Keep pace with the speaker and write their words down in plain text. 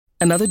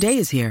Another day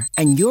is here,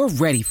 and you're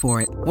ready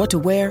for it. What to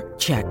wear?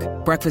 Check.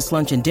 Breakfast,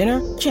 lunch, and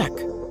dinner? Check.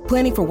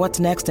 Planning for what's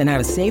next and how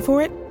to save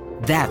for it?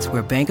 That's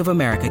where Bank of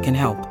America can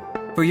help.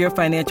 For your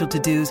financial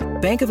to-dos,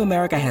 Bank of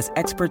America has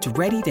experts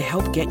ready to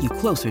help get you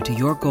closer to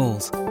your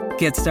goals.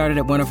 Get started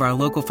at one of our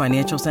local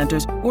financial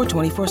centers or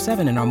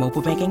 24/7 in our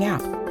mobile banking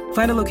app.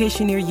 Find a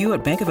location near you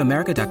at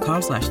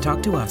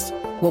bankofamerica.com/talktous.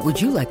 What would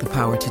you like the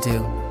power to do?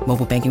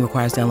 Mobile banking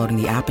requires downloading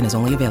the app and is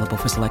only available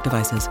for select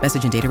devices.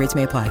 Message and data rates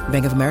may apply.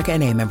 Bank of America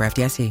N.A., member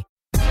FDIC.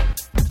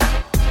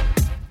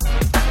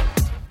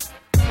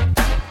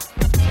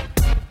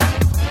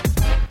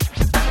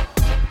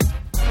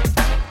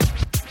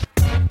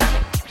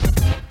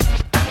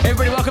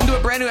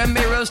 Brand new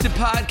MMA Roasted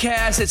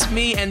podcast. It's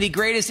me and the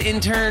greatest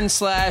intern /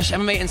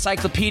 MMA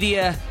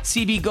encyclopedia,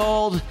 CB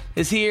Gold,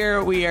 is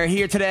here. We are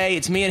here today.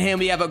 It's me and him.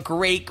 We have a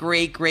great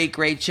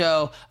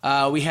show.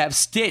 We have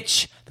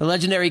Stitch, the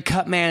legendary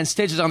cut man.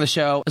 Stitch is on the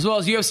show, as well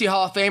as UFC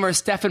Hall of Famer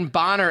Stephan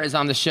Bonnar is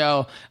on the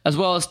show, as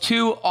well as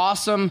two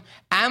awesome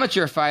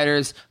amateur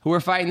fighters who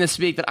are fighting this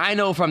week that I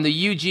know from the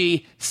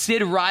UG.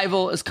 Sid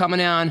Rival is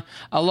coming on,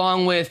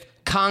 along with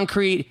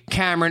Concrete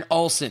Cameron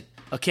Olsen.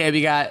 Okay,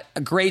 we got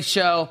a great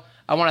show.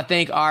 I want to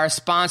thank our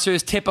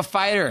sponsors, Tip a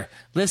Fighter.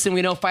 Listen,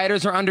 we know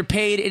fighters are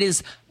underpaid. It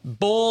is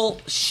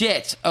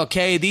bullshit,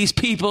 okay? These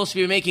people should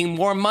be making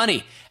more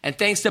money. And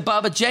thanks to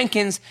Bubba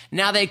Jenkins,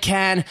 now they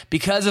can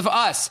because of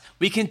us.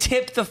 We can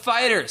tip the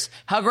fighters.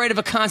 How great of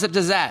a concept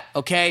is that,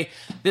 okay?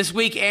 This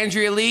week,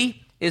 Andrea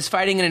Lee is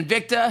fighting in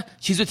Invicta.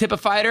 She's a Tip a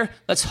Fighter.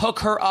 Let's hook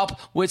her up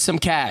with some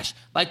cash.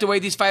 Like the way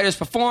these fighters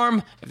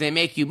perform, if they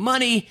make you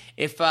money,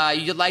 if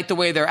you like the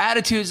way their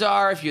attitudes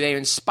are, if they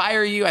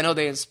inspire you. I know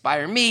they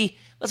inspire me.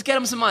 Let's get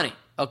them some money,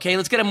 okay?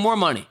 Let's get them more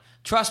money.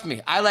 Trust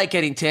me, I like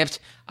getting tipped.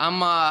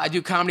 I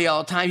do comedy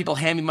all the time. People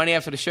hand me money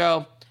after the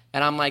show,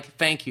 and I'm like,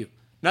 thank you.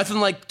 Nothing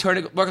like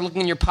looking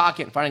in your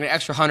pocket and finding an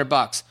extra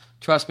 $100.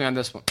 Trust me on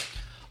this one.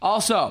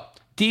 Also,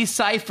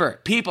 Decipher.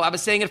 People, I've been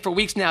saying it for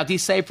weeks now.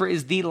 Decipher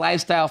is the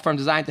lifestyle firm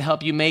designed to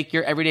help you make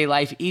your everyday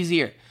life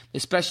easier. They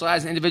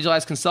specialize in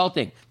individualized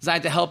consulting,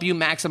 designed to help you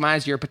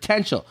maximize your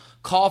potential.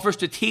 Call for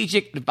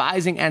strategic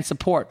advising and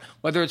support,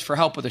 whether it's for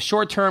help with a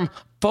short-term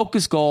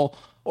focus goal,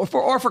 or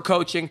for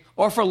coaching,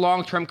 or for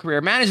long-term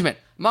career management.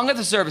 Among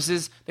other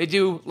services, they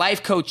do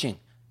life coaching,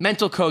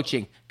 mental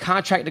coaching,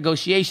 contract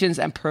negotiations,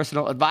 and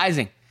personal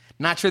advising.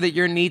 Not sure that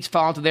your needs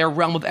fall into their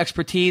realm of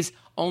expertise?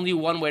 Only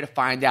one way to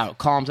find out.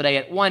 Call them today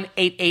at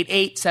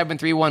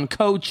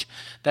 1-888-731-COACH.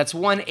 That's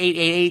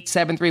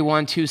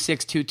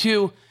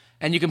 1-888-731-2622.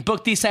 And you can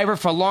book Decipher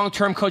for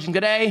long-term coaching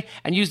today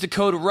and use the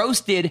code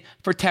ROASTED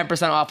for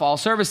 10% off all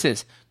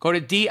services. Go to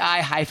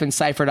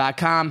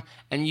di-cipher.com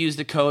and use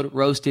the code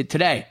ROASTED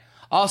today.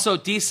 Also,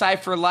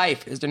 Decipher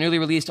Life is their newly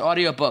released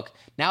audiobook,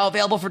 now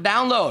available for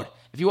download.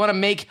 If you want to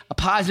make a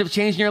positive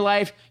change in your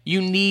life, you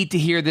need to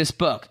hear this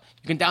book.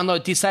 You can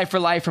download Decipher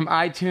Life from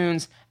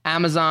iTunes,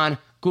 Amazon,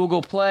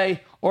 Google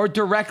Play, or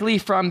directly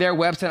from their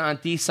website on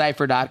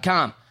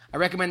decipher.com. I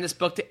recommend this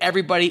book to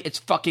everybody. It's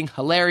fucking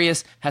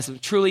hilarious, has some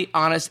truly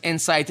honest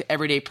insight to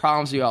everyday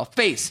problems we all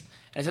face.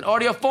 And it's an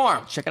audio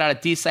form. Check it out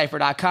at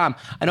decipher.com.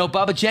 I know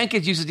Bubba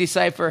Jenkins uses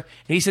Decipher,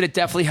 and he said it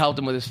definitely helped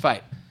him with his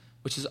fight,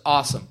 which is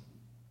awesome.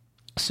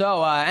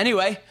 So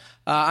anyway,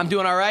 I'm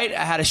doing all right.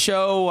 I had a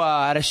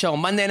show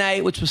Monday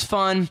night, which was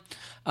fun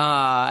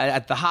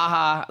at the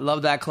Haha. I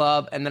love that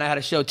club. And then I had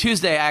a show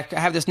Tuesday. I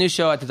have this new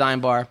show at the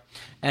Dime Bar,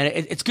 and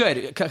it's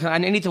good. I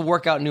need to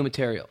work out new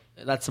material.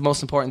 That's the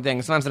most important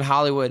thing. Sometimes in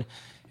Hollywood,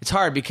 it's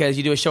hard because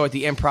you do a show at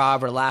the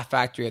Improv or Laugh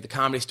Factory at the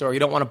Comedy Store. You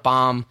don't want to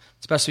bomb,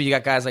 especially when you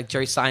got guys like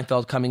Jerry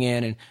Seinfeld coming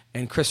in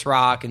and Chris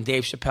Rock and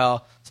Dave Chappelle.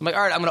 So I'm like,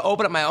 all right, I'm going to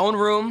open up my own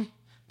room.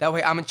 That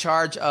way I'm in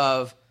charge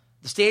of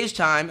the stage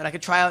time, and I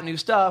could try out new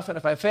stuff, and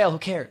if I fail, who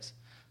cares?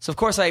 So of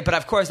course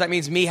that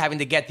means me having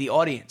to get the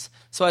audience.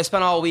 So I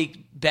spent all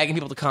week begging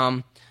people to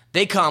come.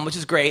 They come, which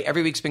is great.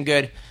 Every week's been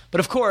good. But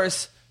of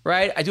course,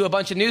 right, I do a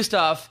bunch of new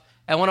stuff,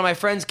 and one of my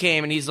friends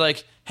came, and he's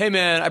like, hey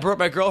man, I brought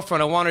my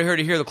girlfriend. I wanted her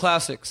to hear the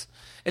classics.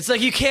 It's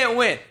like you can't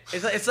win.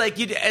 It's like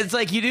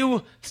you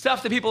do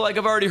stuff that people like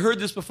have already heard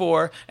this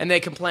before, and they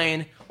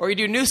complain, or you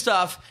do new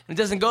stuff, and it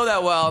doesn't go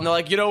that well, and they're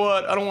like, you know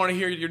what, I don't want to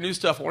hear your new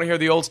stuff. I want to hear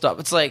the old stuff.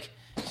 It's like,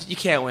 you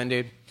can't win,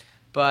 dude.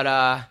 But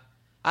I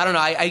don't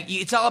know.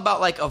 It's all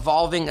about like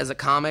evolving as a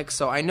comic.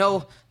 So I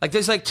know like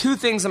there's like two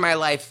things in my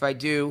life. If I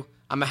do,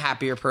 I'm a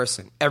happier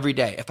person every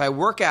day. If I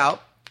work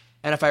out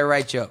and if I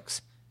write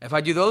jokes. If I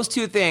do those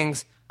two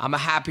things, I'm a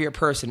happier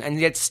person. And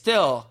yet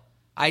still,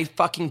 I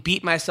fucking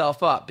beat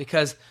myself up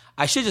because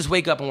I should just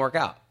wake up and work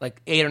out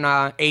like 8,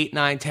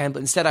 9, 10. But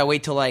instead, I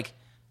wait till like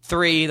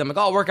 3. Then I'm like,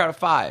 oh, I'll work out at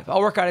 5. I'll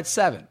work out at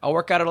 7. I'll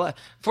work out at 11.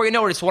 Before you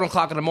know it, it's 1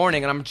 o'clock in the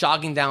morning, and I'm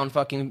jogging down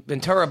fucking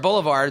Ventura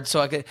Boulevard.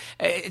 So I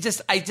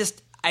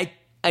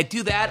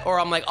do that, or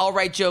I'm like, I'll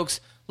write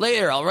jokes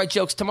later. I'll write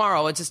jokes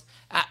tomorrow.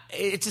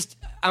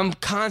 I'm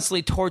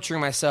constantly torturing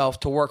myself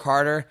to work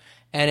harder,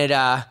 and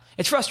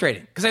it's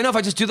frustrating because I know if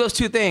I just do those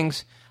two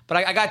things. But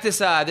I got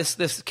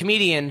this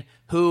comedian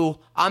who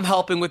I'm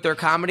helping with their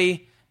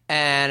comedy,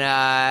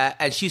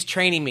 and she's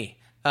training me.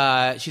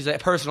 She's a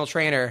personal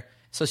trainer.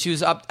 So she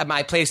was up at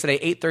my place at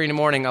 8:30 in the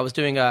morning. I was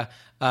doing an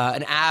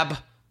ab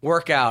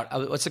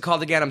workout. What's it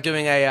called again? I'm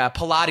doing a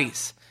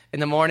Pilates in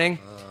the morning.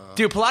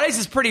 Dude, Pilates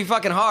is pretty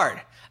fucking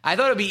hard. I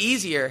thought it'd be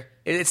easier.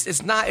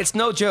 It's not. It's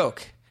no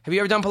joke. Have you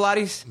ever done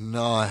Pilates?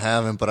 No, I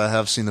haven't, but I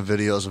have seen the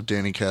videos of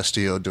Danny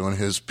Castillo doing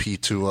his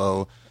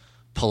P2O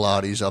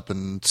Pilates up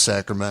in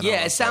Sacramento.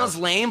 Yeah, it sounds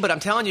lame, but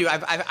I'm telling you,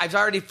 I've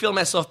already feel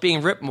myself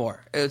being ripped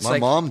more. It's my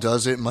mom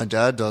does it. My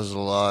dad does it a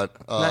lot.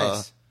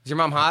 Nice. Is your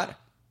mom hot?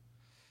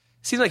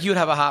 Seems like you would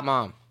have a hot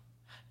mom.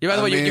 By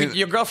the way,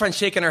 your girlfriend's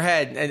shaking her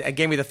head and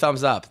gave me the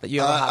thumbs up that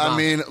you have a hot mom. I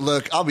mean,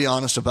 look, I'll be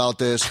honest about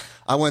this.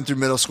 I went through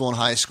middle school and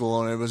high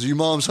school, and it was, your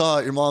mom's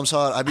hot, your mom's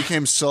hot. I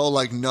became so,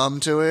 like, numb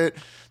to it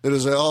that it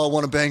was like, oh, I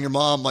want to bang your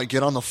mom. Like,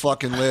 get on the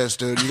fucking list,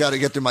 dude. You got to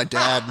get through my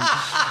dad.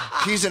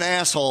 And he's an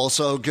asshole,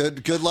 so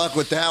good luck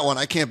with that one.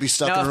 I can't be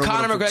stuck in a room with him.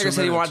 Now, if Conor McGregor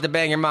said he wanted to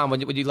bang your mom,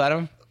 would you let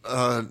him?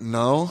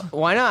 No.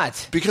 Why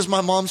not? Because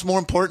my mom's more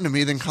important to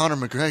me than Conor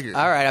McGregor.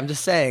 All right, I'm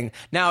just saying.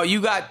 Now,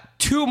 you got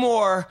 2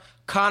 more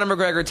Conor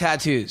McGregor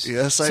tattoos.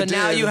 Yes, I did. So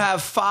now you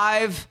have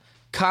 5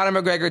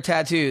 Conor McGregor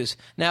tattoos.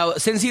 Now,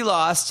 since he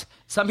lost,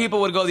 some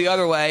people would go the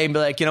other way and be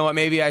like, you know what,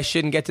 maybe I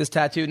shouldn't get this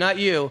tattoo. Not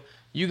you.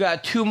 You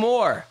got 2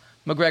 more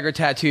McGregor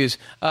tattoos.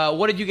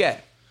 What did you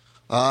get?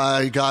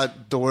 I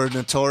got the word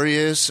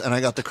Notorious, and I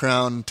got the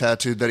crown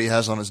tattooed that he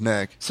has on his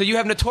neck. So you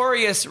have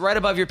Notorious right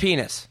above your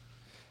penis.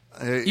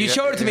 You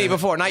showed it to me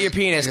before, not your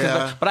penis,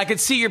 but I could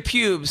see your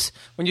pubes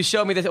when you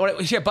showed me this.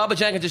 Here, Bubba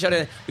Jenkins just showed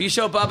it. Will you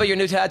show Bubba your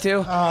new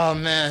tattoo? Oh,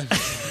 man.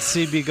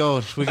 CB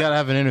Gold. We got to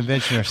have an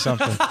intervention or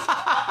something.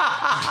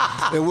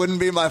 It wouldn't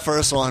be my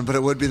first one, but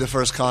it would be the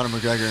first Conor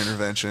McGregor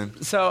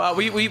intervention. So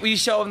we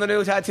show him the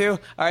new tattoo.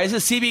 All right,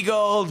 this is CB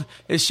Gold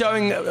is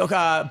showing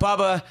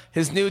Bubba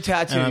his new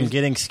tattoo. I'm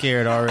getting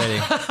scared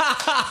already.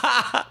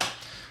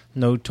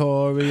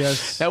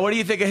 Notorious. Now, what do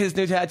you think of his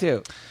new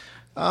tattoo?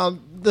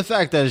 The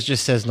fact that it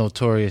just says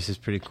Notorious is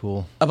pretty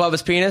cool. Above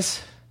his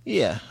penis?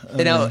 Yeah.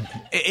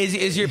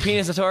 Is your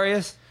penis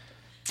notorious?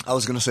 I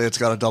was going to say it's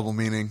got a double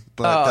meaning,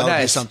 but that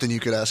would be something you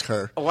could ask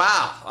her.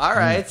 Wow. All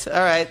right. All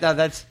right. Now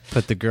that's...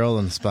 Put the girl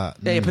on the spot.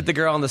 Yeah, you put the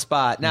girl on the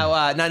spot. Now,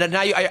 are you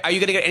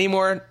going to get any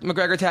more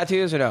McGregor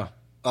tattoos or no?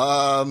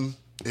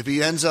 If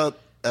he ends up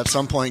at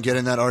some point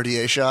getting that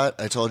RDA shot,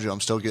 I told you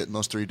I'm still getting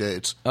those 3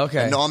 dates.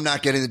 Okay. No, I'm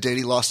not getting the date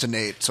he lost to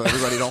Nate, so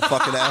everybody don't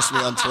fucking ask me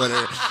on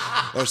Twitter.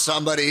 Or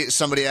somebody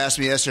asked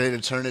me yesterday to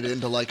turn it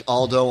into like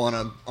Aldo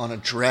on a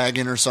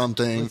dragon or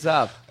something. What's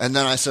up? And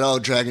then I said, oh,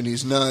 dragon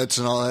these nuts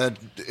and all that.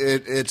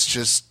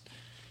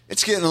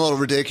 It's getting a little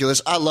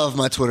ridiculous. I love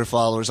my Twitter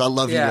followers. I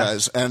love you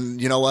guys. And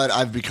you know what?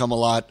 I've become a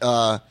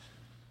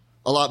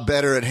lot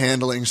better at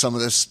handling some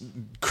of this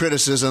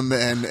criticism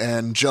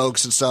and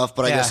jokes and stuff,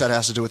 but I guess that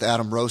has to do with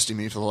Adam roasting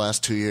me for the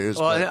last 2 years.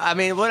 Well, but. I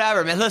mean,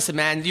 whatever, man. Listen,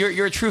 man,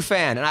 you're a true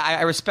fan, and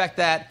I respect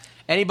that.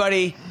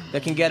 Anybody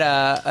that can get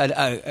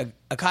a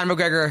Conor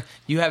McGregor,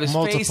 you have his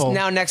face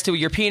now next to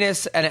your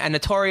penis and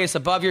Notorious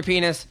above your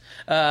penis.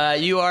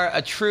 You are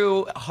a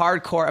true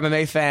hardcore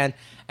MMA fan,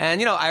 and,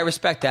 you know, I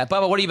respect that.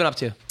 Bubba, what have you been up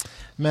to?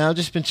 Man, I've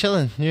just been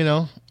chilling, you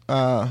know.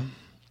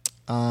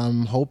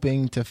 I'm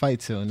hoping to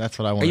fight soon. That's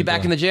what I want. Are you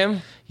back in the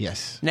gym?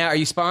 Yes. Now, are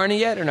you sparring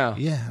yet or no?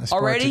 Yeah.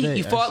 Already? Today,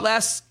 you fought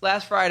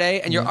last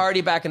Friday, and you're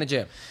already back in the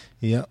gym.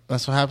 Yep.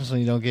 That's what happens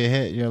when you don't get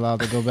hit. You're allowed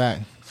to go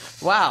back.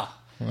 Wow.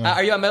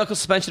 Are you on medical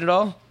suspension at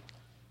all?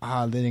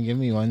 They didn't give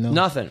me one, no.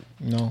 Nothing?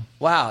 No.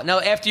 Wow. Now,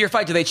 after your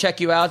fight, do they check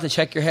you out? They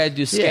check your head,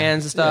 do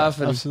scans and stuff?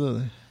 Yeah,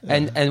 absolutely.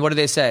 And what do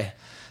they say?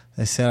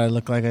 They said I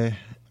look like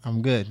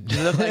I'm good.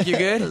 You look like you're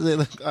good?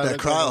 That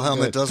cryo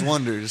helmet does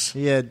wonders.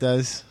 Yeah, it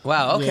does.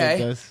 Wow, okay. Yeah, it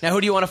does. Now, who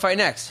do you want to fight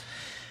next?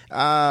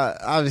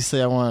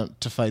 Obviously, I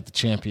want to fight the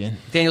champion.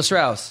 Daniel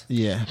Strauss.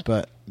 Yeah,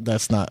 but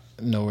that's not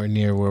nowhere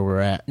near where we're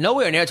at.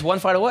 Nowhere near. It's one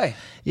fight away.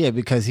 Yeah,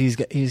 because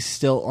he's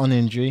still on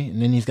injury,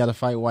 and then he's got to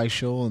fight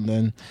Weichel, and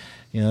then,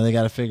 you know, they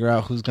got to figure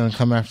out who's going to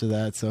come after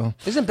that. So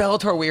isn't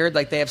Bellator weird?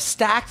 Like, they have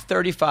stacked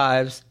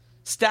 35s,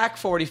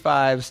 stacked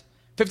 45s,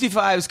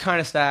 55s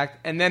kind of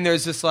stacked, and then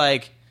there's just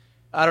like,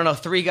 I don't know,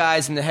 3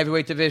 guys in the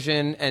heavyweight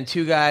division and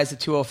 2 guys at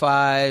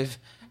 205.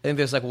 I think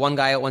there's like 1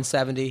 guy at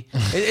 170.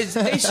 They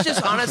should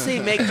just honestly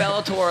make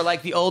Bellator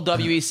like the old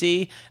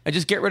WEC and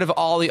just get rid of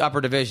all the upper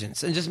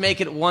divisions and just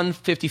make it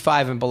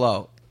 155 and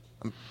below.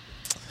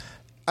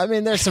 I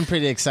mean, there's some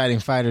pretty exciting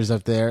fighters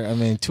up there. I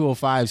mean,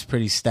 205 is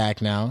pretty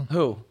stacked now.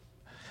 Who?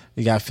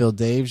 You got Phil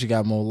Daves, you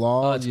got Mo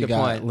Law, you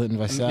got Linton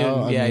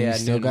Vassell. You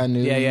still got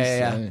Newton.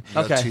 Yeah. You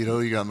got Tito,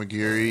 you got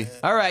McGeary.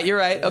 All right, you're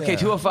right. Okay,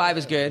 205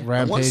 is good.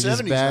 Rampage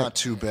 170 is back. not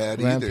too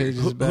bad Rampage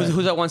either. is back.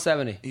 Who's at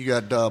 170? You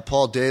got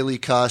Paul Daly,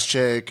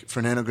 Koscheck,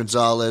 Fernando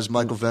Gonzalez,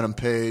 Michael Venom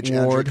Page,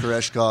 Ward. Andrei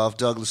Koreshkov,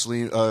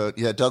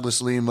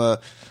 Douglas Lima,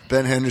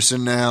 Ben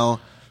Henderson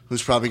now,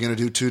 who's probably going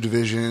to do 2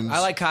 divisions. I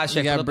like Koscheck.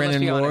 You got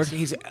Brendan Ward.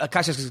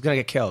 Koscheck is going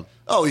to get killed.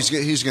 Oh, he's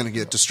going to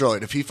get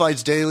destroyed. If he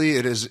fights Daly,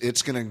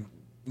 it's going to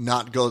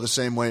not go the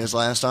same way as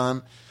last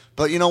time.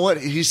 But you know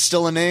what? He's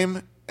still a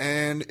name,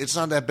 and it's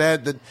not that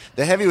bad.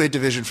 The heavyweight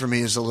division for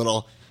me is a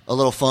little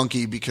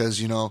funky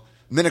because, you know,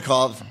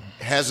 Minakov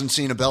hasn't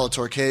seen a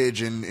Bellator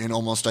cage in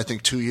almost, I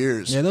think, 2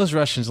 years. Yeah, those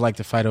Russians like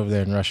to fight over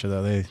there in Russia,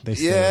 though. They stay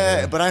over Yeah,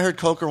 there. but I heard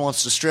Coker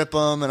wants to strip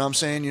them, and I'm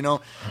saying,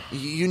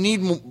 you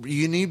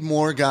need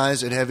more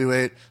guys at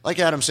heavyweight. Like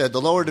Adam said, the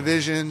lower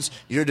divisions,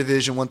 your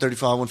division,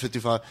 135,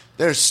 155,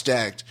 they're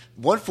stacked.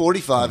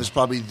 145 is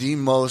probably the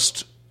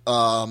most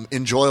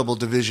enjoyable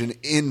division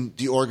in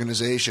the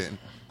organization.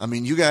 I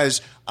mean, you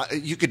guys,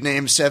 you could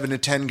name 7 to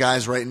 10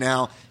 guys right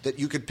now that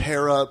you could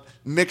pair up,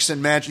 mix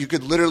and match. You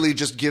could literally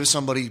just give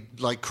somebody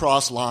like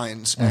cross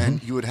lines,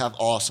 and you would have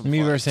awesome Me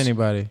fights. versus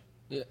anybody.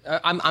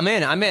 I'm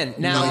in.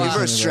 Now, No, you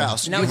versus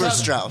Strauss. now You we versus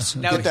talk- Strauss.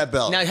 Now, Get that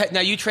belt. Now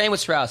you train with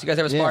Strauss. You guys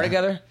ever spar Yeah.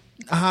 together?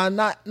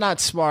 Not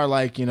spar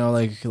like get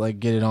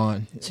it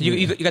on. So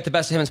you got the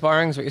best of him in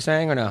sparring, is what you're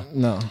saying, or no?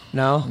 No.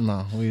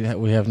 No?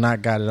 We have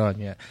not got it on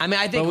yet. I mean,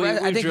 I think But we I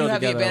think you drilled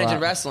have the together a advantage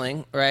in lot.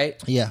 wrestling, right?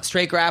 Yeah.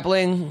 Straight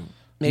grappling,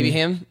 maybe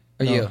him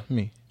or No, you?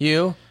 me.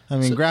 You? I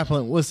mean,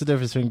 grappling. What's the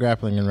difference between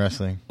grappling and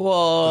wrestling?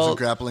 Well, Does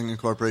grappling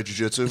incorporate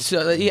jiu-jitsu?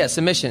 so, yeah,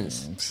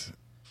 submissions.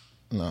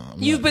 No,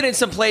 You've been in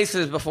some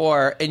places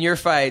before in your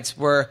fights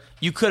where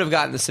you could have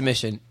gotten the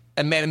submission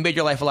and made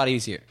your life a lot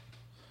easier.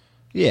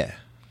 yeah,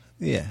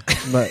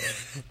 but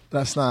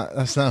that's not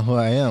who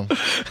I am.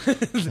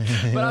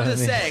 But I'm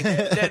just saying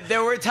that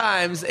there were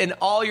times in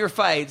all your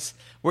fights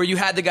where you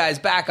had the guy's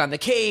back on the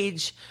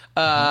cage.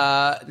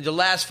 The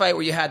last fight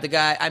where you had the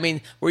guy, I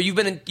mean, where you've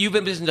been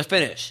positioned to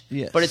finish.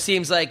 Yes. But it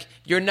seems like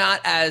you're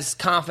not as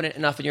confident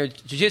enough in your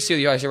jiu-jitsu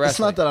as your It's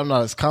wrestling. not that I'm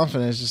not as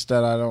confident. It's just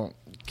that I don't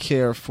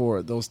care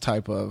for those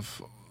type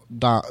of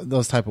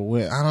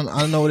win. I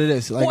don't know what it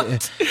is. Like,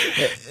 What?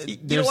 You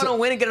don't want to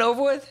win and get it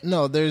over with?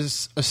 No,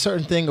 there's a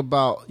certain thing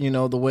about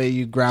the way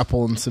you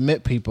grapple and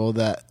submit people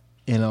that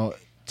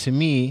to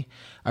me,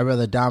 I'd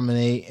rather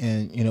dominate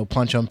and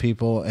punch on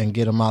people and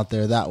get them out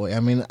there that way. I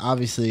mean,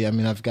 obviously,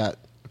 I've got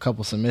a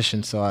couple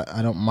submissions, so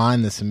I don't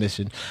mind the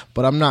submission,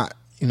 but I'm not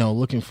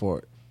looking for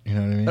it. You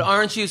know what I mean? But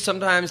aren't you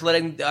sometimes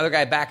letting the other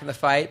guy back in the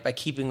fight by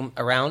keeping him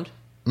around?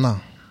 No,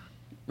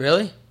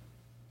 Really?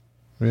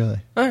 really.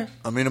 All right.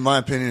 I mean, in my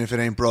opinion, if it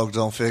ain't broke,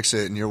 don't fix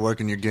it, and you're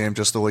working your game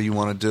just the way you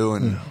want to do,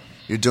 and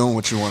you're doing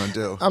what you want to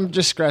do. I'm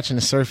just scratching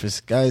the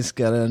surface. Guys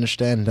got to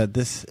understand that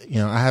this,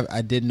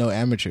 I did know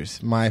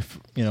amateurs. My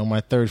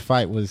third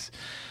fight was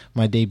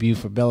my debut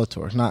for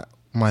Bellator, not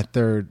my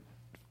third,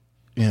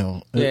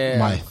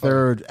 my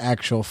third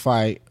actual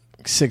fight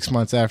 6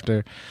 months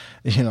after,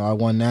 I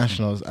won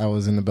nationals. I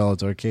was in the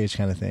Bellator cage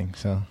kind of thing.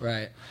 So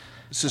Right.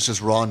 This is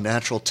just raw,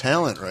 natural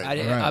talent right I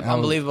now. did, Right.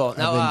 unbelievable. I've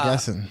been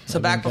guessing. So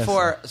I've back been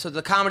before, so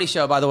the comedy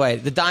show, by the way,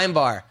 the Dime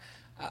Bar.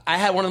 I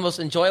had one of the most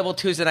enjoyable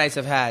Tuesday nights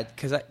I've had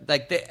because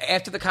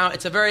after the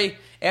comedy,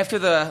 after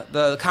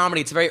the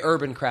comedy, it's a very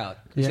urban crowd.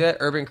 You see that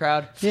urban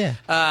crowd?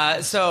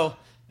 Yeah. So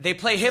they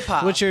play hip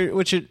hop. what's your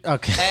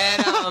okay?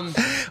 And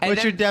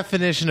What's your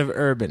definition of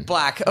urban?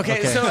 Black.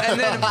 Okay. So and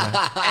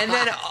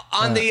then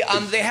on the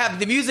they have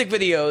the music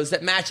videos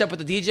that match up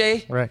with the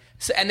DJ. Right.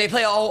 So, and they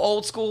play all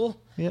old school.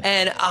 Yeah.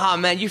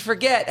 And man, you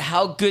forget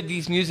how good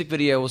these music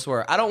videos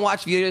were. I don't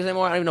watch videos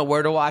anymore. I don't even know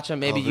where to watch them.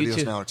 Maybe Videos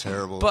YouTube. now are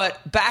terrible.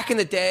 But back in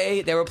the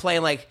day, they were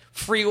playing like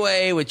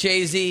Freeway with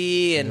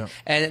Jay-Z and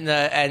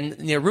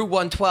Route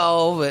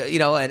 112,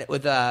 and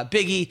with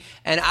Biggie.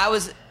 And I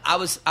was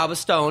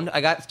stoned.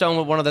 I got stoned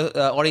with one of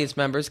the audience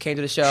members. Came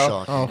to the show.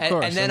 Shocking. Oh, of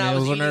course. And then it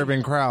was eating, an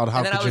urban crowd. How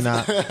and then could you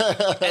not?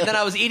 and then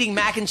I was eating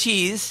mac and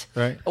cheese,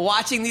 Right.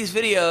 watching these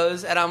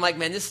videos, and I'm like,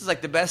 man, this is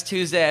like the best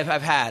Tuesday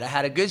I've had. I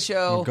had a good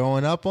show,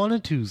 Going up on a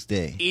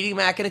Tuesday. eating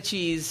mac and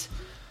cheese,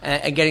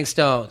 and getting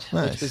stoned,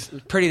 Nice. which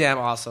was pretty damn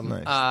awesome.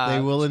 Nice.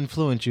 They will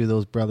influence you,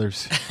 those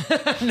brothers.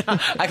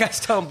 I got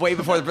stoned way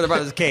before the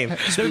brothers came.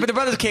 But the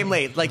brothers came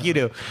late, like you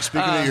do.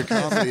 Speaking of your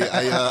comedy,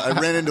 I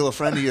ran into a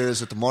friend of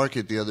yours at the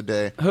market the other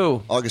day.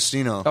 Who?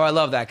 Augustino. Oh, I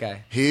love that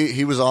guy.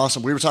 He was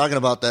awesome. We were talking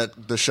about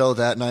the show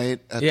that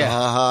night at the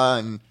Ha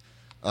and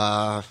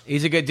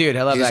He's a good dude.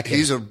 I love that kid.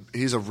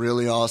 he's a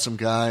really awesome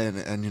guy,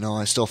 and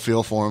I still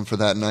feel for him for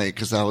that night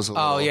because that was a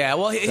little, Oh yeah,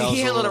 well he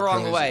handled it the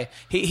wrong way.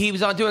 He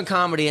was on doing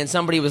comedy and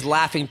somebody was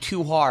laughing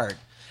too hard,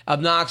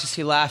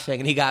 obnoxiously laughing,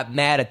 and he got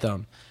mad at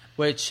them.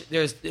 Which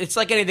it's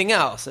like anything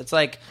else. It's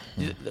like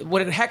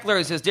when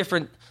hecklers, there's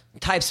different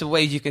types of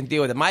ways you can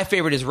deal with it. My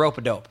favorite is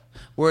rope-a-dope,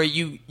 where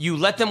you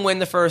let them win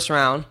the first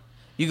round.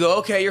 You go,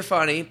 okay, you're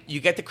funny. You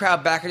get the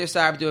crowd back on your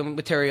side doing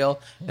material,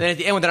 and then at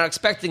the end, when they're not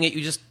expecting it,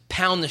 you just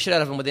pound the shit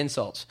out of them with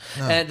insults.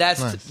 And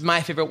that's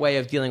my favorite way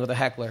of dealing with a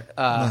heckler.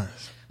 Nice.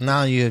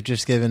 Now you have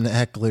just given the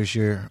hecklers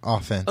your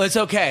offense. It's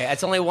okay.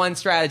 That's only one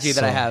strategy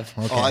that I have.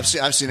 Okay. Oh, I've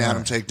seen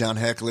Adam take down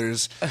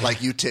hecklers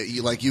like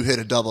you hit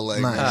a double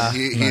leg.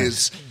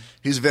 Nice. Man.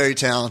 He's very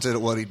talented at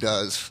what he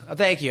does. Oh,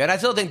 thank you. And I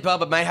still think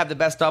Bubba might have the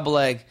best double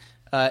leg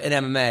in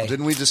MMA.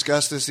 Didn't we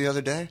discuss this the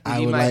other day? I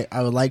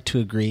would like to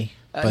agree,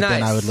 but then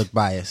nice. I would look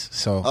biased.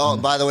 So Oh,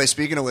 by the way,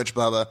 speaking of which,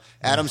 Bubba,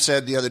 Adam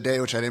said the other day,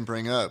 which I didn't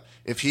bring up,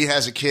 if he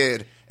has a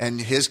kid and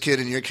his kid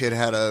and your kid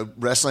had a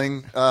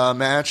wrestling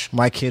match,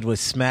 my kid would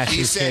smash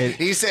his kid.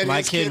 He said my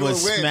his kid would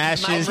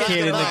smash his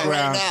kid in the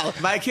ground.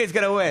 Right My kid's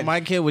gonna win.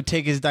 My kid would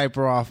take his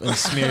diaper off and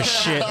smear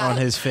shit on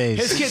his face.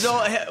 His kid's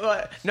all,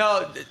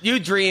 no, you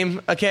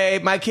dream, okay?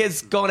 My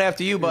kid's going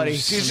after you, buddy.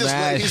 He's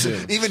just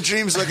even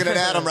Dream's looking at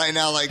Adam right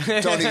now like,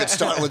 don't even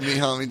start with me,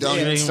 homie. Don't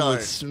even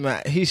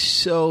start. He's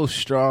so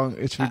strong.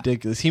 It's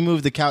ridiculous. He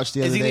moved the couch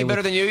the other day. Is he gonna be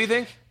better than you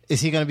think? Is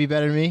he going to be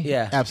better than me?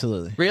 Yeah.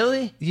 Absolutely.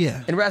 Really?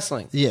 Yeah. In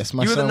wrestling? Yes. You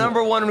were the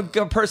number one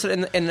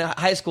person in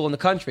high school in the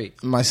country.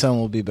 My son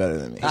will be better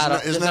than me.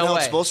 Isn't that how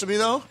it's supposed to be,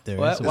 though?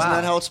 What? Isn't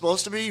that how it's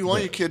supposed to be? You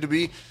want your kid to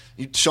be...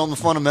 You show them the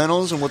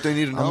fundamentals and what they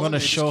need to know. I'm going to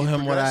show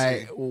him what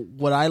I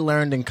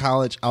learned in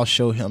college. I'll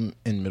show him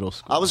in middle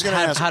school. I was going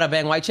to ask how to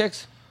bang white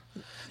chicks.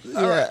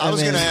 Yeah, I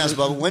was going to ask,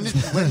 Bubba, when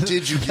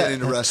did you get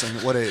into wrestling?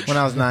 At what age? When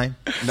I was 9.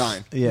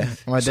 9. Yeah,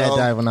 my dad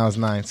died when I was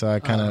 9, so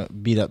I kind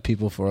of beat up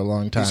people for a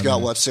long time. He's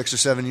got what, 6 or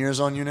 7 years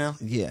on you now?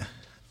 Yeah.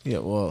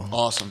 Well,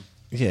 awesome.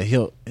 Yeah,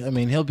 he'll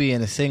be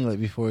in a singlet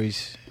before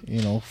he's,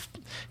 he'll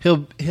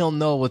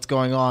know what's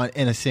going on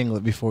in a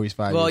singlet before he's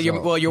 5 years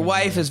old. Well, your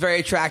wife is very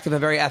attractive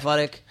and very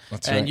athletic.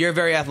 That's and right. You're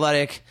very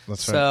athletic.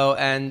 That's so, right.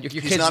 And your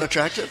He's kids not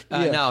attractive?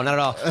 No, not at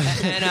all.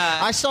 And,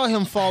 I saw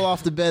him fall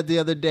off the bed the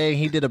other day.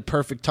 He did a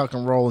perfect tuck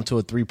and roll into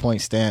a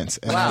 3-point stance.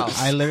 And wow!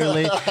 I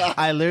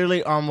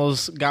literally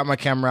almost got my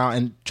camera out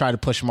and tried to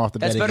push him off the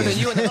bed. That's better again.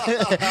 than you.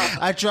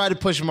 I tried to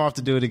push him off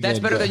to do it again. That's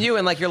better than you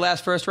in like your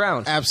last first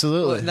round.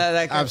 Absolutely,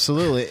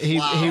 absolutely.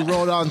 He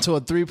rolled onto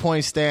a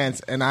 3-point stance,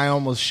 and I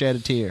almost shed a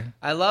tear.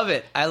 I love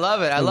it. I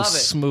love it.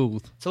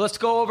 Smooth. So let's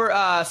go over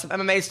some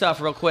MMA stuff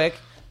real quick.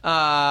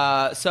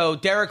 So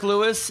Derek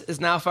Lewis is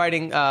now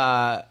fighting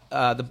Gabriel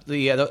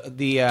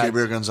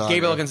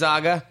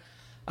Gonzaga.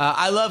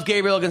 I love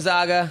Gabriel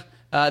Gonzaga.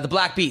 The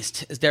Black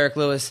Beast is Derek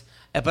Lewis.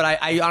 But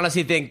I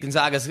honestly think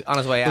Gonzaga's on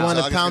his way out. The one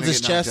that pounds his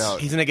chest?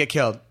 He's going to get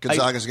killed.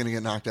 Gonzaga's going to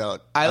get knocked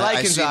out. I I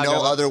Gonzaga. see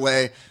no other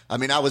way. I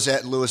mean, I was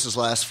at Lewis's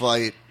last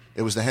fight.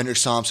 It was the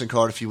Hendricks Thompson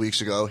card a few weeks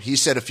ago. He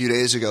said a few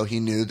days ago he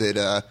knew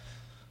that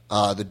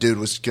the dude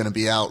was going to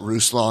be out.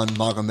 Ruslan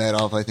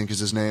Magomedov, I think is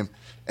his name.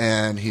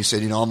 And he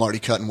said, I'm already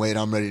cutting weight.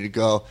 I'm ready to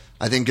go.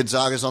 I think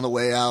Gonzaga's on the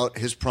way out.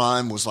 His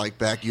prime was like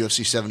back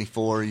UFC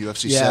 74,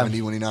 UFC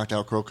 70 when he knocked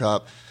out Crow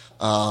Cop.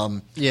 The I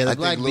Black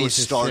think Lewis Beast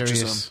is starches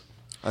serious. him.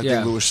 I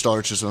think Lewis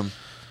starches him.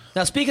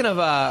 Now, speaking of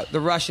the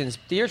Russians,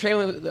 do you ever train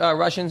with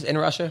Russians in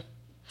Russia?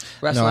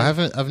 Wrestling? No, I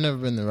haven't. I've never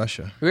been to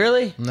Russia.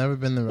 Really? Never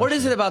been to Russia. What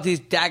is it about these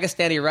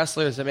Dagestani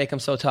wrestlers that make them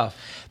so tough?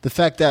 The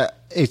fact that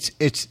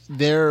it's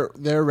their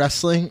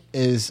wrestling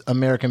is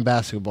American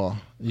basketball.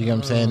 You know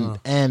what I'm saying?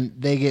 And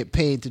they get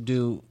paid to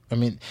do. I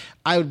mean,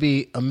 I would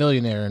be a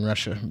millionaire in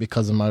Russia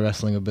because of my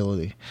wrestling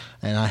ability,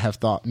 and I have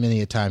thought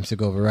many a times to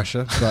go to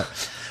Russia, but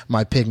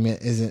my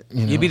pigment isn't.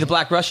 You'd be the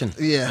Black Russian.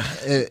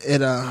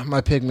 Yeah, my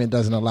pigment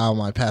doesn't allow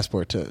my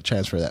passport to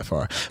transfer that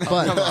far.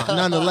 But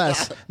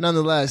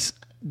nonetheless.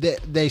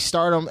 They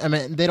start them. I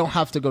mean, they don't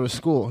have to go to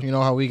school. You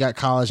know how we got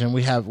college and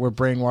we're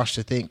brainwashed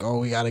to think,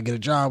 we got to get a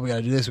job, we got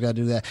to do this, we got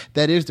to do that.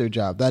 That is their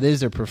job. That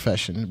is their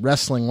profession.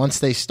 Wrestling. Once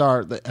they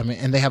start,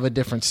 and they have a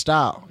different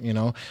style.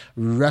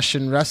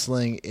 Russian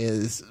wrestling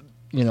is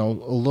a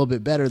little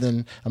bit better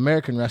than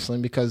American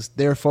wrestling because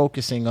they're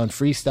focusing on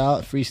freestyle.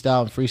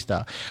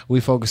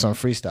 We focus on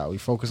freestyle. We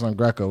focus on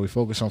Greco. We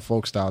focus on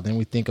folk style. Then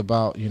we think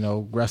about,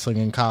 wrestling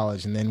in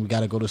college. And then we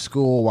got to go to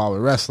school while we're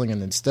wrestling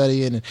and then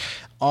studying. And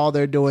all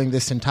they're doing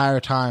this entire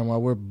time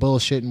while we're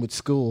bullshitting with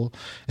school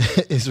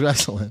is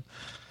wrestling.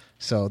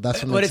 So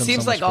that's what makes them so much better. But it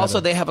seems like also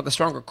they have like a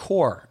stronger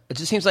core. It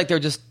just seems like they're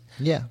just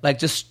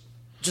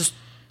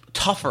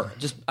tougher.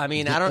 I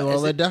don't.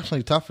 Well, they're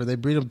definitely tougher. They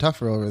breed them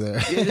tougher over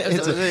there.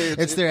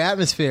 It's their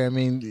atmosphere. I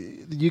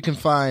mean, you can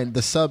find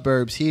the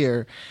suburbs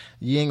here.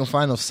 You ain't gonna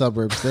find no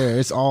suburbs there.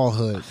 It's all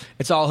hood.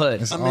 Look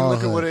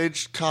at what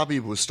age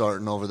Khabib was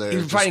starting over there. He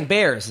was fighting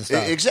bears and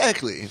stuff.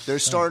 Exactly. They're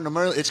starting them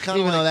early. It's kind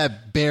of even though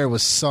that bear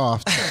was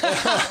soft.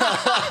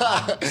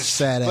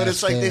 Sad but ass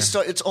it's like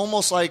bear. it's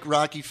almost like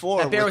Rocky IV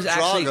with bear was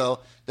actually- Drago.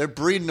 They're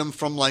breeding them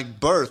from like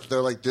birth.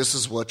 They're like, this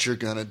is what you're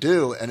gonna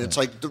do, and it's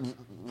like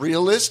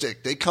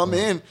realistic. They come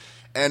in,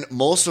 and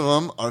most of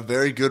them are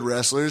very good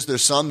wrestlers.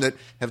 There's some that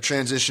have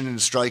transitioned into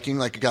striking,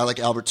 like a guy like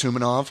Albert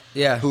Tumanov,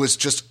 who is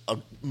just a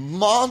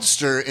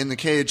monster in the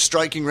cage,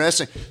 striking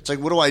wrestling. It's like,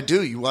 what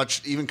do? You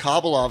watch even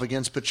Kobalov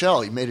against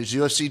Pachel. He made his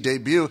UFC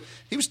debut.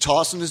 He was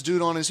tossing this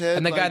dude on his head.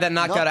 And the guy that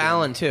knocked out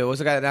Allen, too. What was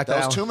the guy that knocked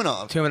out Allen? That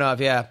was Tumanov. Tumanov,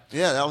 yeah.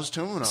 Yeah, that was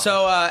Tumanov.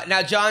 So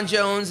now John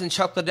Jones and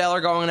Chuck Liddell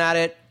are going at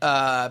it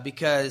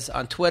because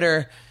on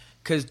Twitter...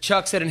 Because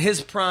Chuck said in his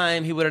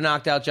prime he would have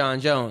knocked out John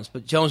Jones,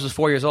 but Jones was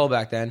 4 years old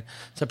back then,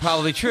 so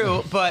probably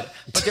true. But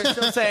they're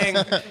still saying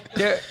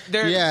they're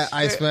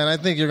Iceman. I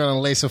think you're going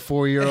to lace a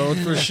 4-year-old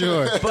for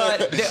sure.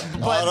 But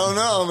I don't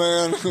know,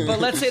 man.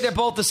 But let's say they're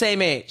both the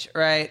same age,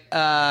 right?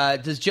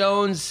 Does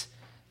Jones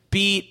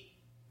beat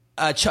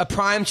a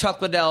prime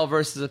Chuck Liddell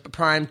versus a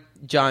prime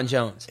John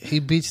Jones? He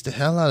beats the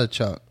hell out of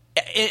Chuck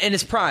in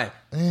his prime.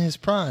 In his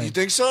prime, you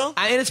think so?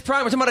 In his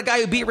prime, we're talking about a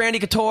guy who beat Randy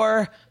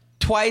Couture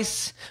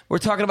twice. We're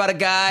talking about a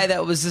guy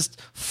that was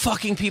just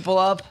fucking people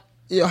up.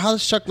 Yo, how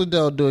does Chuck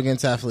Liddell do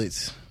against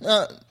athletes?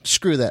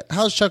 Screw that.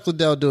 How does Chuck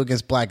Liddell do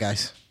against black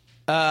guys?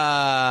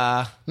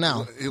 Now,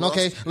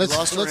 okay,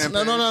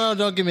 no,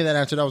 don't give me that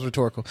answer. That was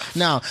rhetorical.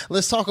 Now,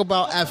 let's talk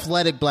about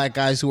athletic black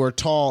guys who are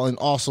tall and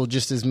also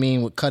just as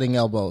mean with cutting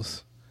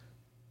elbows.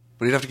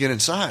 But he'd have to get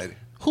inside.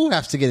 Who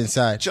has to get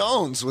inside?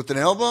 Jones with an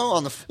elbow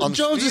on the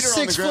Jones feet is or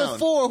on the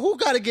ground? 6'4". Who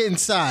got to get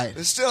inside?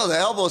 But still, the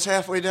elbow's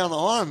halfway down the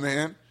arm,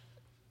 man.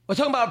 We're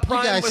talking about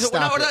prime. You guys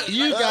stop it.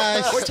 You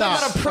guys We're stop.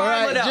 talking about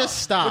prime Liddell.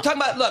 Just stop. We're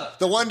talking about, look.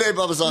 The one day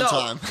Bubba's on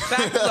time.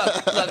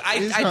 Look,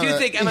 I do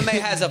think MMA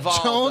has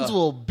evolved. Jones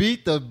will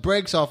beat the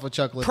brakes off of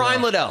Chuck Liddell.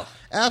 Prime Liddell.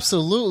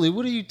 Absolutely.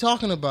 What are you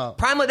talking about?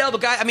 Prime Liddell, the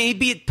guy, I mean, he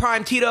beat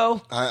Prime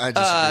Tito I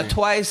disagree.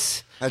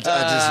 Twice. I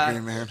disagree,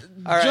 man.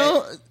 All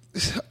right.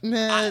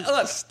 Man,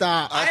 look,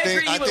 stop. I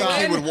think he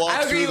would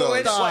walk through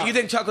those. What, you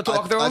think Chuck would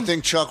walk through him? I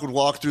think Chuck would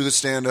walk through the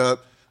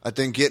stand-up. I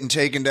think getting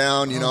taken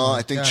down,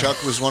 I think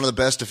Chuck was one of the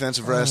best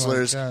defensive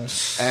wrestlers.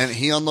 And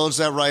he unloads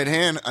that right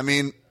hand. I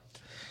mean,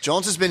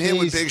 Jones has been hit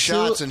with big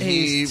shots, and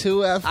he's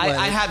too athletic.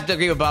 I have to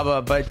agree with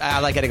Bubba, but I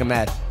like getting him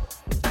mad.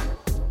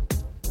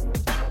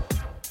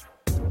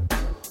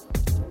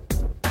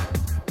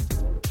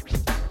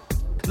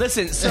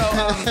 Listen, so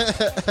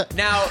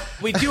now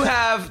we do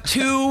have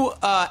two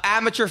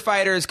amateur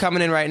fighters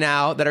coming in right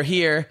now that are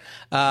here.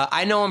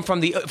 I know them from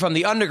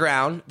the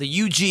underground,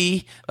 the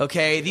UG.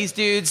 Okay, these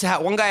dudes.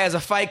 One guy has a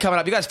fight coming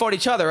up. You guys fought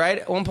each other, right?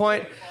 At one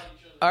point.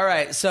 All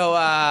right. So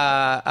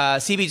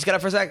CB, just get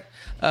up for a sec.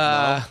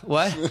 No.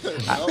 What?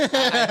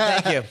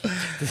 Thank you.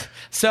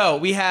 So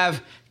we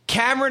have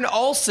Cameron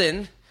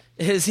Olsen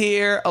is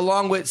here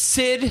along with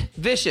Sid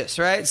Vicious,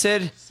 right?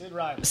 Sid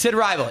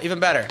Rival, even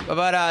better.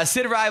 But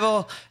Sid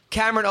Rival,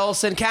 Cameron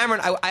Olsen.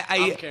 Cameron,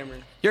 I'm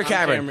Cameron. You're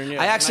Cameron. Cameron,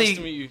 yeah. I actually, nice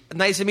to meet you.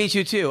 Nice to meet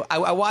you too.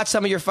 I watched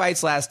some of your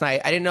fights last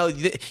night. I didn't know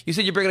you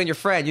said you're bringing in your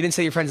friend. You didn't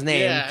say your friend's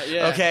name.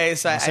 Yeah. Okay,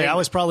 so I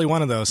was probably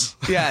one of those.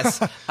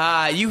 Yes.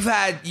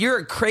 You're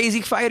a crazy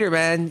fighter,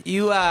 man.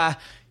 You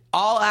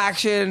all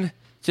action,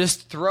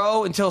 just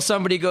throw until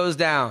somebody goes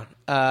down.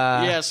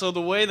 So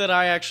the way that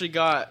I actually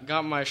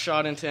got my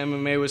shot into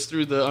MMA was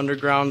through the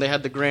underground. They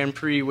had the Grand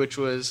Prix, which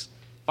was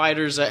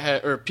fighters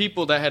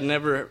people that had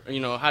never,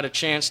 had a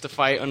chance to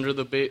fight under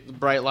the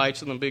bright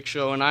lights and the big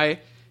show. And I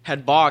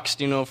had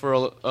boxed,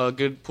 for a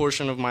good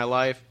portion of my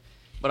life,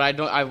 but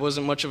I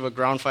wasn't much of a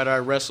ground fighter. I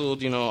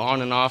wrestled,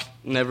 on and off,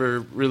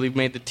 never really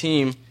made the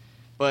team.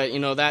 But,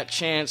 that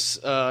chance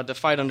to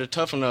fight under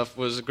Tough Enough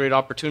was a great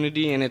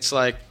opportunity, and it's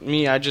like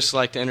me, I just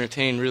like to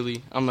entertain,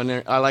 really.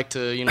 I like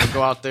to,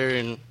 go out there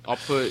and I'll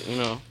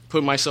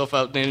put myself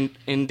out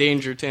in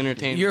danger to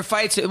entertain. Your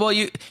fights, well,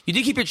 you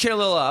did keep your chin a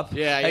little up.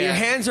 Yeah. Your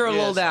hands are a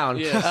little down.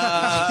 Yes.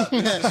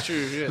 That's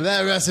true. Yeah.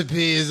 That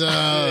recipe is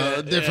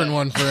a different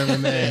one for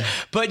MMA.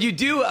 But you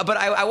do, but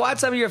I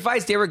watched some of your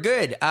fights. They were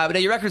good. Now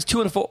your record's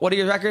 2-4. What are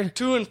your record?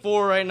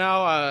 2-4 right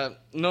now.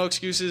 No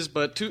excuses,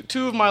 but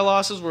two of my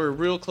losses were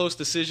real close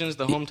decisions.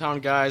 The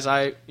hometown guys,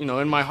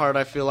 in my heart,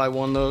 I feel I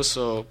won those.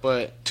 So,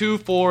 but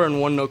 2-4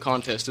 and 1 no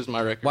contest is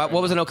my record. What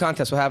was a no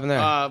contest? What happened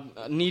there?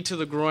 Knee to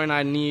the groin.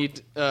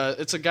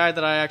 It's a guy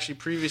that I actually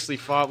previously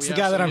fought. It's the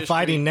guy that I'm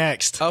fighting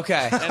next.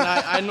 Okay. And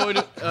I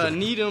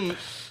kneed him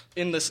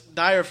in the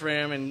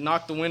diaphragm and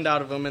knocked the wind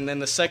out of him, and then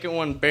the second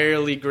one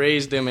barely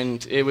grazed him,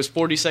 and it was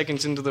 40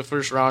 seconds into the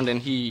first round,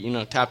 and he,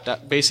 tapped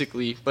out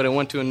basically, but it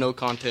went to a no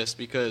contest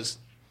because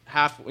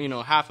half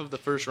of the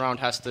first round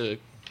has to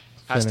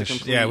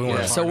complete. Yeah, we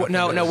weren't. So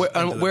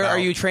where are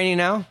you training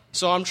now?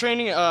 So I'm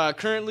training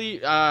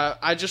currently.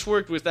 I just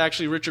worked with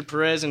actually Richard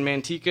Perez in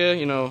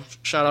Manteca.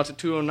 Shout out to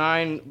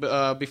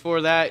 209.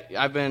 Before that,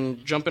 I've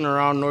been jumping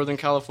around Northern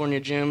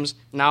California gyms.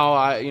 Now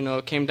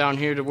I came down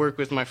here to work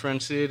with my friend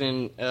Sid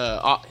and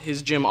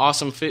his gym,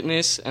 Awesome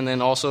Fitness, and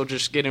then also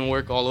just getting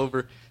work all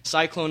over.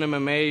 Cyclone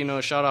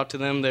MMA, shout out to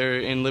them. They're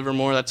in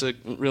Livermore. That's a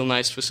real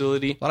nice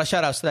facility. A lot of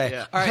shout outs today.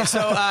 Yeah. All right,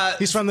 so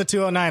he's from the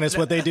 209. That's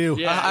what they do.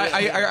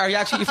 Are you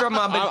actually from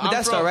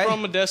Modesto, right?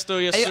 I'm from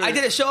Modesto, yes, sir. I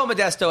did a show in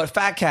Modesto at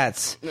Fat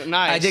Cats.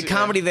 Nice. I did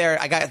comedy there.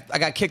 I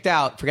got kicked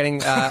out for getting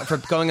for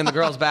going in the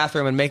girls'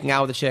 bathroom and making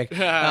out with a chick.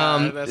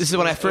 This is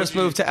when I first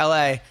moved to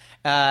LA.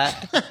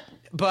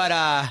 But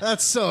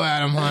that's so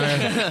Adam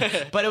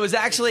Hunter. But it was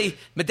actually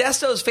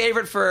Modesto's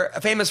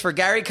famous for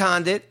Gary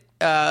Condit.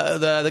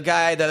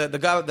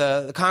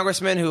 The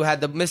congressman who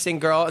had the missing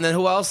girl, and then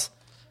who else?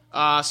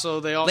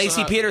 So they also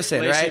Lacey Peterson,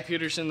 right? Lacey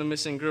Peterson, the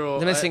missing girl.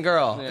 The missing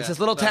girl. Yeah. It's this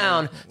little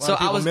town. So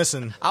I was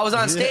missing. I was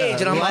on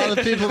stage, and I'm a lot like,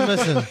 of people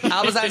missing.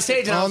 I was on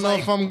stage, and I don't know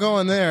if I'm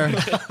going there.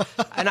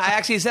 And I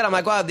actually said, I'm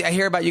like, wow, I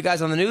hear about you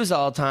guys on the news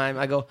all the time.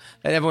 I go,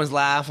 and everyone's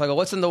laughing. I go,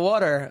 what's in the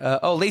water?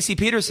 Lacey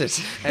Peterson.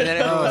 And then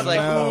everyone was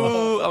like,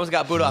 ooh, I almost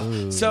got booed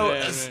off. So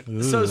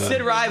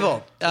Sid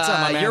Rival, What's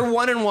up, my man? you're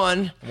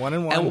 1-1.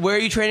 1-1. And where are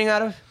you training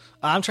out of?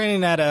 I'm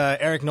training at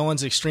Eric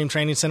Nolan's Extreme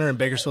Training Center in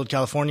Bakersfield,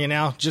 California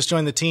now. Just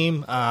joined the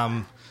team.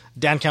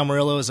 Dan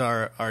Calmarillo is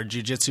our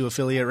jiu-jitsu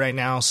affiliate right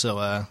now,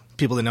 so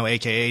people that know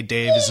AKA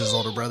Dave is his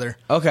older brother.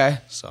 Okay.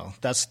 So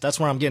that's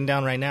where I'm getting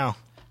down right now.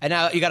 And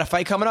now you got a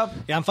fight coming up?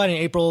 Yeah, I'm fighting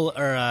April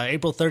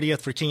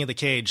 30th for King of the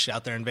Cage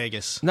out there in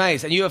Vegas.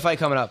 Nice. And you have a fight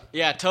coming up?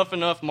 Yeah, Tough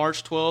Enough,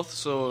 March 12th.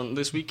 So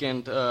this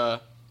weekend,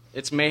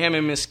 it's Mayhem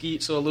in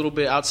Mesquite, so a little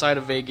bit outside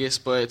of Vegas,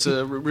 but it's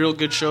a real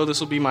good show. This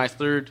will be my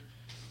third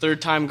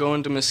time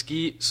going to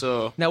Mesquite.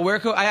 So now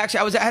where I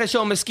had a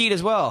show in Mesquite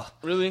as well.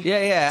 Really?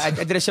 Yeah. I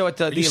did a show at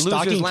the Losers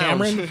Lounge.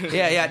 Cameron?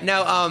 Yeah.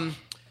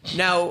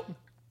 Now,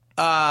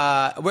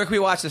 where can we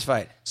watch this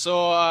fight?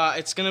 So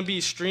it's gonna be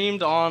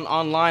streamed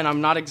online.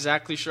 I'm not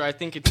exactly sure. I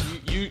think it's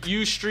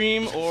you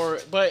stream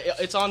but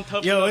it's on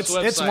Tough Enough's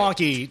website. It's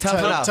wonky.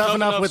 Tough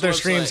Enough with their website.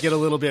 streams get a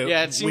little bit.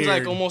 Yeah, it seems weird.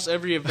 like almost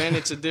every event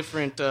it's a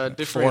different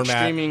Format.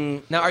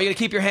 streaming. Now, are you gonna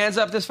keep your hands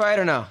up this fight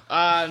or no?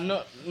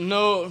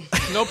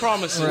 No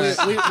promises.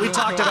 we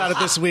talked about it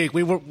this week.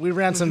 We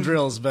ran some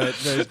drills, but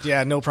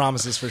no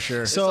promises for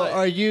sure. So,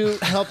 are you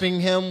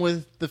helping him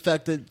with the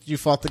fact that you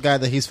fought the guy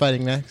that he's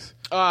fighting next?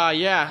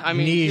 Yeah. I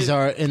mean, knees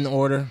are in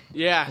order.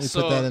 Yeah, we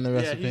so put that in the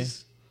recipe. Yeah,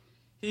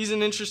 he's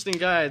an interesting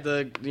guy.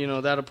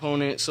 That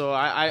opponent. So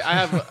I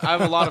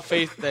have a lot of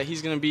faith that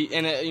he's gonna be.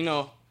 And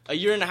a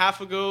year and a half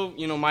ago,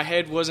 my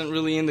head wasn't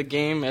really in the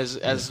game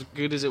as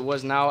good as it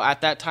was now.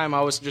 At that time,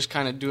 I was just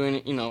kind of doing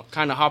it,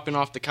 kind of hopping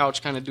off the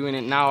couch, kind of doing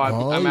it. Now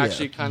I'm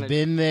actually kind of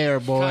been there,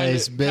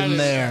 boys. Been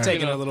there.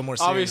 Taking it a little more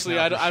serious. Obviously,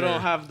 now, I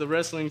don't have the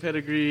wrestling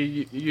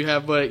pedigree you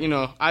have, but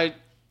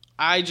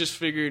I just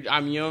figured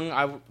I'm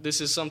young.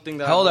 This is something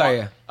that. How old are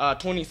you?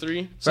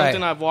 23.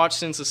 Something Right. I've watched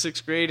since the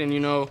 6th grade,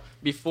 and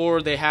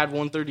before they had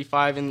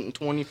 135 and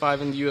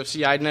 25 in the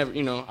UFC, I'd never,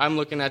 I'm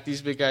looking at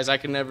these big guys. I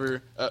could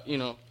never,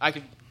 I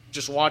could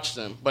just watch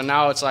them, but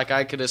now it's like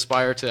I could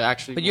aspire to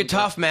actually. But you're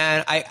tough,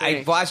 man.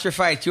 I watched your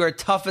fights. You are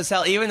tough as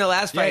hell. Even the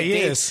last fight, he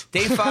is.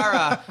 Dave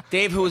Farah,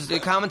 Dave, who was the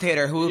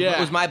commentator, who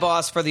was my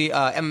boss for the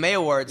MMA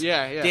awards.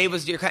 Yeah. Dave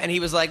was and he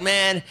was like,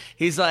 man,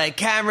 he's like,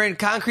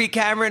 Concrete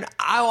Cameron,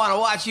 I want to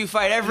watch you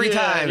fight every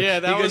time. Yeah,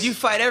 because you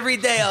fight every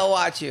day, I'll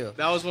watch you.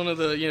 That was one of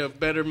the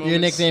better moments. Your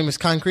nickname is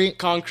Concrete?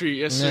 Concrete,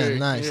 yes sir. Yeah,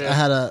 nice. Yeah.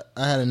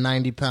 I had a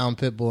 90-pound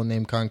pit bull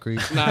named Concrete.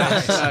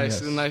 Nice.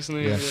 Yes. Nice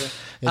name. Yeah.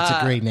 It's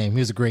a great name. He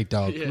was a great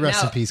dog. Yeah.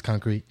 Rest in Now- peace,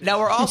 Concrete. Now,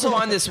 we're also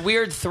on this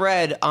weird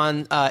thread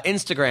on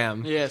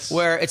Instagram. Yes.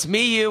 Where it's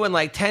me, you, and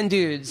like 10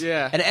 dudes.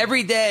 Yeah. And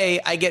every day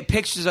I get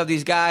pictures of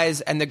these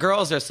guys and the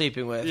girls they're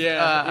sleeping with.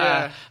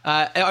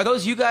 Are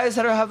those you guys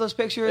that have those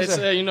pictures?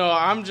 It's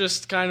I'm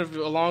just kind of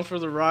along for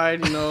the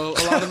ride. A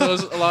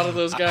lot of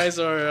those guys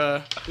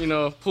are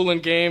pulling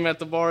game at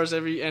the bars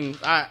Are you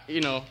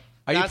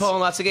pulling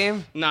lots of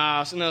game?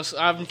 Nah, no. So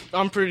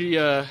I'm pretty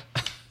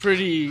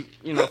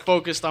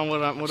focused on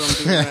what I'm doing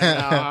right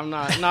now. I'm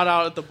not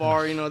out at the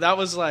bar. That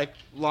was like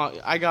long.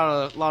 I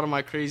got a lot of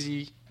my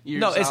crazy years.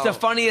 No, it's out. the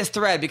funniest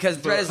thread because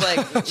the thread is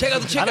like, check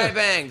out the chick I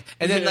banged,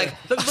 and then like,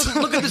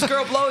 look at this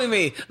girl blowing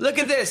me. Look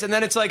at this, and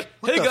then it's like,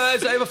 hey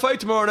guys, I have a fight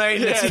tomorrow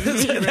night.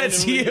 And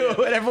that's you,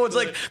 and everyone's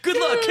like, good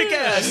luck, kick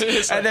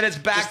ass, and then it's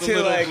back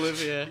to like,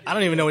 I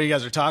don't even know what you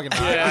guys are talking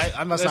about. Yeah,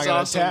 I must that's not get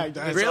awesome. tagged.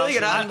 That's really?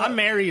 awesome. I'm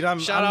married. I'm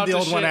Shout the out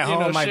old to one at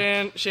home.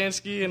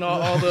 Shansky and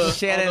all the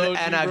Shannon all the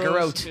and OG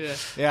bros.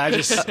 Garot.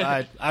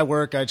 Yeah. I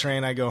work, I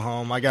train, I go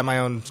home. I got my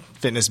own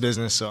fitness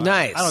business, so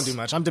Nice. I don't do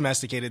much. I'm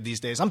domesticated these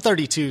days. I'm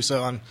 32,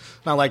 so I'm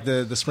not like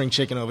the spring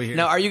chicken over here.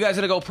 now are you guys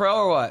gonna go pro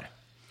or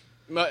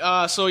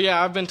what? So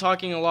yeah, I've been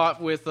talking a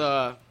lot with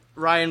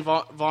Ryan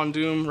Von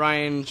Doom,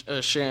 Ryan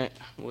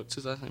what's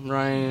his last name?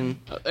 Ryan.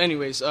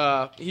 Anyways,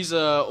 he's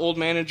a old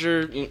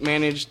manager.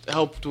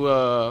 Helped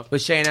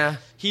With Shayna?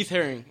 Heath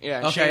Herring.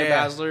 Yeah, Okay, Shayna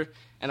yeah. Baszler.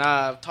 And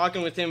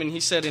talking with him, and he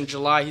said in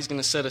July he's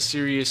going to set a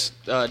serious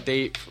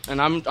date.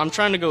 And I'm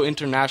trying to go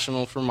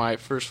international for my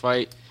first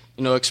fight.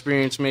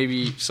 Experience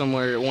maybe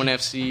somewhere at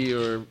 1FC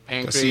or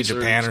Pancrase. see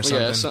Japan or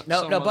something.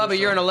 No, Bubba,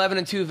 you're an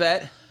 11-2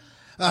 vet.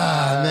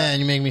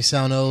 Man, you make me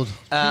sound old.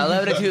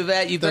 11-2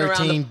 vet. You've been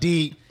 13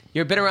 deep.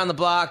 You've been around the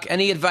block.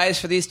 Any advice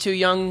for these two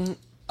young,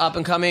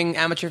 up-and-coming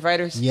amateur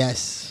fighters?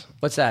 Yes.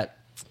 What's that?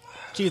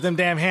 Keep them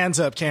damn hands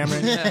up,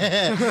 Cameron.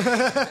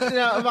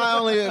 My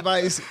only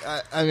advice,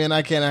 I mean,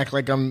 I can't act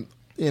like I'm,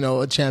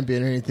 a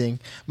champion or anything.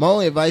 My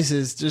only advice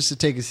is just to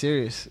take it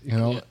serious.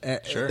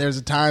 Sure.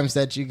 There's times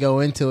that you go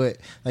into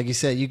it, like you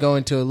said, you go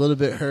into it a little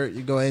bit hurt.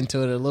 You go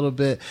into it a little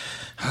bit,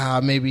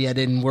 maybe I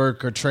didn't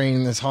work or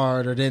train this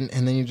hard or didn't,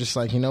 and then you're just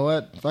like, you know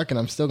what, fucking,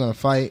 I'm still gonna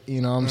fight.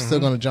 I'm still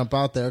gonna jump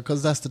out there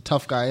because that's the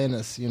tough guy in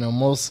us. You're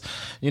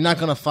not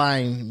gonna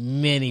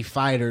find many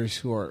fighters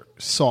who are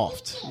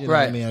soft. You know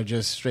what I mean? Or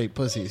just straight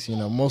pussies.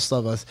 Most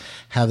of us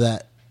have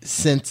that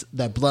sense,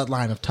 that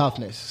bloodline of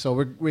toughness. So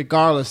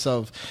regardless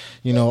of,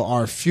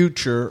 our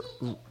future,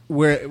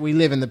 where we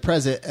live in the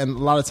present, and a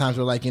lot of times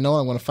we're like, I'm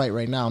going to fight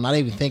right now. Not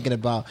even thinking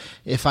about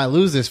if I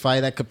lose this fight,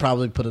 that could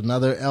probably put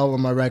another L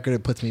on my record.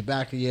 It puts me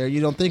back a year.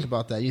 You don't think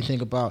about that. You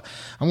think about,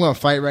 I'm going to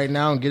fight right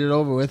now and get it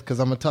over with because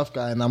I'm a tough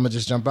guy and I'm going to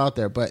just jump out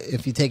there. But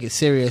if you take it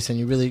serious and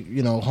you really,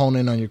 hone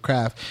in on your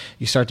craft,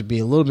 you start to be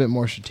a little bit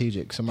more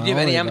strategic. So Do you have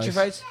any amateur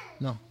fights?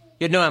 No.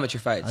 You had no amateur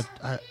fights?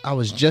 I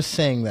was just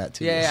saying that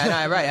to you.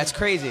 Yeah, right. That's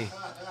crazy.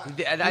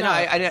 I know.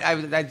 I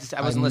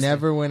wasn't listening.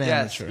 Never went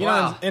amateur. You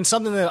know, and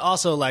something that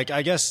also, like,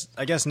 I guess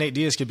Nate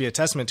Diaz could be a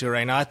testament to it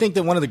right now. I think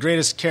that one of the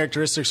greatest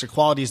characteristics or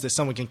qualities that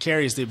someone can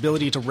carry is the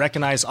ability to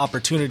recognize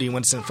opportunity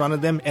when it's in front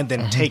of them and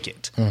then take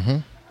it.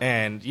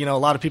 And, you know, a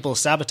lot of people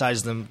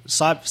sabotage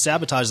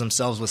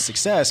themselves with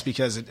success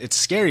because it's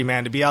scary,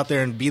 man, to be out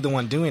there and be the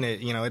one doing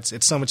it. You know,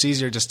 it's so much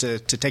easier just to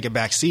take a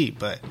back seat.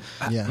 But,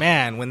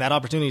 man, when that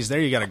opportunity is there,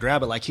 you got to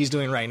grab it like he's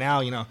doing right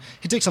now. You know,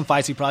 he took some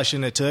fights he probably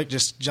shouldn't have took,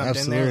 just jumped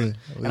in there.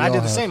 And I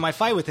did the same. My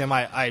fight with him,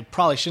 I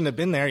probably shouldn't have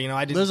been there. You know,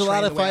 I didn't. There's a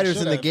lot of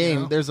fighters in the game.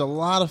 You know? There's a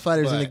lot of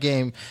fighters in the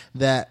game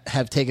that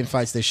have taken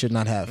fights they should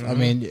not have. I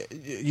mean,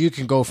 you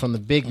can go from the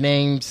big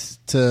names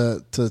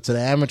to the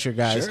amateur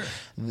guys. Sure.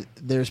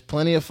 There's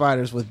plenty of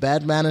fighters with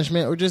bad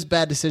management or just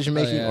bad decision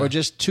making or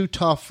just too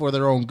tough for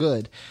their own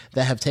good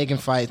that have taken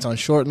fights on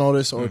short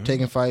notice or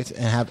taken fights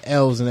and have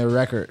L's in their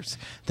records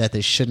that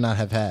they should not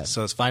have had.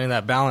 So it's finding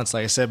that balance,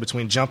 like I said,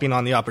 between jumping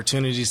on the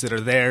opportunities that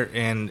are there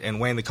and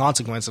weighing the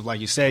consequence of,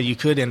 like you said, you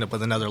could end up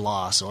with another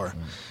loss or,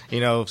 you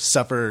know,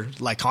 suffer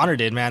like Conor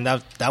did, man.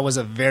 That was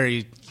a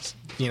very...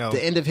 You know,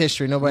 the end of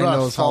history. Nobody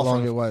knows how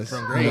long it was.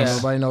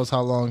 Nobody knows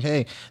how long.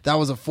 Hey, that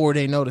was a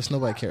 4-day notice.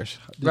 Nobody cares.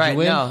 Did you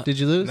win? No. Did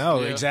you lose? No,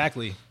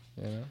 exactly.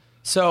 Yeah.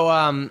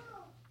 So,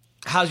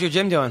 how's your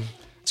gym doing?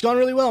 It's going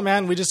really well,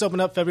 man. We just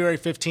opened up February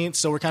 15th,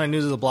 so we're kind of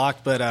new to the block.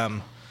 But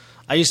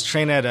I used to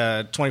train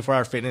at 24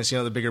 Hour Fitness, you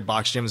know, the bigger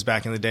box gyms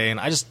back in the day, and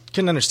I just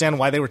couldn't understand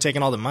why they were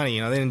taking all the money.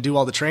 You know, they didn't do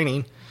all the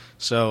training.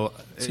 So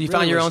you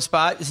found your own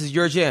spot? This is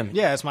your gym?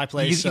 Yeah, it's my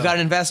place. You got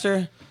an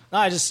investor? No,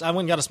 I went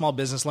and got a small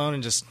business loan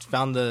and just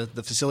found the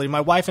facility.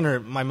 My wife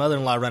and my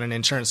mother-in-law run an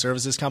insurance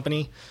services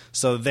company,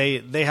 so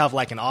they have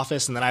like an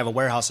office, and then I have a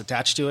warehouse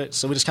attached to it.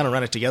 So we just kind of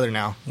run it together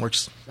now.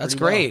 Works. That's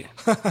great.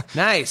 Well.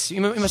 Nice.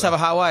 You must have a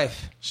hot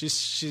wife.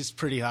 She's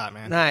pretty hot,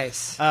 man.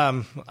 Nice. I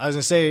was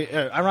gonna say,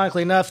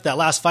 ironically enough, that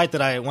last fight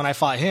that when I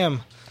fought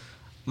him,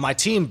 my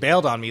team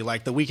bailed on me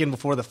like the weekend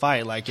before the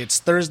fight. Like, it's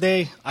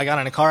Thursday, I got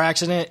in a car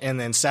accident, and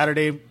then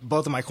Saturday,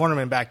 both of my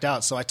cornermen backed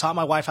out. So I taught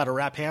my wife how to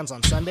wrap hands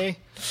on Sunday,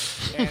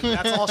 and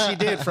that's all she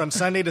did from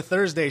Sunday to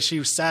Thursday.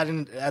 She sat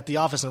at the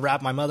office and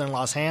wrapped my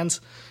mother-in-law's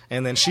hands,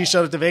 and then she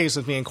showed up to Vegas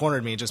with me and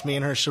cornered me. Just me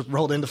and her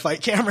rolled in to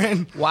fight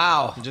Cameron.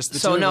 Wow. Just the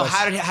so two no, of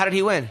us. how did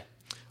he win?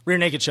 Rear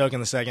naked choke in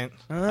the second.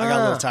 I got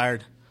a little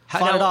tired.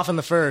 Fought it off in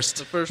the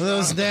first.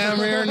 Those damn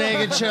rear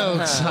naked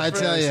chokes, I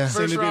tell you.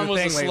 First round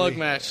was a slug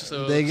match.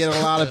 So they get a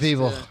lot of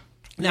people.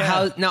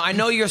 Now, I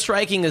know your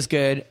striking is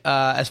good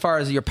as far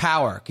as your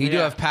power. You do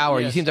have power.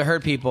 Yes. You seem to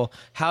hurt people.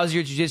 How's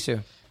your jiu-jitsu?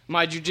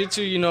 My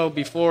jiu-jitsu, you know,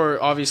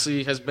 before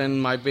obviously has been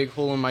my big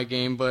hole in my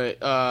game, but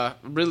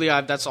really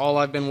that's all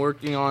I've been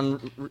working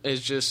on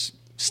is just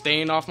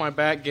staying off my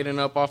back, getting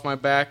up off my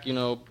back, you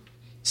know,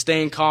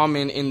 staying calm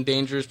in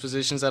dangerous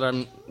positions that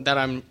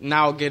I'm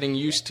now getting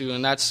used to,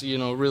 and that's, you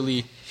know,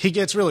 really. He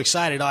gets real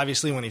excited,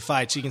 obviously, when he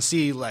fights. You can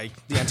see like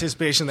the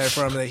anticipation there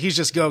for him that he's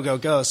just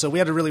go. So we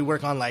had to really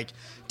work on like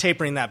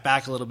tapering that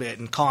back a little bit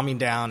and calming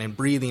down and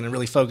breathing and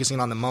really focusing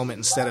on the moment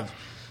instead of,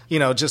 you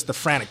know, just the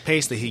frantic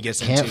pace that he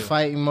gets into. Can't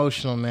fight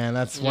emotional, man.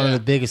 That's one of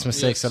the biggest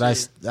mistakes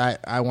that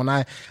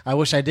I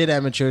wish I did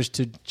amateurs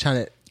to try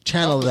to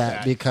channel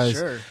that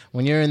because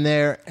when you're in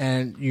there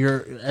and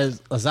you're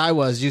as I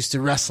was used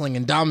to wrestling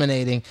and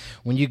dominating,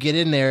 when you get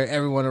in there,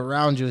 everyone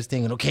around you is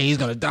thinking, okay, he's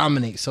going to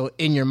dominate. So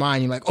in your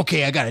mind, you're like,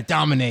 okay, I got to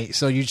dominate.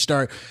 So you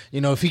start,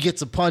 you know, if he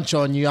gets a punch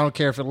on you, I don't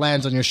care if it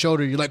lands on your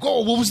shoulder, you're like,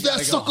 oh, what was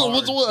that sucker?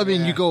 I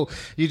mean,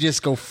 you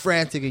just go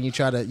frantic and you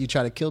try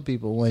to kill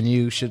people when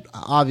you should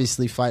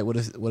obviously fight with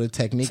a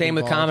technique. Same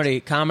involved.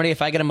 with comedy.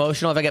 If I get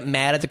emotional, if I get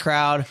mad at the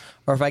crowd,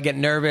 or if I get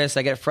nervous,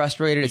 I get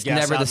frustrated, it's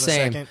never the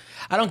same.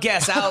 I don't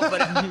gas out,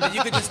 but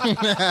you could just,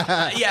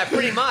 yeah,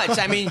 pretty much.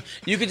 I mean,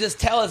 you could just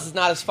tell it's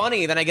not as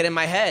funny. Then I get in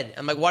my head.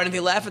 I'm like, why didn't they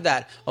laugh at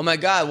that? Oh my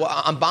God, well,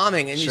 I'm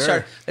bombing, and you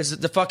start. It's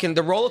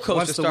the roller coaster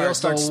Once the wheel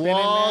starts The spinning,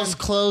 walls man.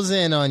 close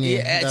in on you.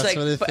 Yeah, it's That's like,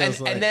 what it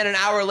feels like. And then an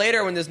hour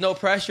later, when there's no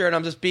pressure and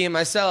I'm just being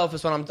myself,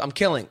 is when I'm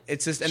killing.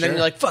 It's just, and then you're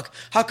like, fuck,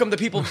 how come the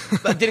people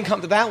didn't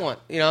come to that one?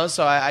 You know,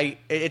 so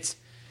it's.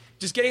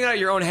 Just getting out of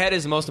your own head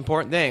is the most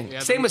important thing.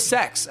 Same with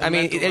sex. I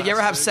mean, you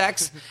ever have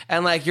sex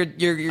and like you're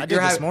I did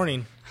this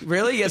morning.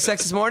 Really? You had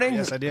sex this morning?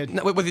 Yes, I did.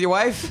 With your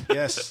wife?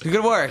 Yes.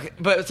 Good work.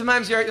 But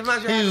sometimes you're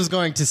He was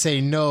going to say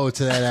no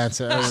to that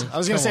answer. I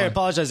was going to say I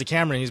apologize to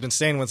Cameron. He's been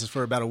staying with us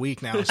for about a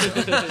week now. So.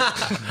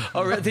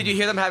 Oh, really? Did you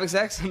hear them having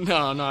sex? No,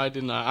 I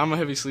did not. I'm a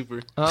heavy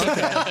sleeper. Oh, okay.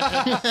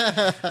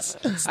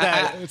 it's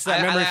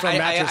that memory from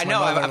mattress. I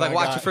know. I've like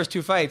watched your first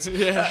two fights.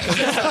 Yeah.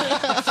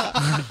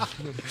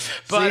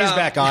 But he's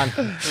back on.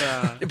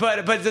 Yeah.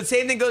 But the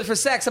same thing goes for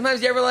sex.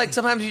 Sometimes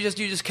you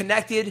just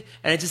connected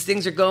and it just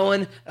things are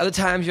going. Other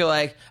times you're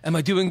like, am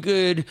I doing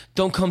good?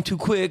 Don't come too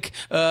quick.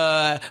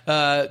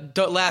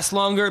 Don't last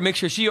longer. Make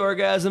sure she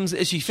orgasms.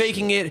 Is she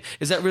faking it?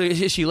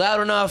 Is she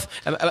loud enough?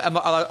 Are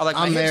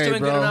my hips married,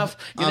 doing bro. good enough?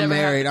 I'm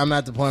married. I'm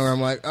at the point where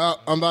I'm like, oh,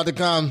 I'm about to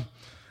come.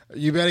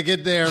 You better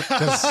get there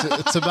because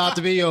it's about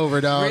to be over,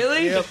 dog.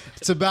 Really? Yep.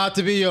 It's about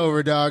to be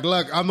over, dog.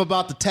 Look, I'm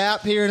about to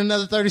tap here in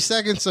another 30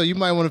 seconds, so you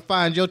might want to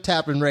find your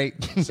tapping rate.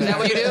 Is that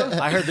what you do?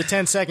 I heard the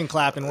 10-second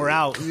clap and we're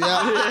out.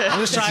 Yeah. I'm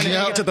just trying to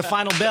get to the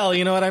final bell.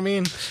 You know what I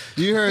mean?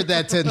 You heard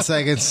that 10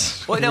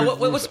 seconds. Well, now,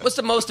 what's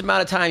the most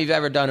amount of time you've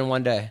ever done in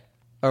one day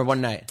or one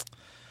night?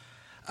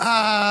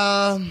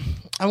 I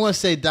want to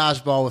say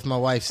dodgeball with my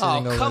wife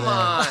sitting over come there.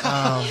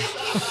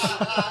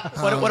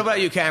 on. What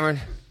about you, Cameron?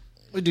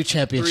 We do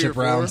championship 3 or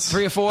 4. rounds.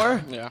 3 or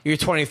 4? Yeah. You're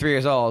 23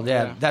 years old.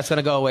 Yeah. That's going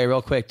to go away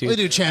real quick, dude. We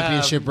do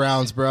championship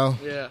rounds, bro.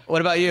 Yeah. What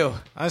about you?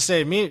 I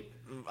say I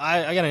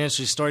got an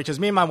interesting story because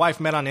me and my wife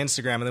met on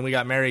Instagram and then we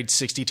got married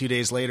 62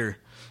 days later.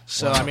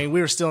 So I mean,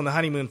 we were still in the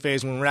honeymoon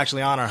phase when we were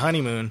actually on our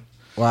honeymoon.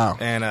 Wow.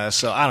 And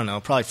so I don't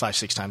know, probably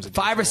 5-6 times a day.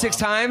 5 or for a 6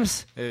 while.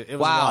 times? It was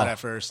Wow. a lot at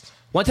first.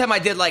 One time I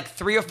did like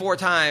 3 or 4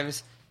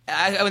 times.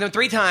 I went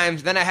 3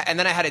 times. Then I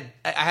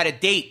had a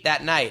date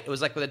that night. It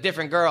was like with a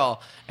different girl,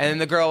 and then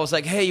the girl was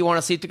like, "Hey, you want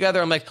to sleep together?"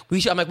 I'm like,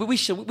 "We should." I'm like, "We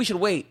should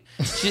wait."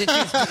 And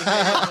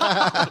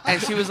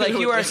she was like,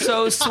 "You are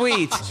so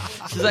sweet."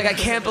 She's like, "I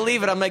can't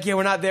believe it." I'm like, "Yeah,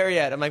 we're not there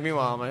yet." I'm like,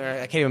 "Meanwhile,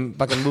 I can't even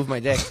fucking move my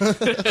dick."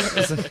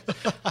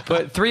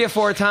 But 3 or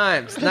 4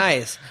 times,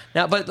 nice.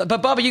 Now, but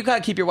Bubba, you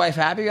gotta keep your wife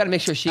happy. You gotta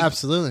make sure she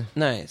Absolutely.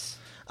 nice.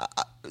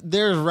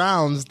 There's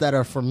rounds that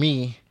are for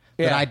me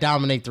that Yeah. I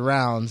dominate the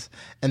rounds,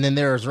 and then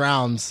there's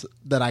rounds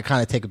that I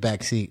kind of take a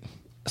back seat.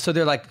 So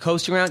they're like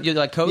coasting around. You're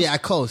like coast. Yeah, I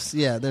coast.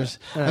 Yeah, there's.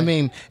 I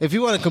mean, if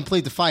you want to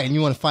complete the fight and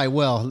you want to fight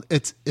well,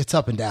 it's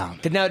up and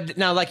down.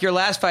 Now, like your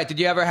last fight, did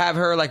you ever have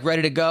her like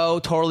ready to go,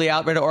 totally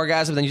out, ready to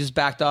orgasm, then you just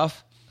backed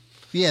off?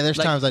 Yeah, there's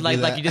times I do that.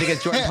 Like you did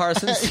against Jordan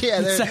Parsons. Yeah,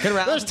 in the second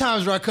round. there's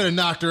times where I could have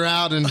knocked her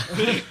out, and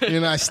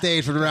I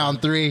stayed for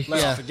round 3. Let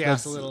yeah, off the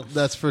gas a little.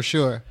 That's for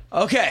sure.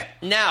 Okay,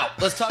 now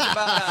let's talk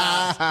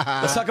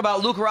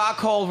about Luke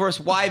Rockhold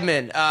versus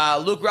Weidman.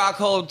 Luke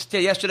Rockhold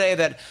said yesterday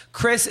that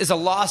Chris is a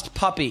lost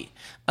puppy,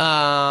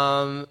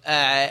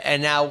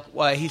 and now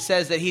he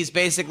says that he's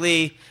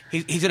basically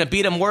he's going to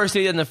beat him worse than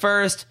he did in the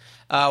first.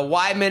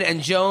 Weidman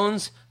and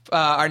Jones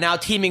are now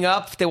teaming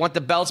up. They want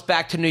the belts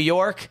back to New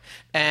York,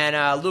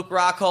 and Luke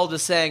Rockhold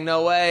is saying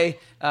no way.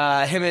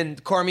 Him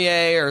and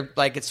Cormier are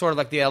like it's sort of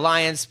like the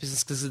alliance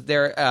because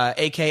they're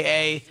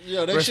AKA.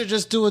 Yo, they should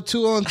just do a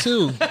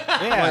 2-on-2.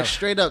 Yeah. Like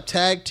straight up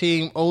tag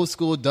team, old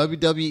school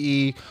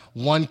WWE,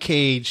 1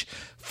 cage,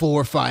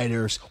 4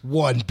 fighters,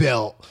 1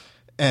 belt.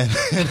 And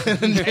then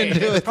do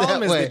The it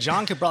problem that is way. that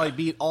John could probably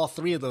beat all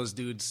 3 of those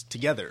dudes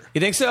together.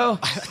 You think so?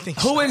 I think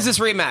Who so. wins this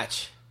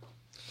rematch?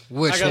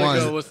 Which I gotta one?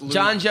 go with Luke.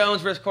 John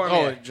Jones versus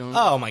Cormier. Jones.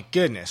 Oh my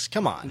goodness!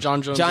 Come on,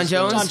 John Jones. John is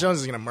Jones? John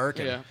Jones is gonna murk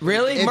him. Yeah.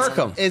 Really? Murk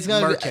him. It's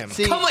gonna Murk be, him.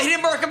 See, Come on, he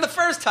didn't murk him the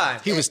first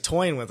time. He was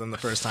toying with him the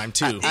first time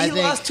too. I He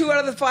think- lost 2 out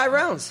of the 5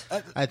 rounds.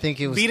 I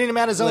think it was Beating him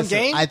at his own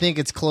game? I think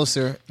it's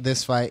closer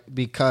this fight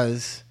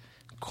because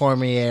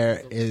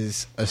Cormier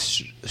is a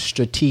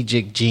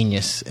strategic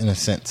genius in a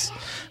sense.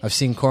 I've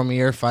seen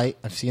Cormier fight.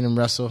 I've seen him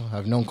wrestle.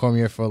 I've known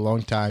Cormier for a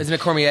long time. Isn't it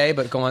Cormier?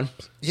 But go on.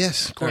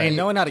 Yes, I Cormier. mean,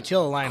 knowing how to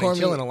kill a lion and Cormier-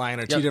 killing a lion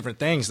are two Yep. different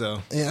things,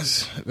 though.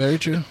 Yes, very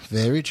true.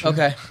 Very true.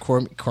 Okay.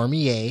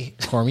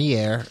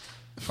 Cormier,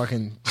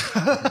 fucking.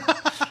 All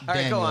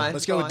right, go on.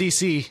 Let's go with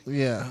DC.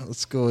 Yeah,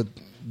 let's go with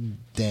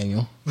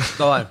Daniel.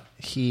 Go on.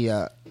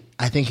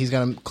 I think he's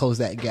gonna close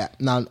that gap.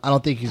 Now, I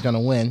don't think he's gonna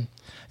win.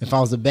 If I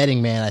was a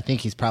betting man, I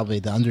think he's probably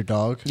the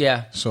underdog.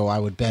 Yeah. So I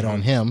would bet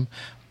on him.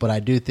 But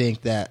I do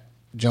think that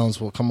Jones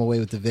will come away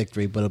with the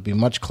victory, but it'll be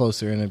much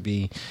closer and it'll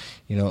be,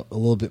 a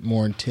little bit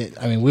more intense.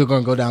 I mean, we're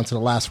going to go down to the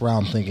last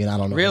round thinking, I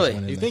don't know. Really? who's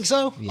winning You this. think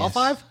so? Yes. All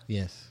 5?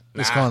 Yes.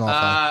 It's going all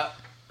 5.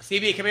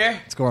 CB, come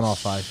here. It's going all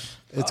 5.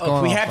 It's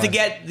going We all have to 5.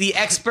 get the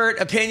expert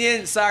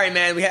opinion. Sorry,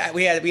 man. We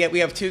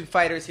have 2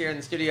 fighters here in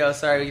the studio.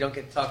 Sorry, we don't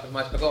get to talk as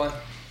much. But go on.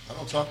 I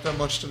don't talk that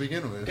much to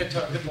begin with. Good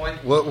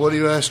point. What are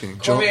you asking?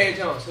 Cormier and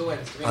Jones. Who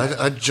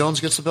wins?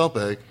 Jones gets the belt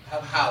back.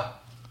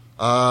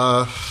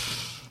 How?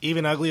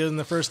 Even uglier than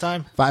the first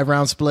time?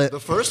 5-round split. The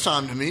first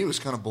time to me was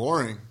kind of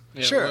boring.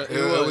 Yeah, Sure.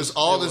 It was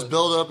all this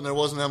build up and there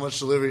wasn't that much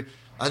delivery.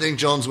 I think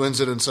Jones wins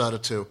it inside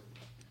of 2.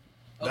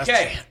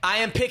 Okay, I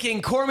am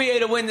picking Cormier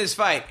to win this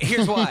fight.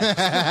 Here's why.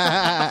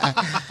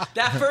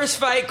 That first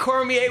fight,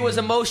 Cormier was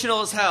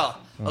emotional as hell.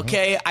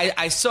 Okay,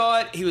 I saw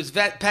it. He was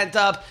pent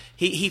up.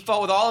 He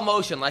fought with all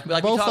emotion, like we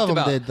Both talked of them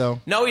about. did, though.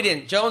 No, he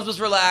didn't. Jones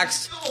was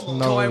relaxed, No,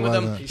 toying he with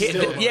him.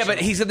 wasn't. But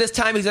he said this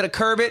time he's going to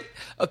curb it.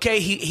 Okay,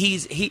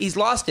 he's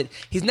lost it.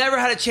 He's never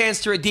had a chance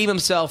to redeem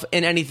himself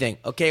in anything.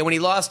 Okay, when he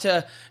lost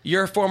to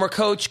your former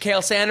coach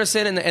Cael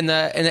Sanderson in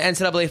the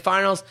NCAA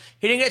finals,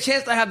 he didn't get a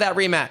chance to have that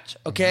rematch.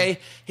 Okay,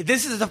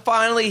 this is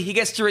finally he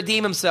gets to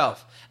redeem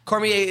himself.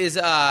 Cormier is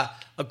a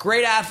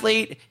great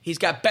athlete. He's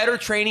got better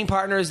training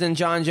partners than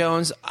John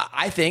Jones,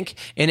 I think,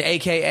 in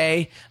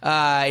AKA.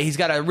 He's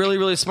got a really,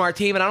 really smart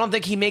team, and I don't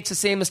think he makes the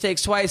same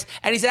mistakes twice.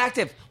 And he's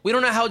active. We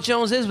don't know how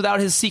Jones is without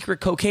his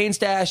secret cocaine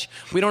stash.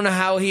 We don't know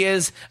how he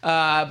is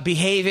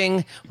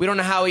behaving. We don't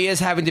know how he is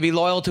having to be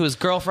loyal to his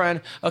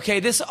girlfriend.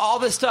 Okay, all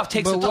this stuff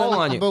takes a toll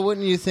on you. But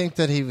wouldn't you think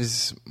that he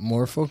was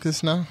more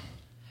focused now?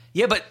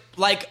 Yeah, but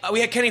like we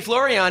had Kenny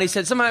Florian. He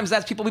said sometimes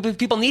that's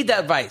people need that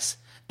advice.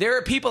 There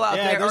are people out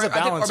there, there's a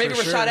balance, or maybe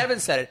for Rashad sure.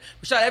 Evans said it.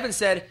 Rashad Evans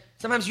said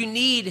sometimes you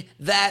need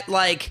that,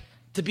 like,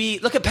 to be.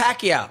 Look at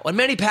Pacquiao. When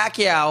Manny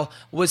Pacquiao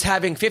was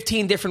having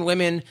 15 different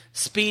women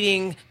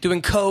speeding,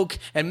 doing coke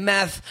and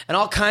meth and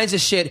all kinds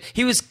of shit,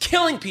 he was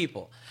killing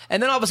people.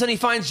 And then all of a sudden he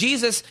finds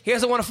Jesus. He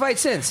hasn't won a fight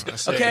since.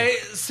 Okay,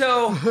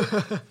 so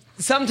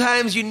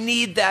sometimes you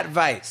need that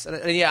vice.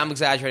 And yeah, I'm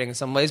exaggerating in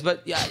some ways,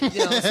 but yeah,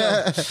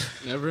 so.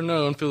 Never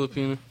know in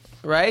Filipino.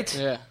 Right?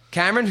 Yeah.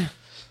 Cameron?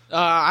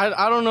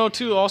 I don't know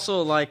too.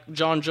 Also, like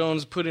John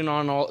Jones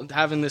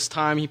having this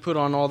time, he put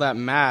on all that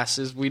mass.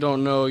 We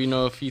don't know,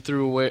 if he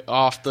threw away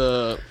off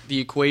the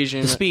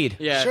equation, the speed.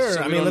 Yeah, Sure.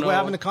 so I mean, look what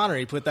happened to Conor.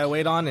 He put that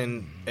weight on,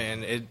 and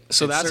it.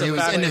 So that's He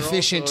was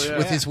inefficient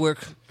with his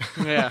work.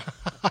 Yeah.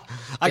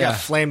 I got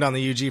flamed on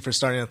the UG for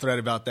starting a thread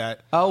about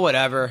that. Oh,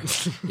 whatever.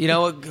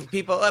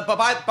 People.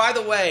 But by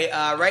the way,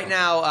 right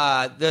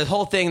now, the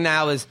whole thing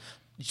now is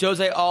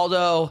Jose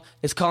Aldo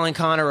is calling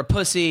Conor a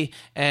pussy,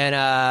 and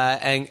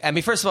I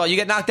mean, first of all, you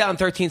get knocked out in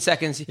 13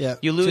 seconds. Yeah,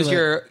 you lose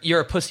too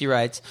your pussy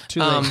rights.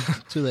 Too late.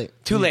 Too late.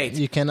 Too late.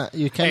 You cannot.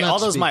 Hey,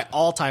 Aldo's speak. my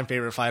all-time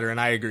favorite fighter,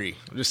 and I agree.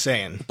 I'm just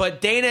saying. But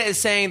Dana is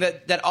saying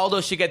that Aldo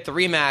should get the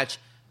rematch.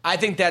 I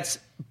think that's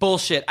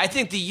bullshit. I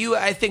think the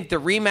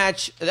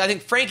rematch. I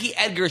think Frankie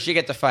Edgar should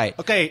get the fight.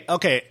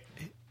 Okay.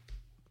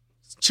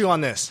 Chew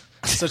on this.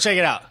 So check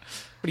it out.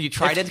 What are you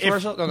tried it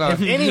commercial? Go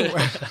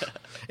ahead.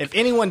 If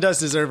anyone does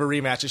deserve a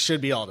rematch, it should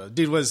be Aldo.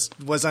 Dude was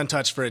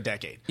untouched for a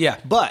decade. Yeah.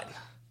 But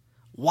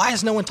why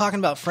is no one talking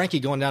about Frankie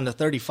going down to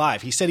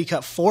 35? He said he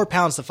cut 4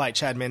 pounds to fight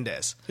Chad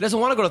Mendes. He doesn't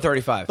want to go to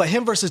 35. But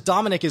him versus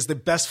Dominic is the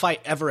best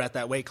fight ever at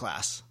that weight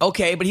class.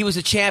 Okay, but he was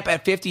a champ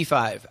at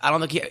 55. I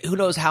don't think who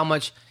knows how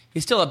much.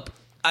 He's still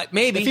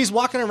maybe. If he's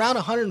walking around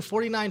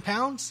 149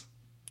 pounds?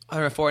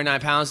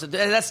 149 pounds.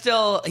 That's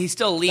still he's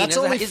still lean. That's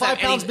only 5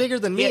 pounds bigger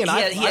than me, and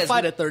I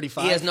fight at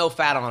 35. He has no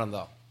fat on him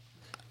though.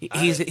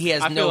 He has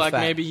I no feel like fat.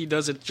 maybe he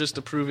does it just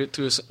to prove it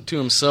to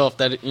himself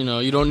that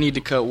you don't need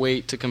to cut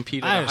weight to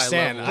compete at I a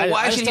understand. high level. But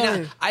why I should just he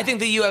don't- not? I think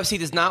the UFC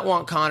does not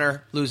want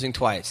Conor losing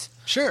twice.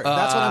 Sure,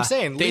 that's what I'm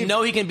saying. They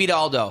know he can beat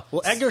Aldo.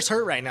 Well, Edgar's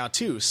hurt right now,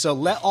 too. So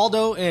let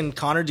Aldo and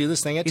Conor do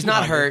this thing at He's 200.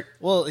 not hurt.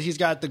 Well, he's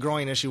got the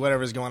groin issue,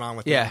 whatever's going on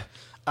with Yeah.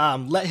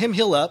 him. Let him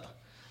heal up.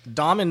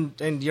 Dom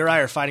and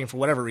Uriah are fighting for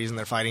whatever reason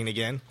they're fighting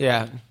again.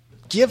 Yeah.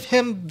 Give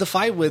him the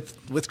fight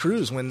with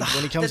Cruz when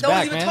he comes No back,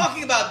 one's even man.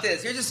 talking about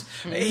this. You're just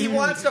he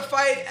wants to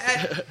fight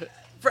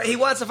he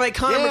wants to fight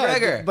Conor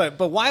McGregor.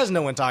 But why is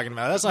no one talking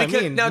about it? That's what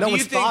I mean. Now, no do you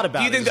one's think, thought about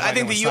do you think, it. is I why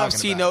think no the one's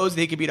talking UFC about it. knows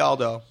that he could beat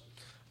Aldo.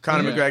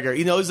 Conor McGregor.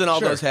 He knows in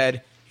Aldo's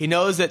head. He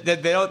knows that they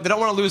don't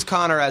want to lose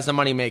Conor as the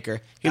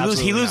moneymaker. He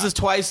Absolutely loses not.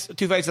 twice,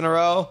 2 fights in a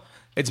row.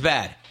 It's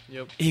bad.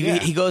 Yep.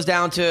 He goes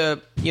down to,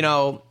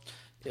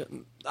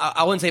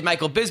 I wouldn't say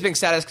Michael Bisping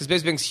status because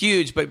Bisping's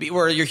huge, but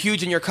where you're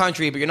huge in your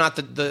country, but you're not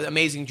the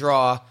amazing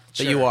draw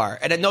that you are.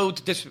 And I know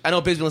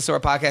Bisping listens to our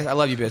podcast. I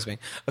love you, Bisping.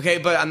 Okay,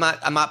 but I'm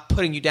not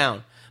putting you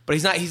down. But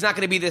he's not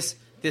going to be this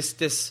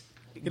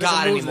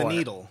god move the anymore.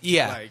 needle,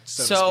 Yeah.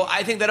 so to So speak.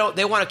 I think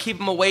they want to keep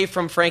him away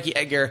from Frankie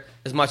Edgar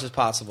as much as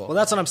possible. Well,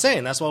 that's what I'm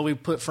saying. That's why we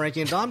put Frankie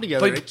and Dom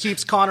together. But- It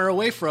keeps Conor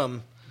away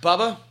from...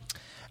 Bubba.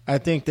 I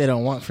think they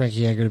don't want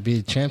Frankie Edgar to be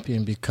the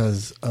champion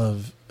because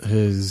of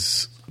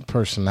his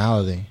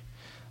personality.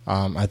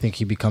 I think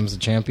he becomes the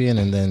champion,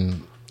 and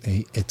then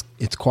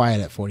it's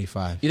quiet at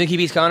 45. You think he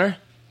beats Conor?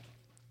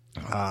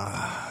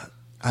 I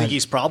think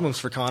he's problems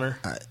for Conor.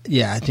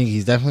 Yeah, I think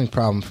he's definitely a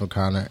problem for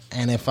Conor.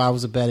 And if I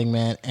was a betting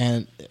man,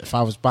 and if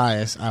I was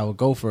biased, I would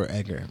go for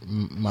Edgar.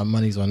 My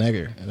money's on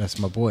Edgar. That's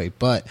my boy.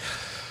 But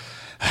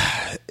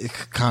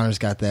Conor's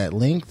got that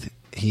length.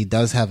 He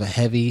does have a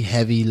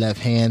heavy left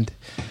hand.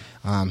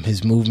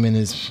 His movement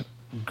is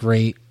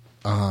great.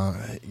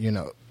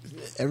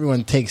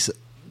 Everyone takes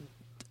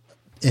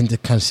into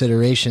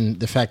consideration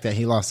the fact that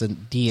he lost to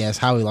Diaz,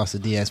 how he lost to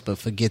Diaz, but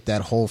forget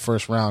that whole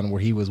first round where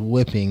he was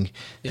whipping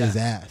his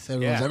ass.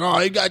 Everyone's like, "Oh,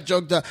 he got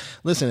choked up."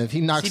 Listen, if he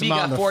knocks CB him out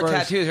got in the 4 first,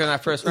 tattoos during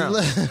that first round.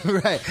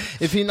 right?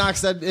 If he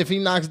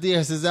knocks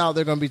Diaz out,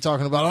 they're going to be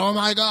talking about, "Oh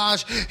my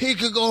gosh, he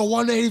could go to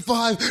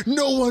 185.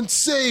 No one's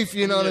safe."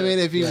 You know what I mean?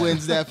 If he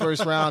wins that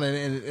first round, and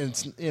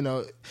it's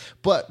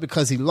but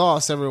because he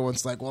lost,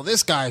 everyone's like, "Well,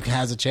 this guy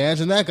has a chance,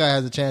 and that guy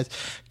has a chance."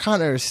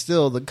 Conor is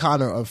still the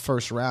Conor of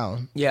first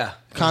round. Yeah.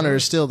 Conor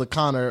is still the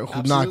Conor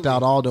who knocked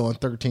out Aldo in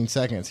 13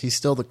 seconds. He's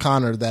still the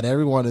Conor that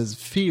everyone is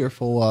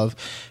fearful of.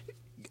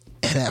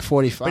 And at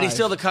 45, But he's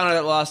still the Conor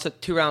that lost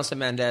 2 rounds to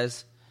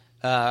Mendes.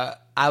 I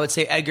would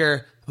say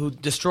Edgar, who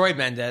destroyed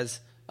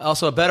Mendes,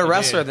 also a better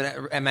wrestler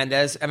than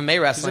Mendes,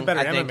 MMA wrestling. He's a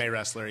better I think. MMA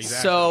wrestler,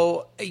 exactly.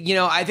 So,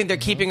 I think they're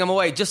keeping him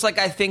away. Just like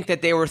I think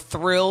that they were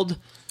thrilled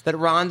that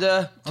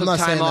Ronda took not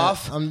time saying that.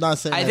 off. I'm not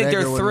saying I that think they're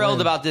Edgar would thrilled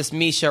win. about this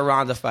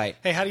Misha-Ronda fight.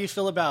 Hey, how do you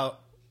feel about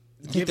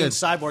giving that-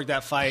 Cyborg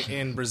that fight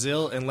in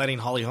Brazil and letting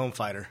Holly Holm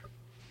fight her?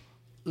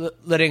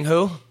 Letting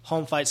who?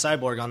 Holm fight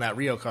Cyborg on that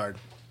Rio card.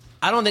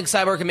 I don't think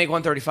Cyborg can make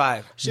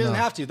 135. She doesn't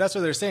have to. That's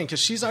what they're saying because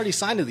she's already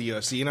signed to the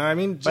UFC. You know what I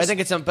mean? But I think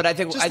it's just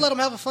let them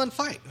have a fun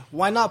fight.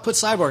 Why not put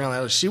Cyborg on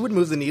that? She would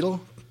move the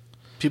needle.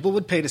 People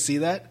would pay to see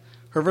that.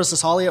 Her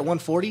versus Holly at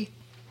 140.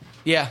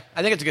 Yeah,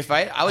 I think it's a good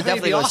fight. I would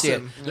think definitely it'd go be see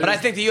it. awesome. But I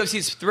think the UFC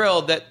is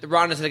thrilled that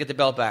Ronda's going to get the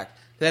belt back.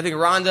 Because I think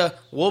Ronda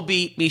will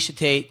beat Miesha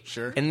Tate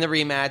in the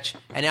rematch,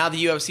 and now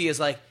the UFC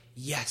is like,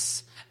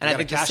 yes. And I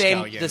think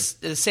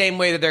the same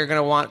way that they're going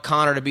to want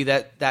Conor to be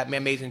that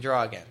amazing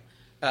draw again.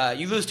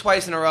 You lose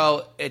twice in a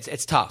row,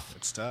 it's tough.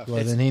 It's tough.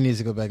 Well, then he needs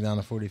to go back down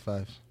to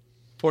 45.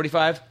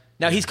 45?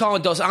 Now he's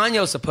calling Dos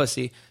Anjos a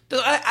pussy.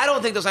 I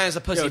don't think Dos Anjos is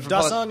a pussy.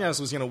 Dos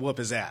Anjos was going to whoop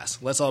his ass.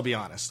 Let's all be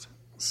honest.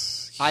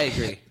 I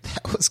agree.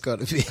 That was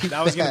going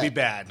to be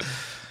bad.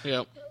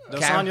 Yep.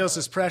 Dos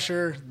Anjos'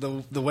 pressure,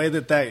 the way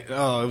that it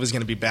was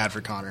going to be bad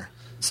for Conor.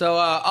 So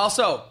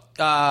also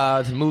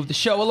to move the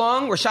show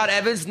along, Rashad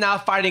Evans now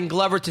fighting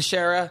Glover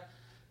Teixeira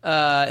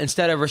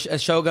instead of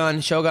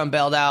Shogun. Shogun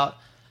bailed out.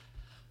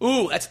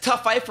 Ooh, that's a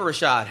tough fight for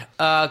Rashad.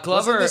 Glover.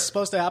 Wasn't this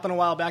supposed to happen a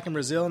while back in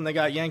Brazil and they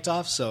got yanked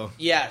off? So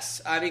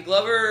yes, I mean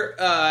Glover.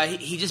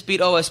 He just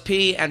beat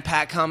OSP and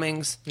Pat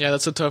Cummings. Yeah,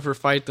 that's a tougher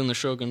fight than the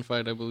Shogun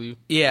fight, I believe.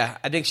 Yeah,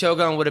 I think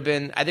Shogun would have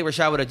been. I think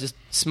Rashad would have just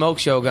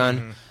smoked Shogun.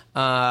 Mm-hmm.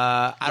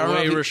 I don't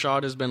know. The way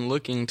Rashad has been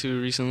looking too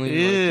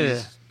recently.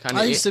 Yeah.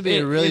 I used to be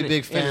a really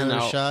big fan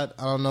of Rashad.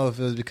 I don't know if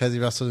it was because he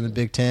wrestled in the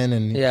Big Ten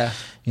and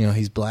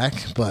he's black,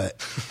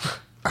 but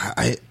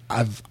I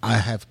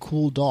have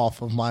cooled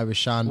off of my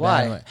Rashad.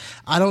 Why?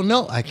 I don't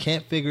know. I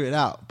can't figure it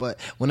out. But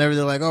whenever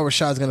they're like, "Oh,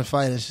 Rashad's gonna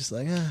fight," it's just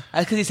like, That's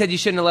because he said you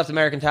shouldn't have left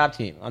American Top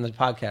Team on the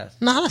podcast.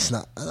 No, that's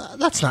not.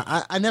 That's not.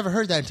 I never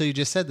heard that until you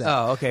just said that.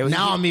 Oh, okay.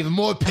 Now I'm even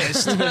more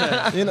pissed. No,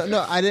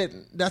 I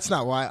didn't. That's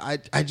not why.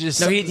 I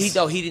just. No, he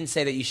didn't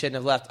say that you shouldn't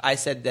have left. I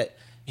said that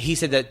he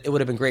said that it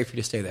would have been great for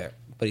you to stay there,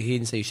 but he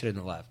didn't say you shouldn't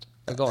have left.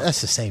 Go on.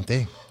 That's the same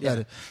thing.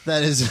 Yeah.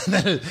 That is.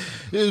 It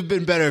would have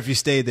been better if you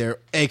stayed there.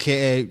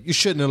 AKA, you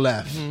shouldn't have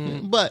left.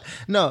 Mm-hmm. But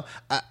no,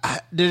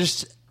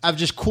 I've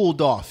just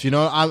cooled off.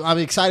 I'm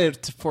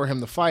excited for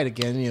him to fight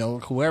again.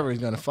 Whoever he's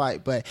going to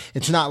fight. But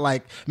it's not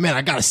like, man,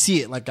 I got to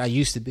see it like I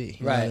used to be.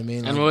 You know what I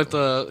mean? And with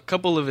a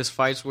couple of his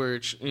fights where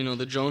it's,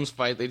 the Jones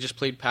fight, they just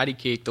played patty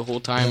cake the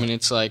whole time, and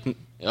it's like.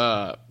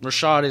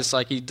 Rashad is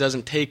like he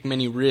doesn't take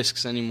many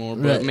risks anymore,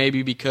 but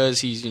maybe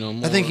because he's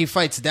more I think he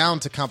fights down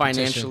to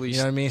competition. Financially, you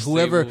know what I mean?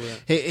 Whoever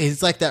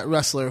he's like that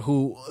wrestler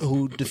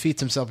who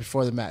defeats himself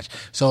before the match.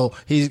 So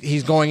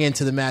he's going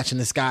into the match, and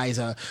this guy is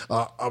a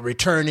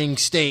returning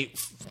state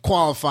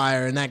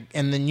qualifier,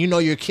 and then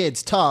your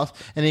kid's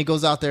tough, and he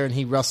goes out there and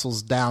he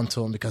wrestles down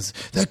to him because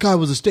that guy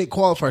was a state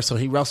qualifier, so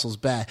he wrestles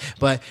bad.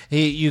 But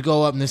you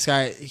go up and this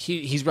guy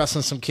he's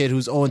wrestling some kid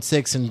who's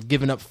 0-6 and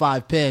giving up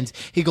 5 pins.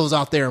 He goes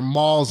out there and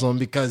mauls him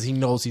because he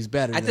knows he's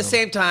better. At the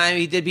same time,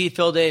 he did beat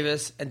Phil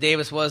Davis, and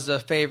Davis was the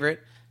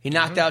favorite. He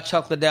knocked out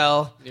Chuck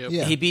Liddell. Yep.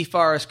 Yeah. He beat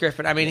Forrest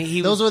Griffin. I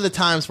mean, those were the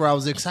times where I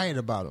was excited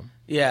about him.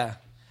 Yeah.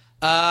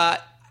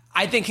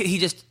 I think he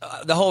just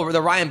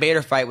the Ryan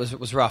Bader fight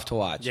was rough to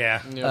watch.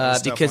 Yeah,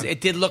 because it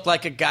did look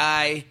like a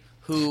guy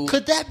who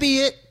could that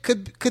be it?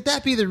 Could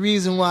that be the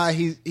reason why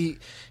he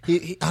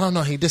I don't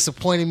know, he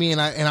disappointed me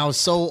and I was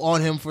so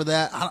on him for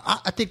that.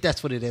 I think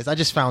that's what it is. I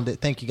just found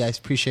it. Thank you guys,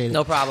 appreciate it.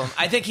 No problem.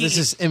 I think this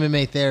is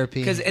MMA therapy.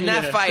 Because in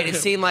that fight, it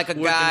seemed like a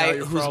guy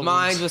whose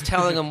mind was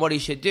telling him what he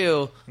should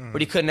do, but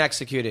he couldn't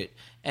execute it.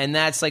 And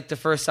that's like the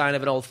first sign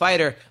of an old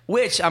fighter,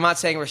 which I'm not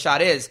saying Rashad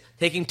is.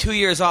 Taking 2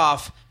 years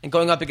off and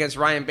going up against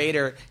Ryan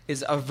Bader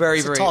is a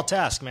very tall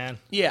task, man.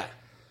 Yeah.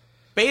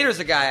 Bader's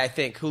a guy, I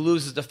think, who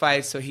loses the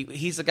fight, so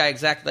he's the guy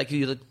exactly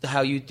like how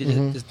you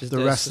did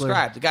the wrestler.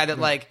 describe. The guy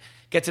that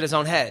gets in his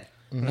own head.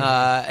 And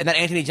that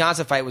Anthony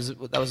Johnson fight was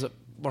one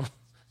of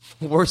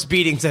the worst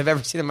beatings I've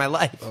ever seen in my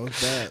life.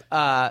 Okay.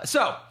 I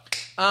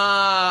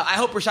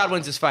hope Rashad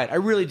wins this fight. I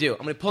really do. I'm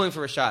going to be pulling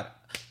for Rashad.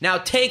 Now,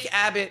 Tank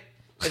Abbott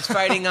is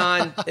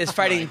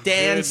fighting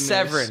Dan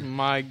Severn.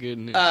 My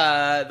goodness.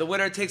 The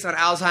winner takes on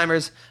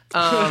Alzheimer's.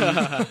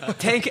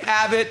 Tank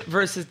Abbott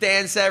versus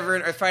Dan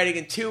Severn are fighting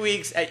in 2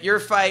 weeks at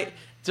your fight.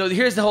 So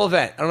here's the whole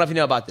event. I don't know if you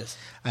know about this.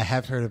 I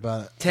have heard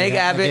about it. Tank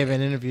Abbott. I gave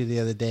an interview the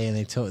other day, and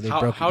they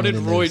broke. How did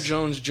Roy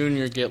Jones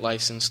Jr. get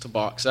licensed to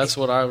box? That's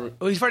what I.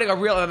 Oh, he's fighting a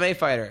real MMA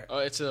fighter.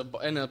 It's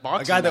in a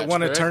boxing. A guy that match,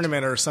 won correct? a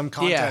tournament or some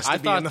contest. Yeah,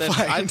 to be in the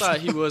fight. I thought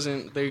he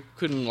wasn't. They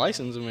couldn't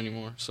license him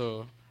anymore.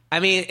 So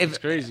I mean, it's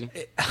crazy.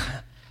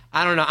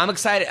 I don't know. I'm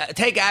excited.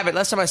 Tank Abbott,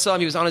 last time I saw him,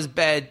 he was on his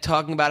bed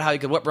talking about how he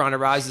could whip Ronda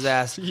Rousey's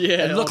ass.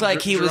 Yeah. It looked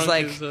like he was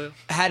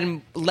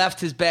hadn't left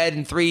his bed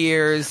in 3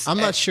 years. I'm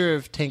not sure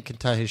if Tank can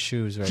tie his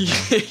shoes right now.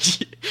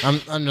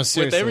 I'm no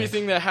seriously. With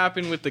everything that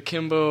happened with the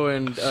Kimbo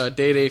and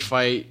Day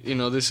fight,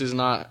 this is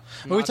not.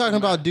 Are we talking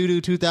about Doo-Doo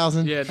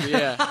 2000? Yeah.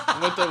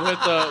 with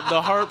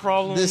the heart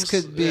problems. This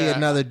could be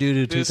another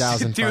Doo-Doo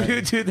 2000 fight.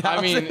 Doo-Doo 2000.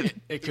 I mean,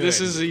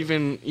 this is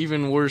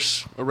even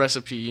worse a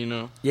recipe,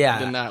 Yeah.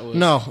 than that was.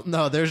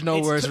 No, there's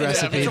no worse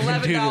recipe. It's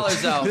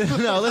 $11 though.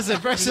 No, listen.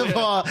 First of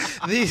all,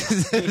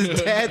 these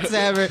Dan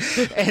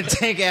Savage and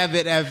Tank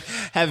Abbott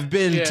have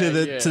been to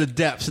the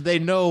depths. They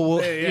know,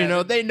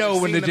 they know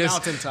when to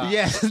just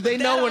they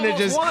know when to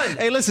just.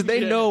 Hey, listen,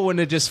 they know when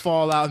to just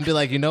fall out and be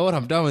like, you know what,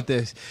 I'm done with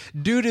this.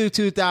 Doo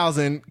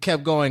 2000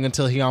 kept going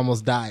until he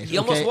almost died. He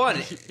almost won.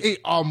 He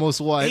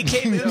almost won. He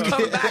was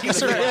coming back.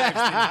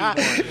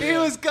 He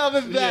was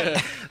coming back.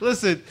 Yeah.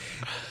 Listen,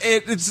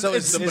 it is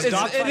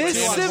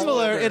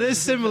similar. It is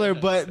similar,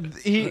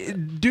 but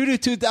Doo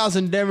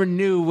 2000 never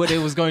knew what it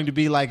was going to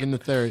be like in the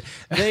third.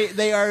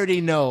 They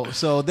already know,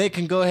 so they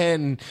can go ahead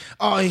and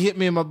he hit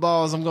me in my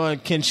balls. I'm going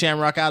Ken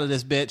Shamrock out of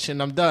this bitch,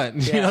 and I'm done.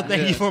 Yeah,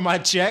 thank you for my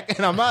check,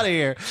 and I'm out of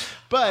here.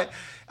 But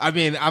I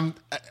mean,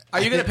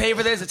 Are you going to pay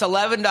for this? It's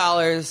 $11.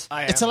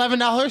 It's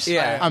 $11?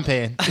 Yeah. I'm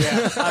paying.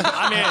 Yeah,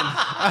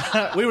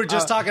 I'm in. We were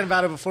just talking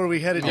about it before we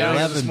headed down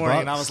here this morning,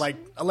 and I was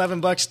like,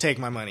 $11, take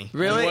my money.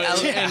 Really?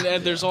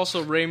 And there's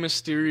also Rey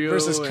Mysterio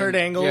versus Kurt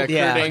Angle. Yeah, Kurt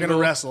Angle. Going to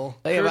wrestle.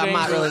 Yeah, I'm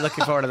not really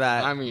looking forward to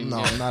that. I mean,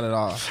 no, not at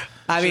all.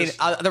 I mean,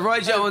 the Roy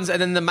Jones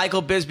and then the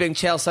Michael Bisping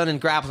Chael Sonnen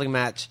grappling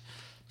match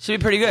should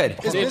be pretty good.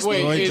 Is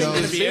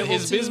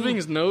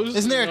Bisping's nose?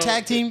 Isn't there a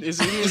tag team? Is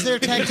there a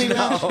tag team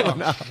match?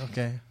 No.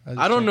 Okay.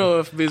 I don't know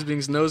if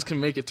Bisping's nose can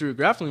make it through a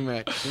grappling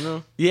match.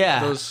 Yeah.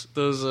 Those.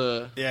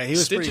 Yeah, he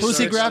was pretty. Who's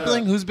he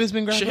grappling? Who's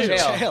Bisping grappling?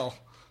 Chael.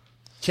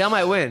 Chael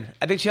might win.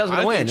 I think Chael's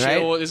going to win, right?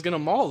 Chael is going to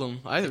maul him.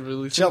 I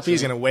really think Chael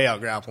P's going to way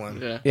out grapple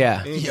him.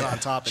 Yeah. He can get on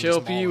top.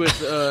 Chael P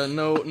with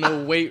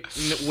no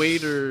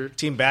weight or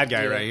team bad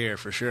guy right here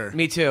for sure.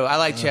 Me too. I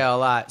like Chael a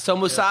lot. So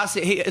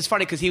Musasi, it's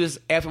funny because he was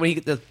after when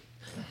he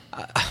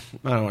I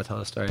don't want to tell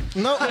the story.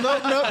 Nope.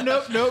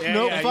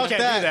 Fuck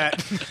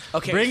that.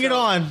 Okay, bring it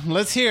on.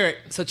 Let's hear it.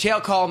 So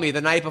Chael called me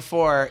the night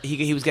before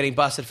he was getting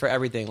busted for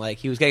everything. Like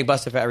he was getting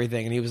busted for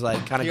everything, and he was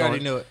like kind of. You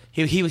already knew it.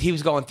 He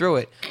was going through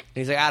it, and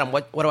he's like, Adam,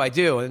 what do I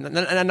do? And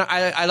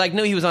I like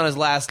knew he was on his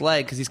last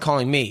leg because he's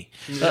calling me.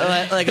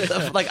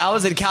 Like I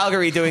was in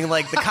Calgary doing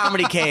like the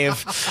comedy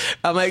cave.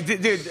 I'm like,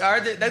 dude, there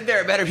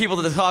are better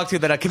people to talk to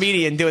than a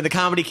comedian doing the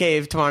comedy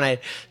cave tomorrow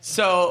night.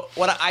 So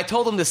what I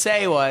told him to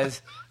say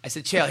was. I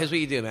said, Chael, here's what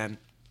you do, man.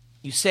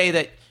 You say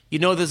that you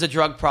know there's a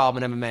drug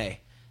problem in MMA,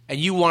 and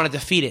you want to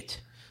defeat it.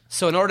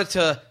 So in order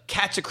to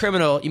catch a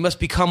criminal, you must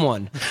become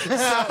one. So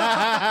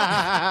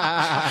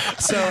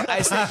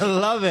I said, I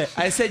love it.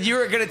 I said, you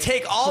were going to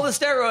take all the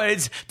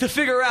steroids to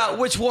figure out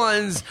which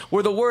ones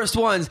were the worst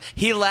ones.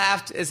 He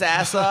laughed his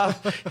ass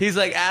off. He's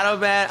like, Adam,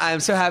 man, I'm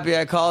so happy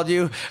I called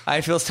you. I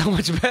feel so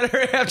much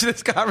better after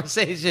this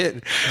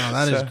conversation. Oh,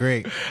 that is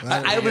great.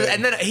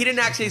 And then he didn't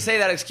actually say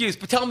that excuse,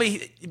 but tell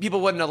me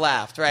people wouldn't have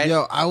laughed, right?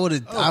 Yo, I would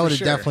have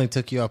definitely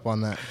took you up on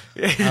that.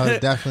 I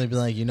would definitely be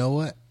like, you know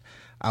what?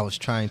 I was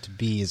trying to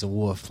be as a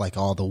wolf like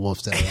all the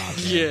wolves that are out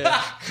there.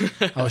 Yeah.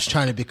 I was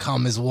trying to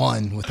become as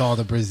one with all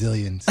the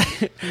Brazilians. Don't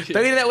you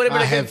think that would have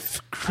been I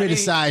have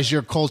criticized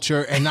your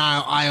culture, and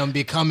now I am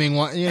becoming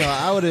one.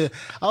 I would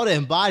have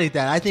embodied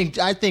that. I think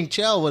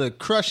Chael would have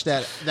crushed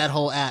that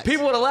whole act.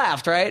 People would have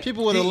laughed, right?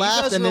 People would have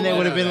laughed, and then they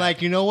would have been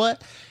like, you know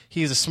what?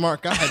 He's a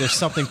smart guy. There's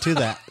something to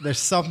that. There's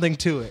something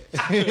to it.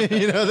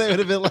 They would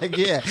have been like,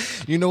 yeah,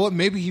 you know what?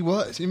 Maybe he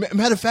was.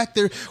 Matter of fact,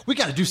 we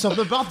got to do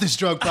something about this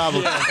drug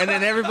problem. Yeah. And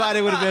then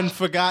everybody would have been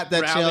forgot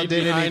that Chael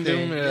did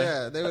anything.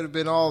 Yeah, they would have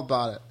been all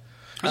about it.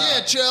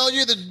 Yeah, Chael,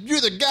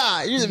 you're the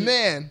guy. You're the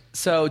man.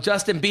 So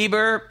Justin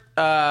Bieber,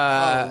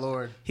 oh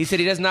Lord, he said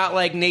he does not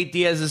like Nate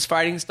Diaz's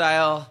fighting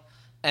style,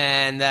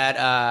 and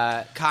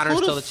that Connor's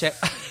still the champ.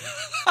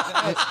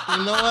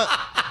 You know what?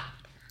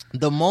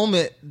 The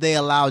moment they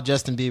allow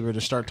Justin Bieber to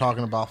start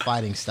talking about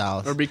fighting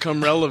styles or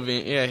become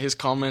relevant, his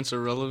comments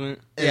are relevant.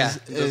 It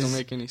doesn't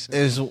make any sense.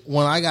 Is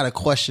when I got a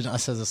question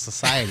us as a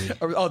society.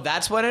 Oh,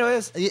 that's what it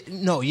is?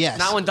 No, yes.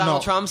 Not when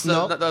Donald Trump's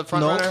the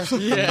front runner?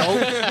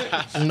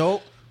 Yeah.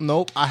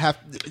 Nope.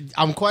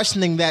 I'm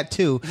questioning that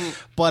too,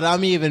 but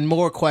I'm even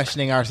more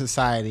questioning our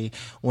society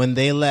when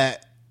they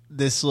let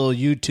this little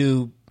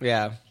YouTube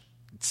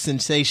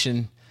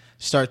sensation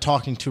start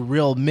talking to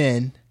real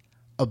men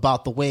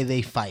about the way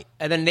they fight.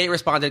 And then Nate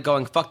responded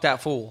going, fuck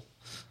that fool.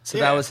 So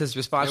that was his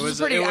response.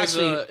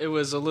 It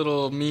was a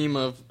little meme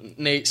of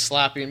Nate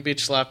bitch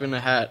slapping a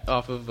hat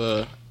off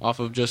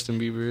of Justin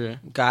Bieber. Yeah.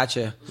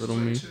 Gotcha. Little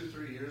meme.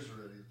 2-3 years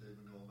already they've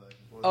been going back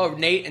and forth. Oh,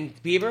 Nate and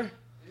Bieber?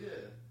 Yeah.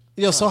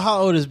 Yo, so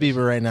how old is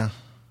Bieber right now?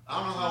 I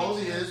don't know how old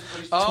he is,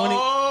 but he's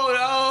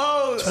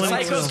 20.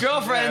 Psycho's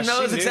girlfriend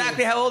knows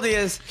exactly how old he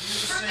is.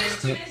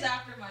 Her 2 days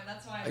after mine,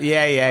 that's why.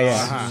 Yeah.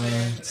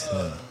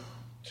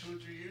 2 or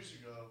 3 years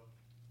ago,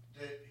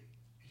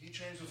 he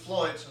trains with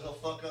Floyd, so he'll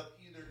fuck up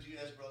either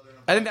Diaz brother.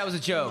 I think that was a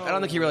joke. I don't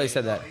think he really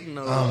said that.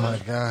 Oh my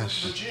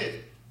gosh.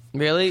 Legit.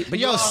 Really? But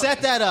yo,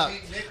 set that up.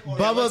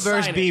 Bubba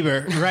versus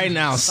Bieber right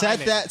now.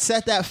 Set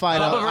that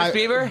fight up.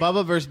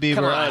 Bubba versus Bieber.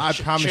 Come on, I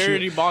promise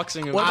charity you.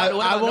 boxing. What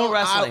about no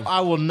wrestling?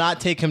 I will not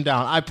take him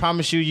down. I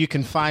promise you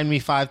can find me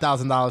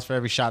 $5,000 for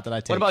every shot that I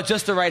take. What about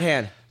just the right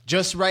hand?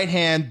 Just right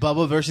hand,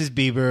 Bubba versus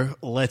Bieber.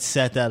 Let's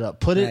set that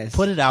up. Put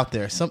it out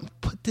there.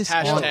 Put this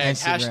on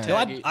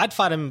Instagram. Yo, I'd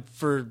fight him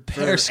for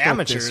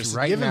amateurs.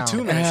 Right Give him now.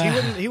 2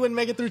 minutes. He wouldn't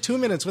make it through 2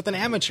 minutes with an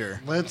amateur.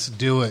 Let's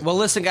do it. Well,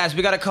 listen, guys,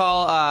 we got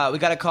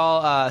to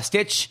call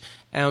Stitch.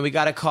 And we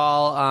got to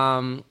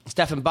call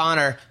Stephan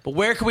Bonnar. But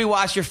where can we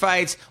watch your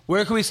fights?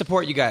 Where can we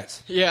support you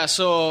guys? Yeah,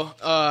 so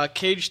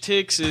Cage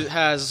Tix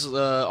has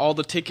all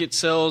the ticket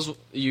sales.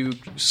 You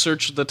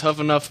search the Tough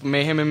Enough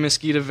Mayhem and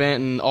Mesquite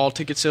event, and all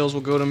ticket sales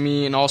will go to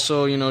me. And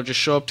also, just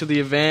show up to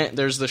the event.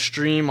 There's the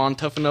stream on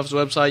Tough Enough's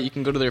website. You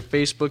can go to their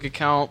Facebook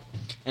account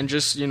and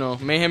just,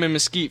 Mayhem and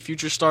Mesquite,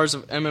 Future Stars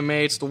of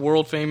MMA. It's the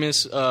world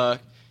famous.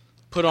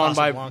 Put on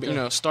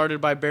by,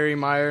 started by Barry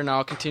Meyer,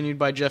 now continued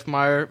by Jeff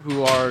Meyer,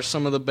 who are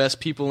some of the best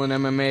people in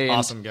MMA.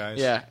 Awesome guys.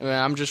 Yeah,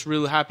 I'm just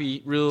real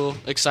happy, real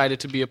excited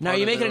to be a part of it. Now,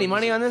 you making any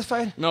money on this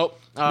fight? Nope.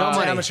 No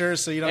money.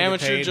 Amateurs, so you don't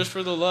Amateur get paid. just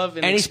for the love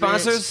and Any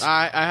experience. sponsors?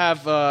 I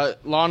have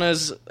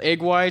Lana's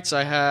Egg Whites.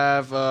 I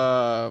have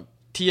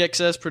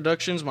TXS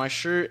Productions, my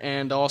shirt,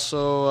 and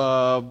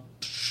also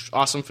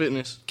Awesome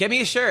Fitness. Get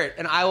me a shirt,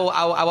 and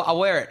I'll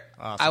wear it.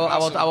 Awesome.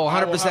 I will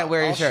 100%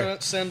 wear your shirt. I'll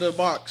send a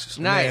box.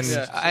 Nice.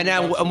 Yeah. And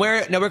now,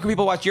 where can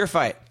people watch your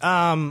fight?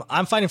 I'm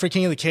fighting for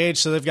King of the Cage,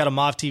 so they've got a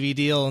MOV TV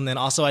deal, and then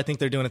also I think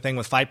they're doing a thing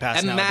with Fight Pass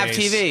And MAV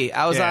nowadays. TV.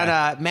 I was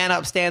on Man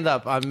Up Stand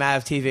Up on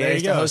MAV TV. There I you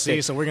used to go. host See,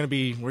 it. so we're gonna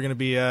be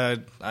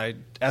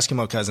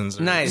Eskimo cousins.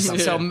 or Nice.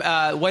 something.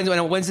 So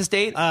when's this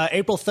date?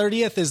 April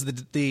 30th is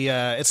the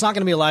it's not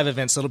going to be a live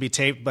event, so it'll be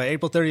taped, but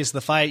April 30th is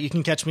the fight. You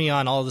can catch me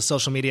on all of the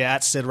social media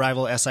at Sid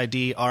Rival,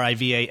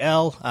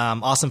 SIDRIVAL.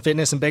 Awesome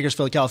Fitness in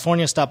Bakersfield,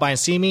 California. Stop by and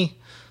see me.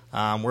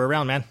 We're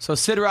around, man. So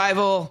Sid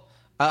Rival,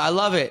 I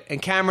love it.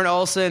 And Cameron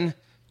Olson,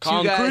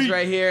 two guys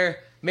right here.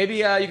 Maybe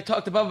you can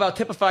talk to Bubba about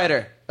Tip a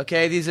Fighter.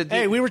 Okay,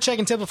 Hey, we were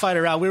checking Tip a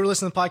Fighter out. We were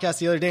listening to the podcast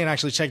the other day and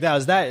actually checked out.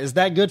 Is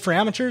that good for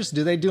amateurs?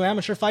 Do they do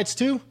amateur fights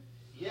too?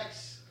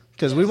 Yes.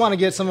 Because we want to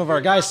get some of our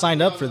guys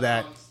signed up for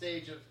that. On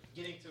stage of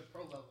getting to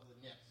pro level,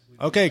 yes.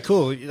 Okay,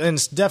 cool. And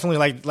it's definitely,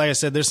 like I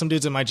said, there's some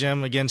dudes at my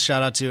gym. Again,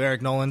 shout out to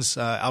Eric Nolans.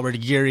 Albert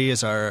Aguirre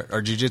is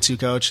our jiu-jitsu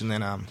coach. And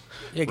then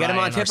get him on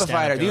Ryan, Tip our a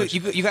Fighter. stand-up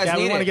You coach. guys yeah,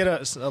 need we want to it.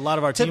 get a lot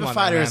of our Tip team of on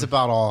Fighter that, is man.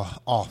 about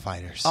all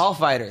fighters. All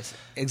fighters.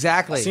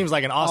 Exactly. Seems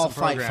like an awesome all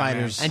fight program,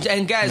 fighters. man.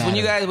 And guys,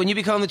 when you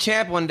become the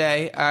champ one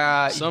day,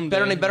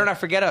 Someday. better not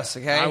forget us,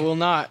 okay? I will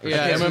not.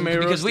 Yeah, Because, MMA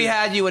because we roasted.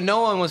 had you and no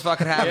one was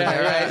fucking having Yeah,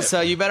 it, right? yeah.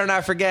 So you better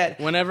not forget.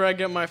 Whenever I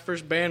get my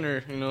first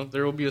banner,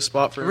 there will be a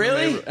spot for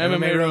Really?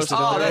 MMA roasted.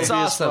 Oh, There that's will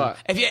be a awesome. spot.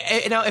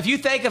 If you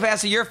thank us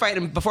after your fight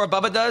and before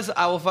Bubba does,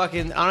 I will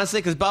fucking honestly,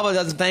 because Bubba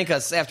doesn't thank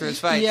us after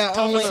his fight. Yeah, I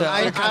only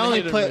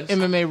hit or put miss.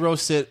 MMA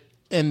roasted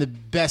in the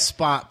best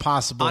spot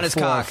possible On his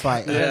for cock. a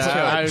fight.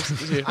 Yeah,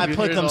 I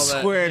put them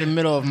square in the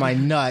middle of my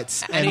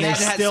nuts, And he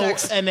hadn't had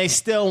sex. they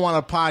still want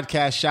a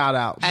podcast shout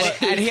out.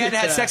 And he hadn't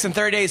had sex in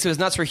 30 days, so his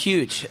nuts were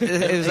huge.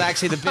 It was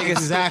actually the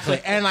biggest. Exactly,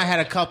 and I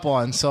had a cup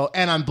on,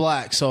 and I'm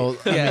black, so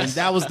I mean, Yes.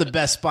 that was the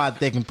best spot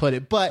they can put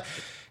it. But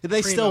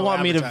they still Primo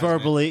want me to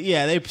advertisement.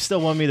 they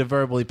still want me to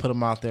verbally put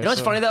them out there. You know what's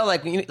funny though?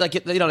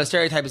 The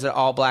stereotype is that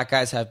all black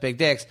guys have big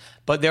dicks,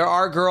 but there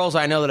are girls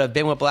I know that have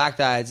been with black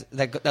guys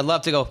that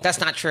love to go.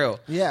 That's not true.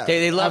 Yeah,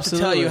 they love to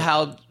tell you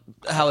how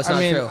it's not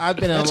true. I've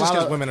been in That's a just lot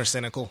because of. women are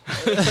cynical.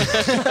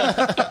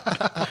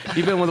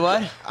 You've been with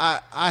what?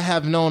 I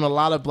have known a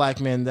lot of black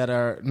men that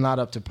are not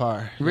up to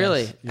par.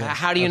 Really? Yes,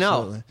 How do you know?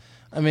 absolutely.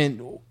 I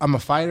mean, I'm a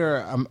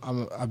fighter.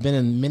 I've been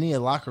in many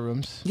locker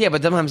rooms. Yeah,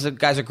 but sometimes the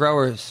guys are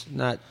growers,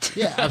 not.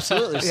 Yeah,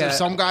 absolutely. So Yeah.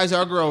 some guys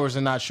are growers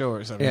and not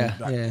showers. I mean,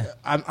 Yeah.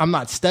 I'm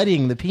not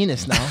studying the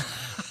penis now.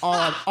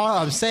 all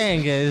I'm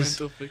saying is,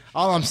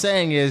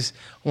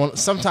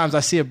 sometimes I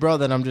see a bro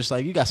that I'm just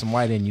like, you got some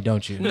white in you,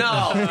 don't you?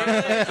 No.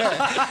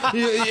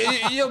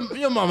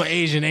 Your mama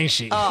Asian, ain't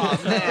she? Oh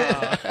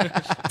man.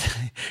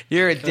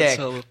 You're a dick.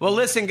 hella- Well,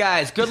 listen,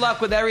 guys. Good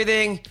luck with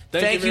everything.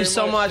 Thank you very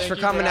so much. much Thank for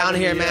you coming for down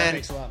having here, me. man.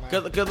 Thanks a lot,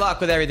 man. Good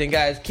luck with everything,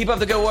 guys. Keep up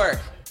the good work.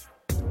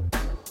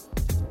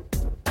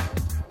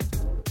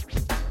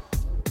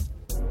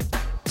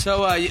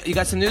 So, you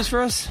got some news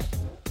for us?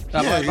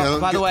 By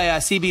the way,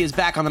 CB is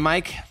back on the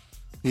mic.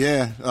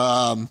 Yeah.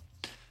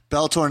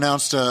 Bellator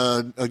announced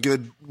a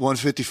good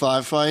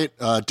 155 fight.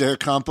 Derek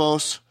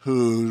Campos,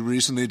 who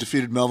recently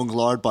defeated Melvin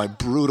Gillard by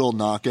brutal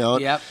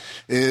knockout, Yep.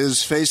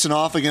 is facing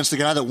off against the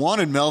guy that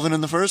wanted Melvin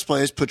in the first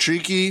place,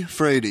 Patricky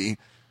Frady.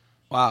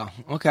 Wow.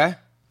 Okay.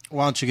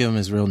 Why don't you give him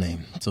his real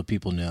name so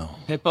people know?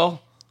 Pitbull.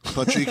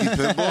 Patricky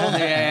Pitbull.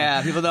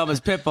 Yeah. People know him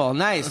as Pitbull.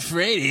 Nice.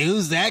 Frady,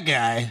 who's that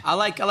guy? I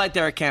like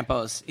Derek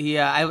Campos.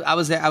 I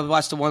was there. I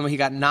watched the one where he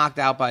got knocked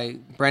out by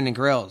Brendan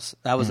Grills.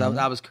 That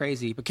was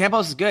crazy. But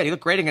Campos is good. He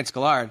looked great against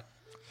Gillard.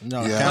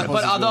 No, Yeah. Campos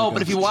But is really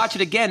good. if you watch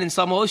it again in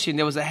slow motion,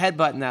 there was a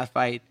headbutt in that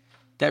fight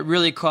that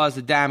really caused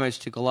the damage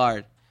to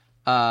Gillard,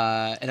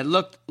 and it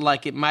looked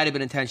like it might have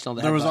been intentional.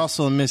 There was headbutt.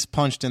 also a miss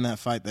punched in that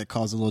fight that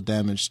caused a little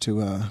damage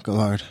to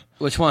Gillard.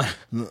 Which one?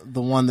 The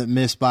one that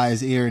missed by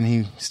his ear and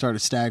he started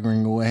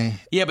staggering away.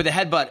 Yeah, but the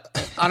headbutt.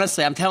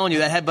 Honestly, I'm telling you,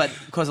 that headbutt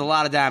caused a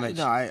lot of damage.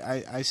 No,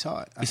 I saw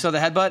it. You saw the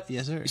headbutt?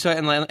 Yes, sir. You saw it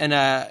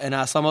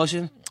in slow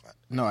motion?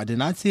 No, I did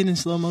not see it in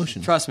slow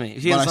motion. Trust me.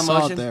 You see it But in I slow saw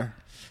motion? it there.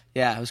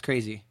 Yeah, it was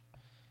crazy.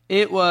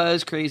 It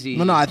was crazy.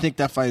 No, I think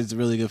that fight is a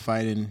really good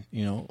fight, and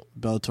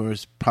Bellator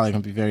is probably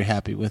going to be very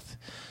happy with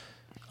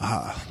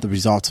the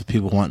results of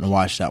people wanting to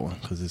watch that one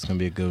because it's going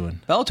to be a good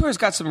one. Bellator's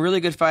got some really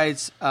good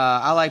fights.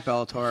 I like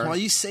Bellator. Well,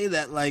 you say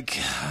that like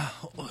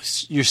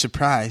you're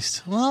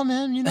surprised. Well,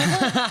 man, you know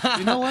what?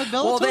 You know what?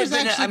 Bellator's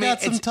actually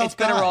got some tough It's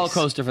been guys. a roller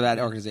coaster for that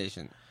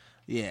organization.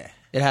 Yeah.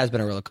 It has been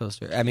a roller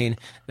coaster. I mean,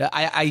 but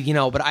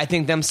I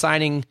think them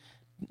signing,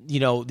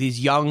 these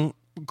young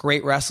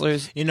great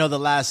wrestlers. The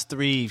last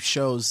 3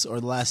 shows or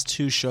the last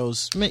 2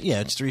 shows,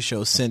 it's 3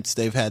 shows since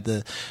they've had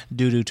the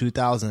Doo-Doo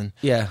 2000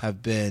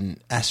 have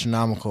been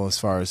astronomical as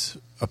far as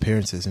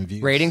appearances and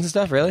views. Ratings and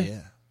stuff, really?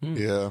 Yeah.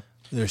 Yeah.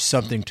 There's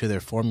something to their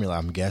formula,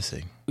 I'm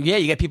guessing. Yeah,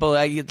 you get people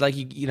you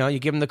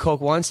give them the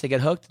Coke once, they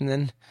get hooked, and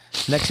then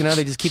next thing you know,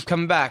 they just keep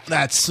coming back.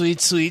 That sweet,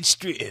 sweet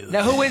stew.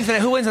 Now, who wins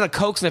in a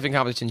Coke sniffing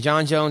competition?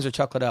 John Jones or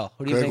Chuck Liddell?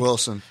 Who do you Greg think?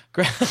 Wilson.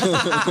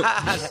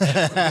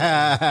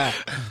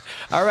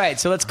 All right,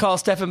 so let's call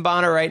Stephan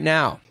Bonnar right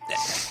now.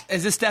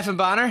 Is this Stephan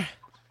Bonnar?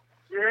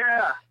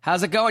 Yeah.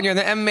 How's it going? You're on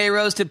the MMA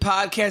Roasted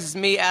podcast. It's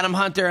me, Adam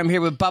Hunter. I'm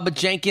here with Bubba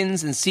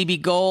Jenkins and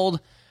CB Gold.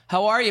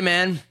 How are you,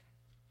 man?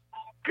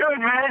 Good,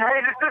 man.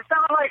 Hey, does this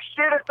sound like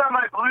shit? It's on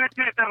my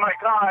Bluetooth in my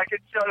car. I can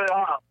shut it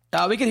off.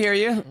 We can hear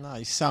you. No,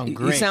 you sound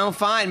great. You sound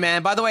fine,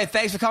 man. By the way,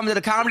 thanks for coming to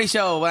the comedy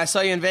show when I saw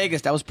you in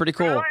Vegas. That was pretty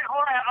cool. Really?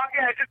 Hold on.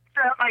 Okay, I just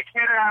strapped my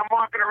kid and I'm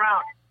walking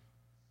around.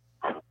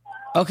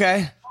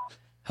 Okay.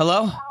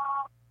 Hello?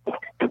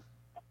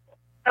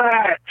 All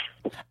right.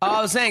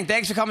 I was saying,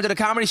 thanks for coming to the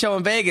comedy show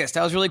in Vegas.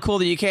 That was really cool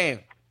that you came.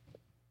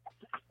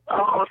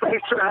 Oh,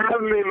 thanks for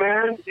having me,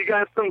 man. You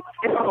got some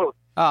skills.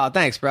 Oh,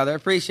 thanks, brother.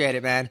 Appreciate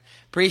it, man.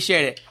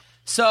 Appreciate it.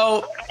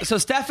 So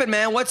Stephan,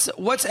 man,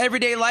 what's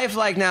everyday life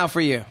like now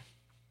for you?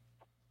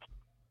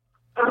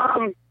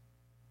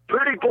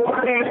 Pretty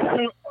boring,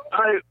 man.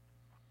 I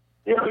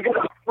get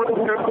up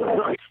early,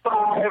 like 5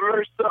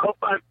 or so,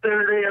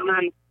 5:30, and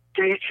then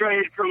day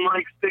trade from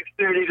like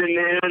 6:30 to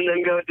noon, and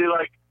then go do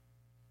like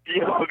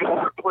yoga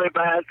or play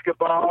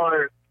basketball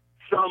or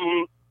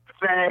some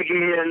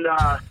faggy and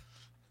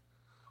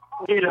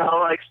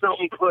like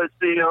something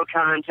pussy, no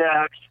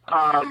contact.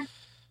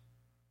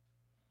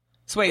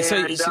 So wait,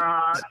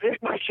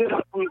 Pick my shit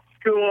up from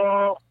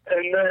school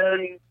and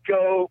then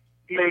go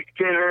make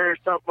dinner or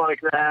something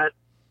like that.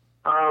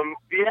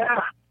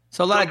 Yeah.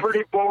 So a lot of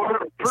pretty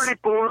boring.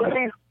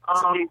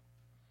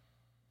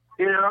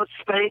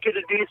 Spank it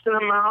a decent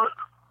amount.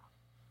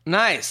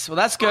 Nice. Well,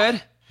 that's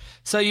good.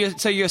 So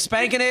you're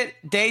spanking it,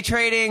 day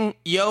trading,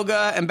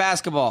 yoga, and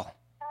basketball.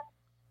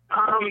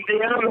 I'm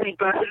in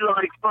bed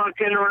like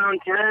fucking around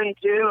 10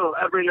 too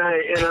every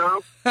night. Yeah,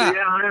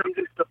 I am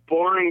just a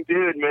boring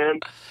dude,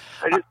 man.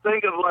 I just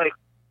think of like,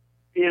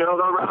 the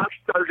rock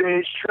star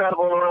days,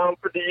 travel around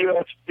for the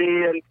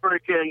UFC and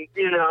freaking,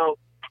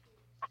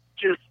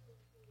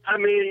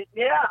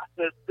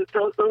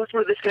 those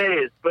were the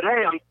days. But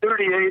hey, I'm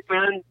 38,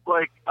 man.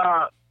 Like,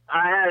 I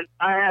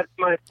had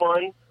my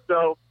fun,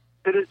 so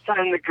it is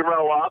time to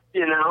grow up.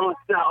 It's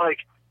not like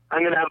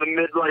I'm gonna have a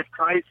midlife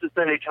crisis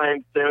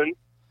anytime soon.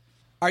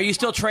 Are you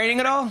still training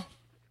at all?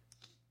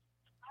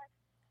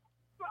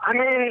 I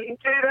mean,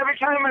 dude, every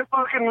time I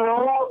fucking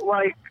roll,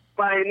 like,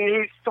 my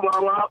knees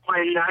swell up,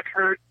 my neck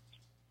hurts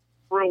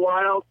for a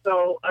while.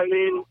 So, I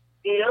mean,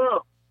 Yeah.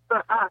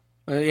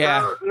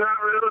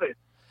 Not really.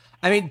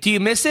 I mean, do you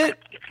miss it?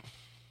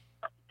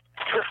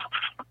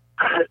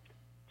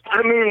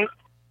 I mean,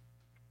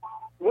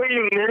 what do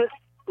you miss?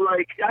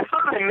 Like, I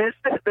thought I missed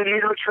it, then,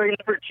 training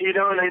for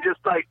Tito, and I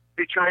just, like,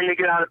 be trying to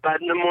get out of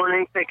bed in the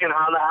morning, thinking,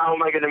 how the hell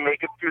am I going to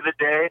make it through the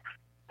day?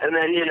 And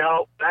then,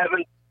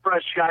 having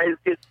fresh guys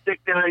get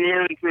sick on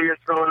you until you're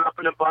throwing up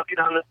in a bucket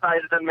on the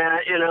side of the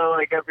mat,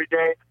 like, every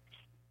day.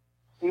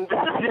 And then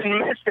I didn't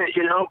miss it,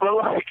 but,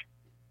 like,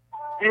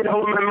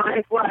 my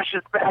mind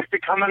flashes back to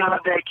coming out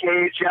of that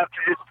cage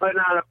after just putting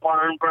on a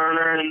barn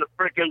burner and the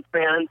freaking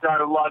fans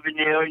are loving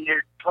you and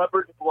you're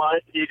covered in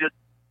blood and you just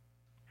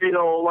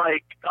feel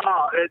like,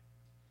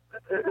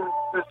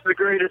 it's the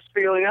greatest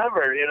feeling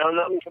ever.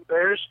 Nothing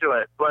compares to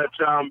it. But,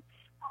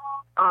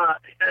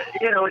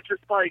 it's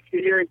just like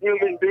you're a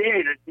human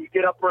being. You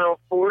get up around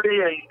 40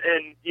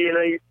 and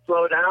you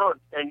slow down.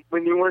 And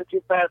when you weren't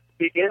too fast to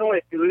begin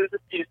with, you lose a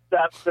few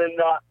steps and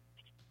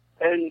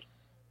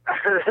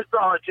that's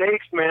all it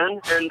takes,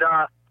 man. And,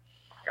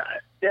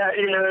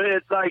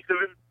 it's like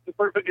the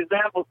perfect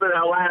example for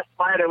that last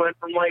fight. I went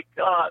from like,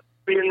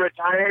 being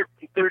retired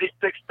from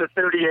 36 to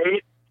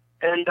 38.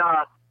 And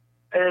I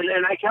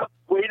kept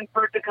waiting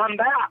for it to come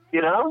back,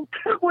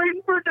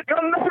 waiting for it to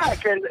come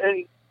back. And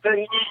then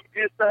you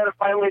just had to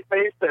finally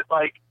face it.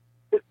 Like,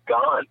 it's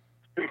gone.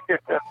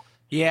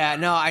 Yeah,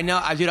 no, I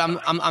know, dude.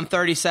 I'm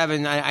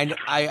 37. I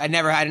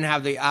didn't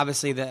have the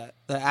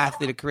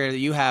athlete career that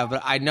you have,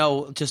 but I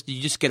know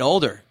you just get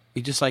older.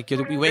 You just like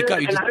you wake up.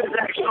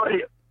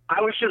 I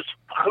was just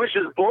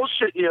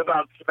bullshitting you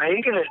about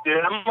spanking it,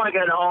 dude. I'm like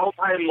at an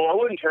all-time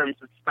low in terms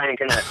of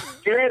spanking it.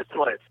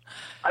 Seriously,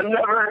 I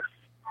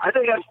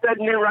think I've set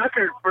a new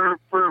record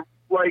for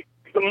like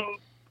the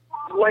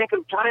length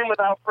of time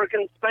without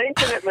freaking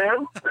spanking it,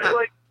 man.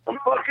 Like, I'm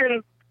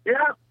fucking,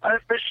 I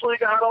officially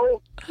got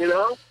old, you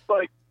know?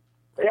 Like,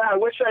 yeah, I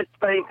wish I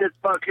spanked it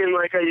fucking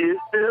like I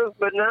used to,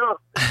 but no.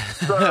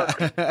 So,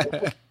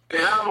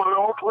 I'm an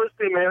old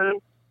pussy, man.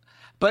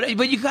 But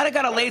you kind of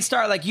got a late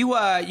start. Like, you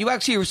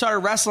actually started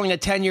wrestling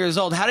at 10 years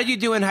old. How did you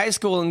do in high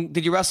school, and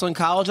did you wrestle in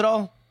college at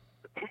all?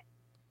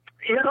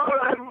 You know,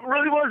 I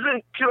really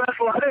wasn't too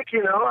athletic,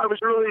 you know. I was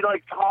really,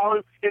 like, tall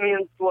and skinny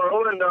and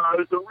slow, and I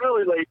was a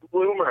really late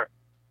bloomer.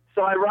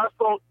 So I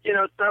wrestled, you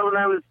know, so when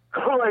I was,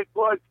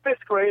 like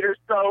fifth grade or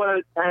so when I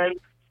was 10,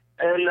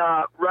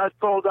 and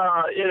wrestled,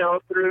 you know,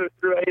 through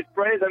eighth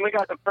grade. Then we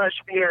got to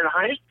freshman year in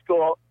high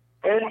school,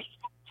 and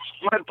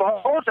my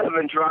balls have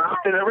been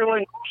dropped, and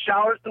everyone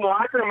showers in the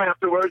locker room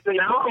afterwards, and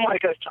now I'm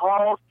like a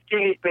tall,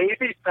 skinny,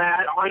 baby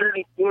fat,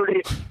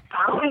 140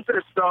 pounds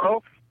or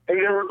so, and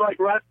they're like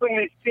wrestling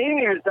these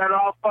seniors that are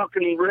all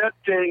fucking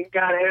ripped and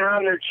got hair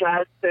on their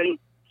chest, and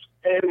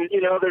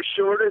you know, they're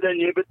shorter than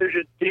you, but they're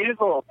just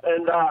diesels,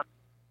 and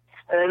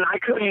I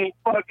couldn't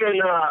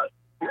fucking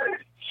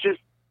just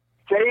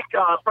take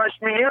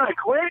freshman year. I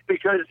quit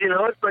because, you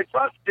know, it's like,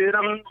 fuck, dude,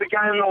 I'm the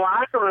guy in the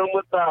locker room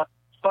with the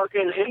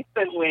fucking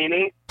infant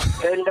weenie,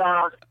 and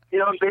you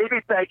know, baby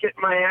fat,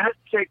 getting my ass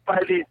kicked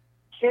by these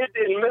kids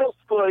in middle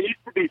school. I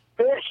used to be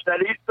fish that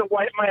I used to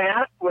wipe my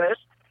ass with,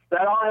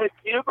 that all had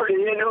puberty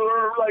and who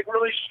were like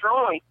really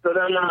strong. So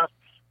then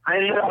I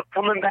ended up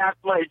coming back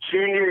my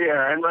junior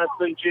year and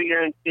wrestling junior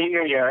and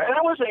senior year, and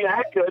I wasn't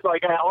that good.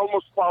 Like, I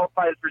almost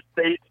qualified for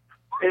state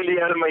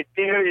Indiana my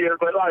senior year,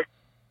 but like,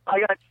 I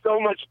got so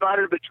much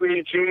better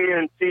between junior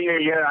and senior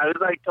year. I was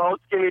like tall,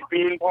 skinny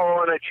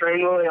beanpole, and I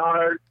trained really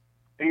hard.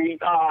 And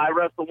I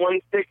wrestled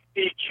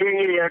 160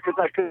 junior year because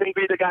I couldn't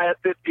be the guy at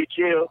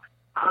 52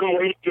 on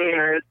weight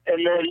gainers,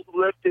 and then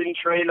lifted and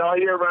trained all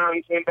year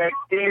round. Came back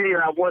senior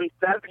year at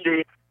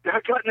 170,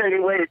 not cutting any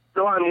weight,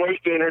 still on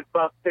weight gainers,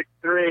 about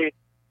 6'3",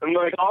 and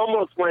like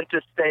almost went to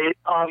state.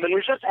 And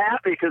was just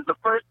happy because the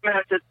first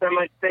match at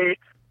semi-state,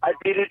 I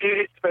beat a dude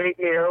who spanked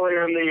me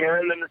earlier in the year,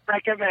 and then the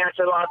second match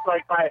I lost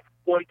like by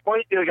 1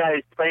 point to a guy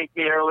who spanked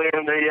me earlier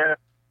in the year.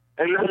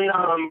 And then,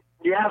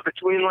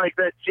 between like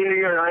that junior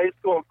year in high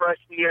school and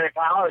freshman year in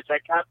college, I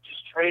kept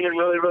just training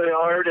really, really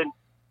hard, and,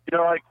 you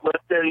know, like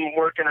lifting,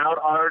 working out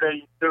hard.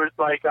 And there was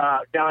like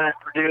down at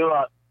Purdue,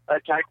 a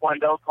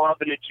Taekwondo club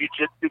and a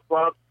Jiu-Jitsu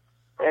club,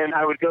 and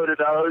I would go to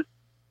those.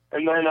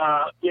 And then,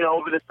 you know,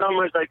 over the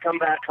summers I'd come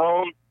back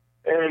home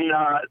and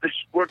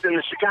worked in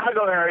the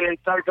Chicago area and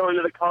started going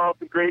to the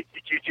Carlton Gracie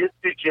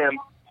Jiu-Jitsu gym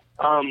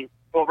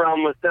over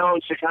on LaSalle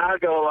in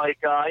Chicago, like,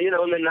 you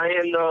know, in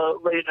the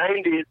late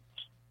 90s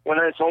when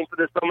I was home for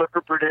the summer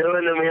for Purdue.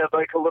 And then we had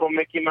like a little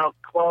Mickey Mouse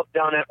club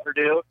down at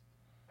Purdue.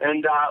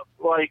 And,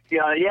 so I,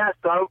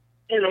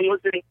 you know,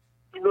 wasn't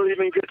really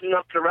even good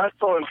enough to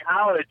wrestle in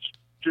college,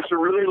 just a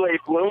really late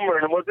bloomer.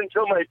 And it wasn't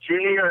until my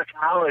junior year of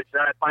college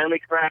that I finally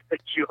cracked the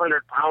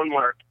 200-pound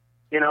mark,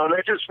 you know, and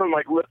that's just from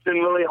like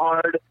lifting really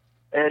hard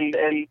and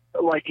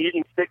like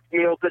eating 6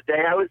 meals a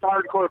day. I was a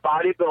hardcore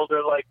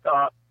bodybuilder, like,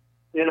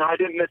 you know, I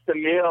didn't miss a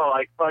meal,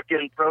 like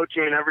fucking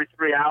protein every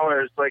 3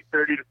 hours, like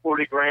 30 to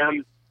 40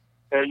 grams.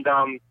 And,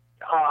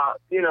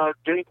 you know,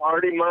 didn't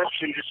party much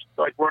and just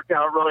like worked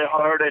out really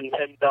hard. And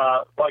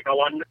like I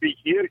wanted to be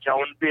huge. I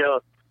wanted to be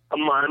a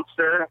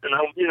monster. And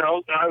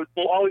I was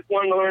always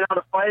wanting to learn how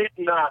to fight.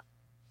 And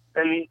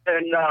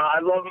I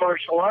love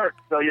martial arts.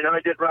 So, you know, I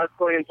did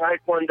wrestling and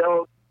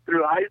Taekwondo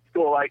through high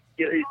school. Like,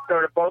 he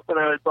started both when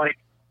I was like,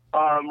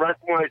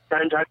 wrestling when I was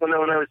 10,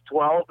 Taekwondo when I was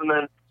 12. And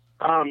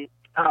then,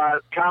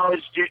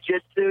 college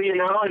jiu-jitsu, you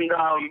know, and,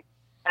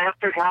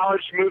 after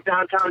college, moved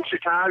downtown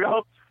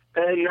Chicago.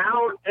 And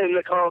now in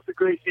the Carlton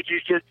Gracie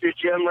Jiu-Jitsu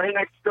gym right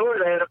next door,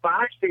 they had a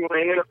boxing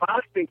ring and a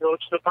boxing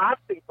coach and a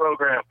boxing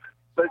program.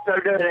 So I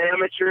started doing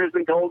amateurs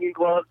and golden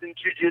gloves and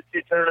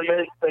jiu-jitsu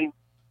tournaments. And,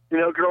 you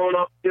know, growing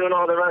up doing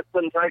all the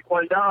wrestling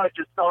Taekwondo, I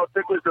just saw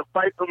it was a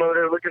fight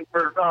promoter looking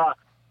for,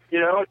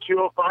 you know,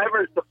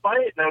 205ers to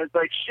fight. And I was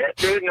like, shit,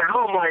 dude,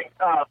 now I'm like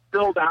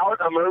filled out.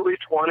 I'm early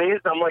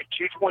 20s. I'm like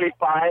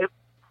 225.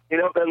 You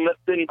know, been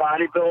lifting,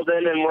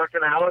 bodybuilding, and working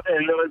out,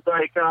 and it was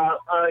like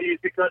you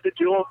could cut to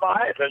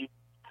 205,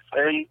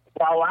 and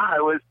voila,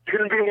 it was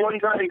going to be a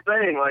one-time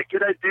thing. Like,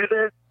 could I do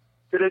this?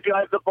 Could I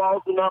drive the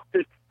balls enough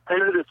to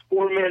enter this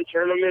 4-man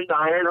tournament, the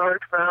Ironheart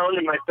Crown,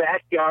 in my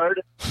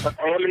backyard of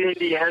Hammond,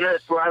 Indiana?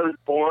 It's where I was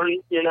born,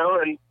 you know,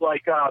 and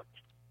like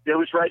it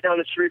was right down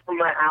the street from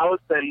my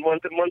house, and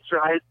once at Munster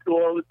High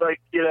School, it was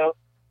like, you know,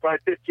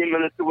 probably 15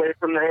 minutes away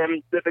from the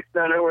Hammond Civic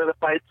Center where the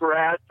fights were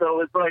at, so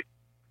it was like,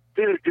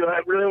 dude, do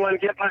I really want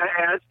to get my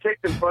ass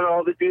kicked in front of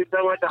all the dudes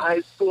I went to high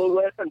school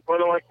with, in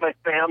front of, like, my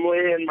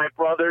family and my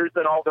brothers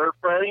and all their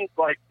friends?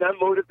 Like, that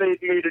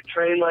motivated me to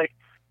train, like,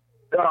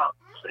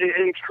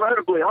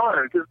 incredibly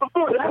hard. Because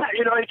before that,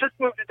 you know, I just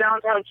moved to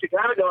downtown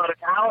Chicago out of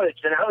college,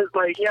 and I was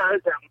like, yeah, I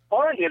was having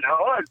fun, you know?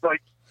 I was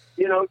like,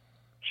 you know,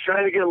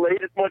 trying to get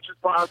laid as much as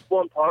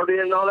possible and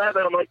partying and all that.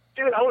 But I'm like,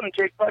 dude, I wouldn't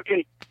take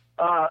fucking,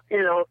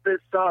 you know,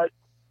 this,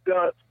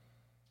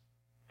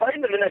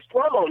 fighting him in next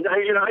level. And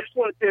I just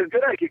want to see how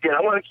good I could get.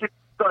 I want to keep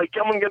I'm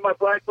gonna get my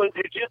black belt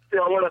jiu-jitsu.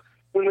 I want to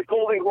win the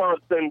Golden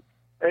Gloves, and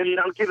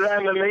I'll give that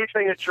MMA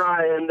thing a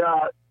try. And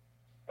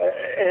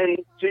I'm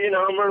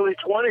early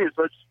 20s.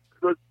 Let's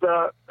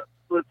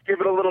give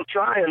it a little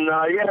try. And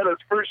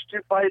those first 2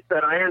 fights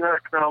at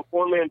Ironheart Crown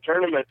 4-man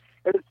tournament.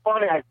 And it's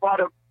funny, I fought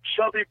a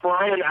chubby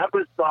Brian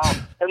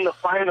Ebersol in the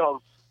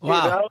finals.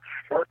 Wow.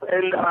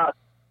 And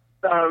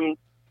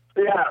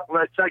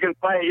my second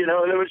fight, and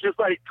it was just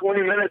like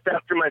 20 minutes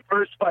after my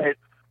first fight.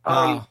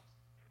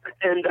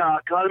 And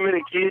caught him in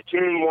a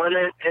guillotine, won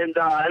it, and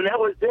that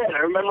was it. I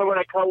remember when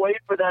I couldn't wait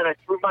for that, I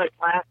threw my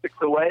plastics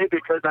away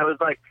because I was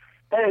like,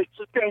 hey, it's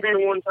just going to be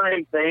a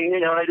one-time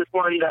thing. I just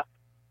wanted to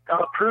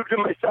prove to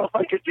myself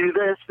I could do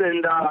this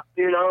and, to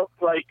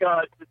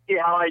see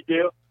how I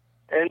do.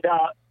 And,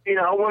 I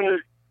wanted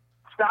to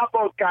stop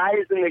both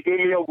guys, and they gave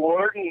me an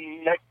award,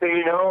 and next thing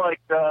you know,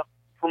 the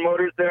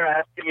promoters there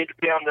asking me to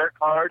be on their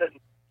card, and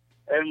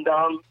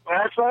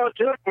that's all it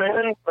took,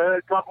 man.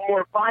 A couple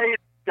more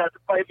fights. Got to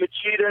fight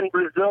Machida in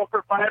Brazil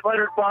for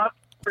 $500.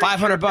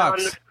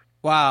 $500.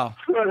 Wow.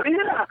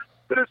 Yeah.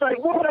 But it's like,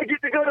 what? I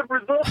get to go to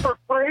Brazil for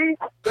free?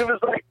 It was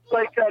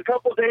like a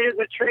couple days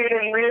of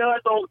training in Rio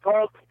at the old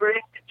Carlton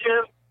Gracie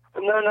gym,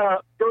 and then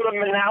go to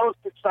Manaus.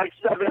 It's like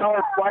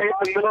 7-hour flight in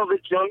the middle of the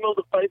jungle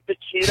to fight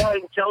Machida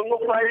in jungle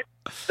fight.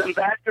 Then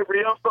back to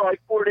Rio for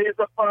like 4 days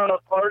up on a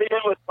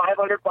partying with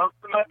 $500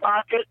 in my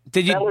pocket.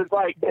 That was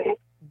like.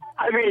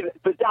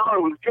 The dollar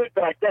was good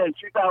back then,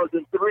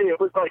 2003. It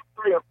was like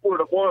 3 or 4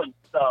 to 1.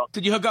 So.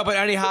 Did you hook up with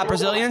any hot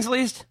Brazilians at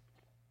least?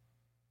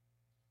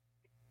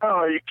 Oh,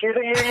 are you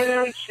kidding me,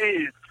 man?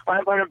 Jeez,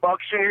 $500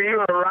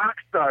 you're a rock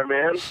star,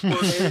 man.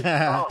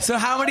 So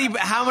how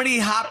many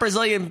hot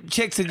Brazilian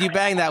chicks did you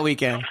bang that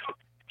weekend?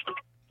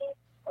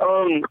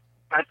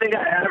 I think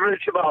I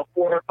averaged about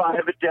 4 or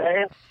 5 a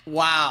day.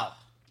 Wow,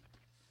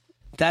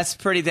 that's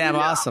pretty damn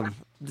awesome.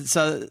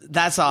 So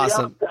that's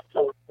awesome.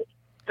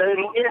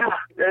 Yeah.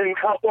 And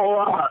a couple,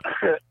 a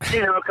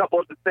couple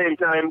at the same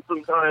time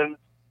sometimes.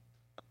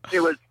 It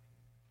was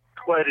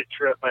quite a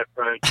trip, my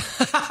friend.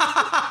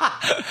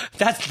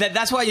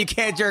 That's why you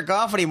can't jerk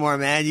off anymore,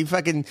 man. You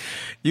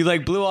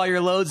blew all your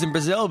loads in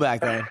Brazil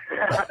back then.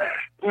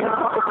 No,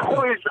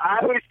 I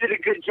always did a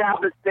good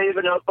job of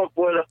saving up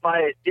before the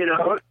fight.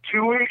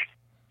 2 weeks.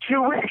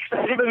 2 weeks.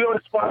 I didn't even go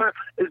as far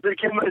as to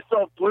give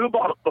myself blue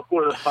balls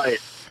before the fight.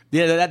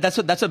 Yeah, that's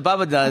what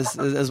Bubba does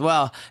as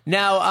well.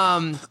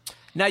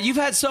 Now you've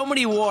had so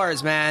many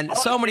wars, man.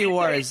 So many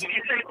wars. Did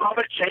you say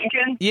Bubba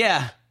Jenkins?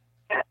 Yeah.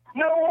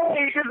 No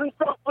way, he gives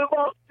himself blue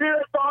balls too.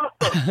 That's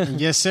awesome.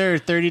 Yes, sir.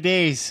 30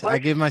 days. I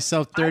give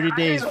myself 30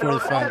 days for the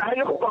fight. I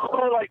know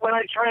Bubba, when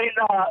I trained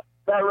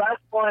that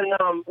wrestling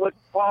with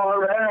Paul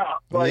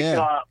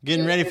Herrera.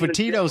 Getting ready for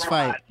Tito's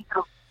fight.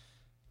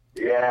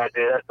 Yeah,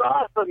 dude, that's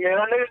awesome, man.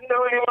 I didn't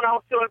know anyone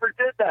else who ever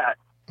did that.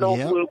 No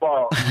blue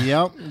balls.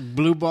 Yep,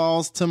 blue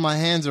balls till my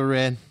hands are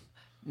red.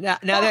 Now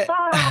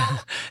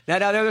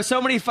there were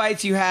so many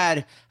fights you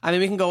had.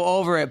 We can go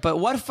over it, but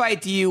what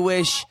fight do you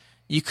wish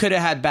you could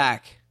have had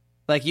back?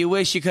 Like, you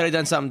wish you could have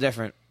done something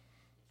different?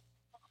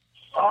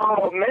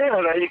 Oh, man,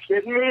 are you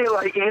kidding me?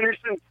 Like,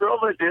 Anderson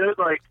Silva, dude.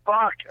 Like,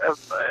 fuck.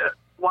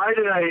 Why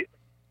did I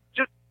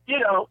just,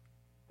 it's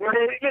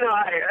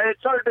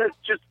hard to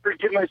just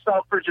forgive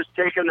myself for just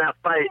taking that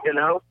fight,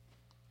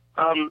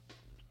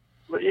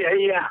 But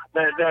yeah,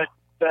 that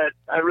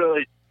I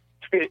really,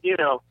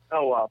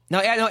 oh well.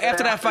 Now,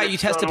 after that fight, you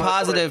tested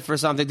positive for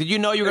something. Did you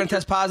know you were going to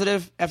test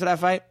positive after that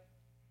fight?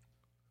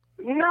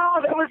 No,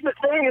 that was the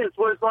thing.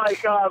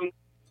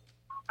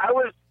 I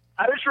was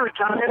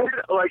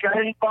retired. Like, I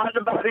hadn't fought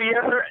in about a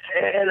year,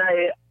 and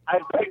I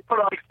begged for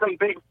some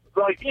big,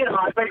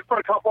 I begged for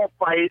a couple of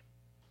fights,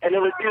 and it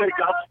was either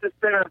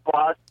Gustafson or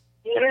Bust.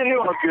 And I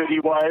knew how good he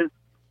was.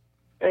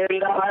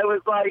 And I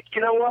was like,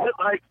 you know what?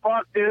 Like,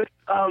 fuck, dude.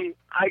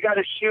 I got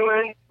a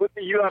shoe-in with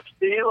the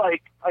UFC.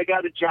 Like, I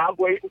got a job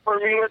waiting for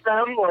me with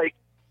them. Like,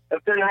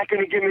 if they're not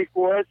going to give me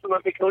Forrest and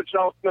let me coach the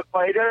Ultimate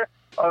Fighter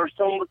or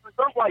something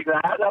like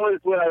that, that was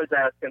what I was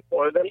asking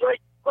for. Then,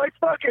 like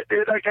fuck it,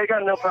 dude. Like, I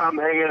got no problem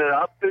hanging it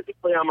up.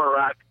 Physically, I'm a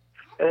wreck.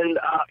 And,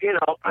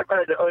 I've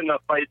had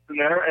enough fights in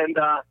there. And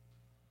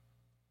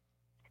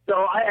so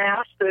I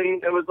asked,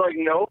 and it was like,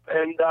 nope.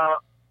 And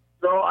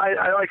so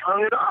I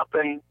hung it up,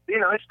 and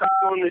I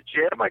stopped going to the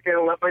gym. I kind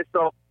of let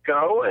myself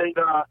go, and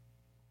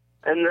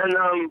then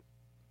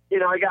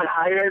I got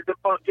hired to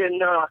fucking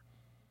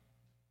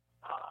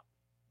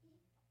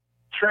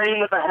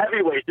train with a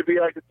heavyweight to be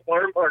like a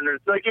sparring partner.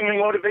 So that gave me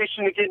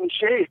motivation to get in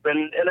shape,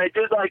 and I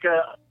did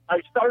I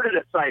started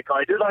a cycle.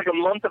 I did like a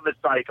month of a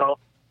cycle,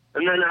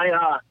 and then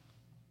I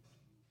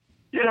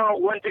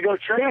went to go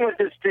train with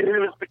this dude. It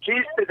was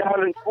Batista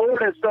down in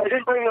Florida, so I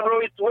didn't bring the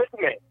roids with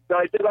me. So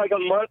I did like a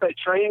month. I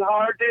trained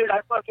hard, dude.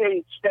 I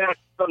fucking stacked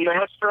some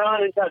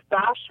masteron and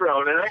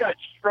testosterone, and I got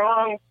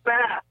strong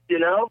fast,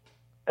 And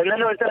then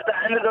it was at the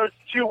end of those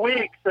 2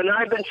 weeks, and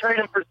I've been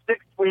training for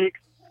 6 weeks.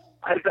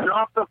 I've been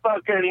off the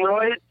fucking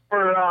roids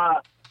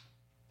for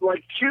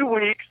like 2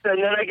 weeks,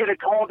 and then I get a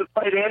call to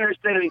fight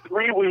Anderson in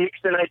 3 weeks,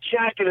 and I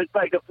check, and it's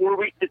like a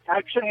 4-week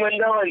detection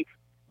window,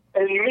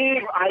 and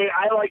me,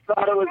 I like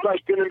thought it was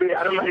like going to be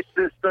out of my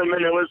system,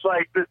 and it was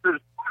like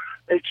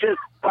it's just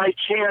by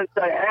chance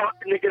I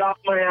happened to get off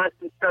my ass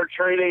and start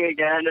training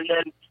again, and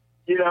then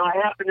I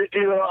happened to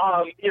do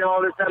all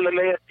this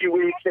MMA a few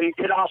weeks and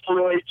get off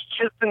roids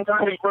just in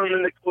time for him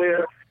in the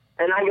clear.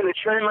 And I'm going to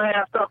train my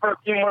ass off for a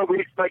few more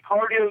weeks. My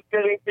cardio is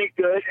going to be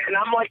good. And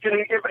I'm like going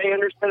to give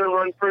Anderson a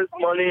run for his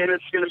money, and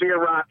it's going to be a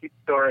rocky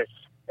story.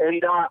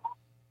 And I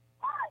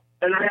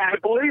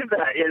believe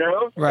that,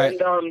 Right.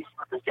 And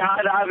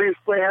God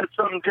obviously had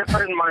something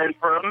different in mind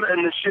for him,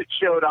 and the shit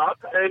showed up.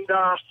 And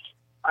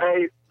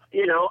I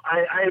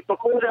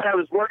before that I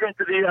was working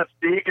for the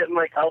UFC, getting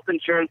like health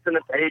insurance and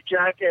a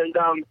paycheck, and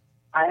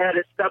I had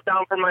to step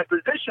down from my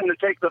position to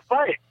take the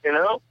fight,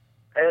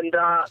 And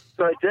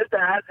so I did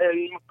that,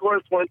 and of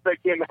course, once I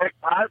came back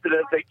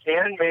positive, they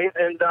canned me,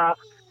 and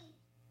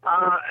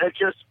it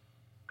just,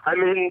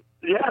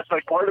 yes,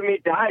 like part of me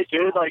died,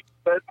 dude. Like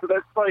that's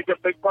like a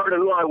big part of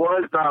who I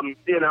was,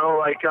 being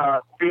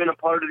a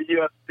part of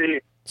the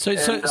UFC.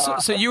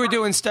 So you were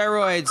doing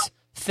steroids,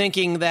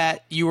 thinking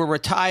that you were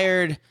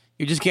retired,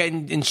 you're just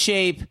getting in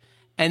shape,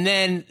 and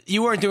then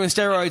you weren't doing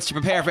steroids to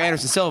prepare for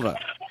Anderson Silva.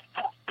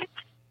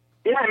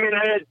 Yeah,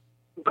 I had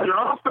been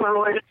off the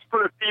roids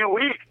for a few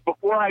weeks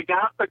before I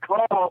got the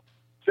call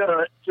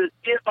to see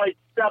if I'd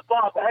step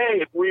up.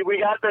 Hey, we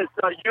got this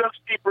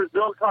UFC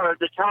Brazil card.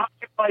 The top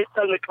 2 fights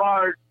on the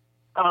card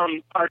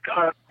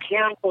are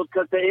canceled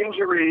because of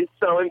injuries.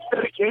 So instead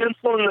of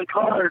canceling the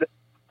card,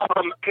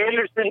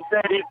 Anderson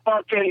said he'd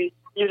fucking,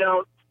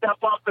 step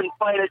up and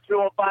fight at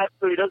 205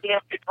 so he doesn't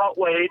have to cut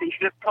weight. He's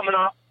just coming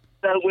off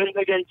that win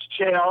against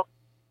Chael.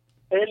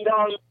 And,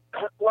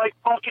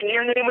 fucking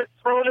your name was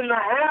thrown in the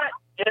hat,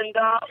 and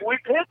we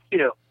picked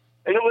you.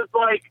 And it was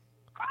like,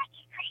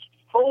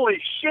 holy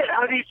shit,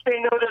 how do you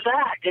say no to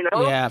that,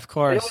 Yeah, of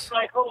course. And it was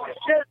like, holy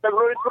shit, the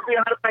roids will be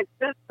out of my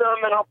system,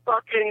 and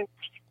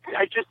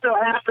I just so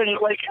happened,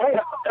 hey,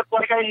 if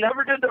I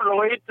never did the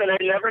roids and I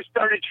never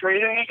started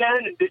training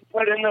again and didn't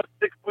put in those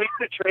 6 weeks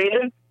of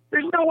training,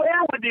 there's no way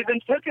I would have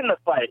even taken the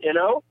fight,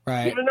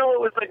 Right. Even though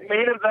it was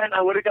main event,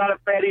 I would have got a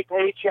fatty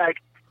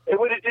paycheck. It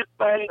would have just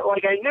been,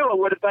 I knew it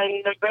would have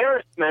been an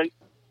embarrassment.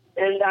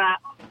 And,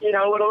 it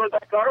would have looked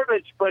like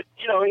garbage. But,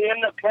 he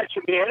ended up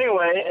catching me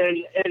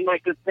anyway. And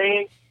the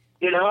same,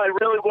 it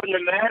really wouldn't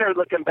have mattered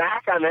looking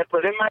back on it.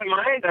 But in my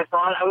mind, I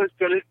thought I was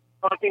going to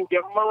fucking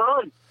give him a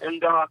run.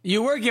 And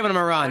you were giving him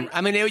a run.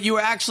 You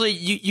were actually,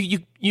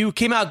 you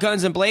came out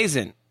guns and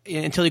blazing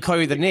until he caught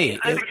you the knee.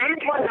 The game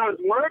plan, I was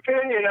working,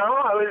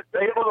 I was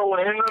able to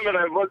land them, and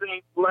I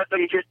wasn't letting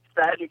them get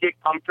set and get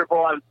comfortable.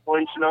 I was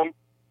clinching them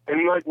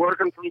and,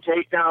 working from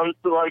takedowns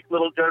to,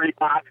 little dirty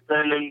boxing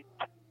and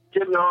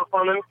getting off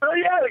on them. So,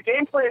 yeah, the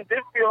game plan did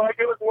feel like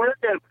it was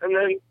working. And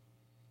then,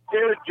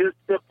 dude, just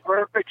the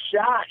perfect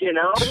shot,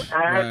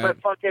 I had my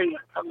fucking,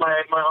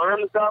 my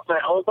arms up, my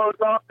elbows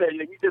up,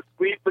 and he just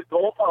squeezed the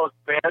goalpost,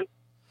 man,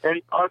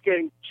 and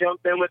fucking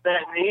jumped in with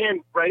that knee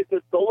and right in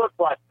the solar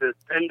plexus.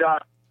 And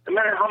no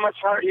matter how much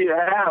heart you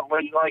have,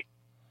 when,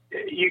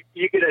 you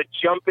get a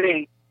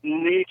jumping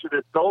knee to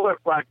the solar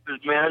plexus,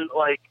 man,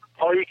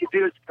 all you can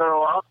do is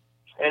curl up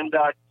and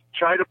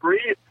try to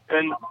breathe.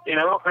 And,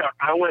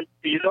 I went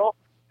fetal,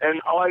 and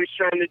all I was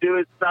trying to do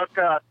is suck,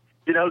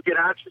 get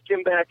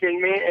oxygen back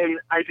in me. And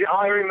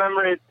all I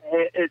remember is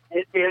it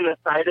hit me in the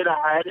side of the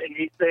head, and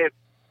he said,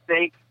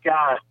 thank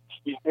God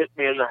you hit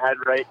me in the head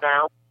right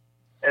now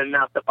and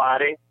not the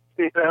body,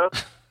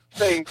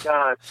 Thank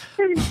God.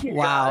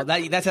 Wow,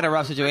 that's in a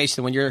rough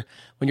situation when you're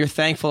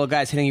thankful a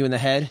guy's hitting you in the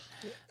head.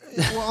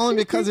 Well, only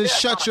because it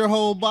shuts your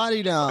whole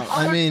body down.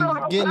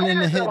 Getting in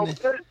the head.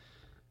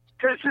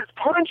 Because his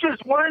punches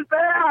weren't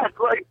bad.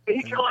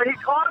 He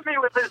caught me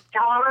with his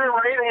counter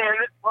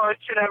right-handed punch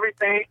and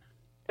everything,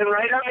 and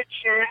right on the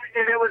chin,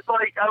 and it was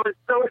I was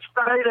so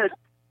excited.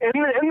 In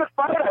the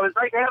fight, I was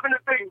having a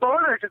big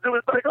boner because it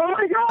was oh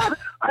my God,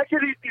 I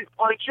could eat these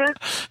punches.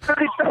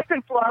 30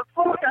 seconds left.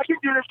 Fuck, I could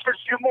do this for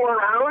 2 more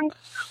rounds.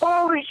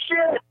 Holy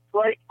shit.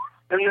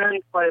 And then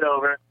fight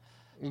over.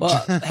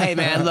 Well, hey,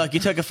 man, look, you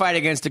took a fight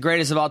against the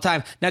greatest of all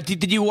time. Now,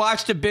 did you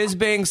watch the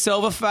Bisping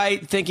Silva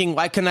fight thinking,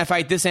 why couldn't I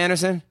fight this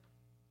Anderson?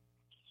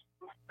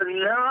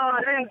 No,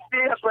 I didn't see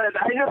it, but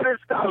I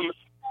noticed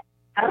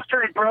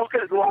after he broke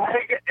his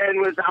leg and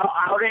was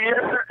out of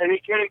here and he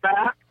came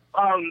back,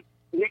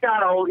 he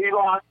got old. He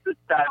lost his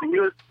step. He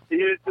was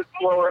a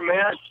slower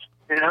man.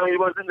 He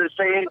wasn't the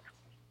same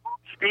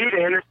speed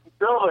Anderson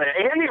Silva.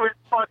 And he was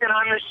fucking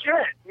on the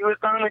shit. He was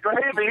on the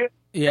gravy.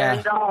 Yeah.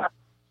 And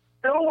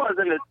still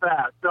wasn't as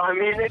fast. So,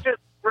 it just,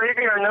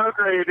 gravy or no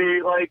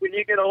gravy, when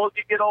you get old,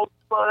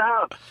 slow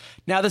down.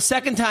 Now, the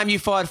second time you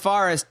fought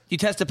Forrest, you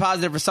tested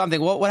positive for something.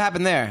 What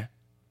happened there?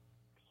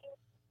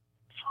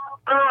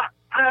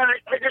 I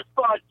just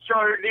fought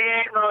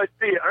Jardine,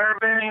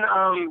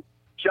 Urban,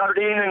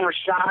 Jardine and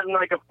Rashad in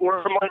a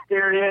 4-month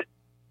period.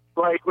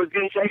 Was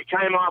going to take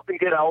time off and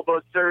get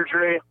elbow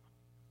surgery.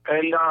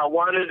 And I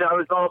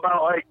was all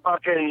about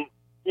fucking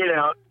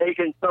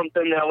taking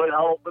something that would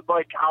help with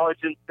like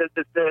collagen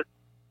synthesis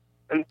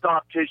and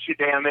soft tissue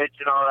damage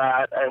and all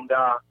that. And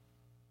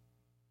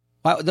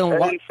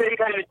then same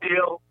kind of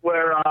deal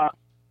where,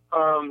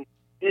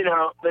 they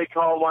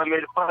wanted me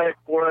to fight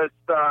for us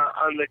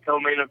on the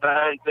co-main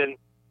event, and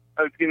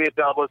I was getting a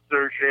double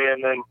surgery,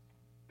 and then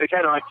they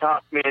kind of like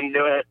talked me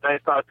into it, and I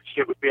thought the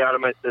shit would be out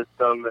of my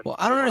system. And, well,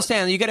 I don't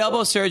understand. You get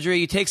elbow surgery,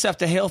 you take stuff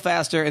to heal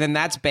faster, and then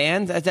that's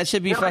banned? That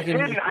should be fucking...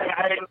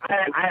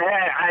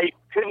 I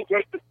couldn't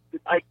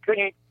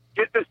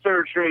get the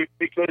surgery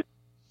because,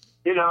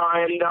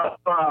 I ended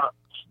up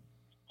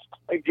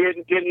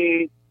getting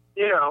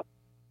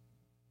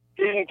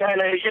kind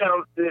of,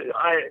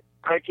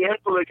 I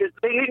canceled it because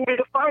they needed me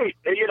to fight.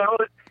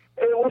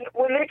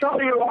 When they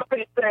call you up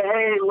and say,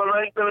 hey,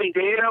 Lorenzo and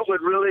Dana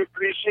would really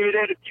appreciate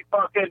it if you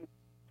fucking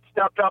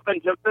stepped up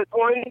and took this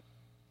one,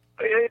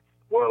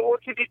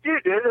 what could you do,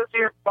 dude? It's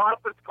your boss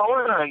that's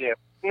calling on you.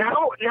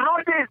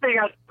 Nowadays, they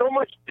got so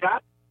much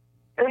depth,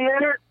 and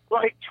they're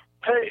like,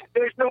 hey,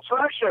 there's no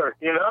pressure,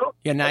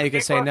 Yeah, now like, you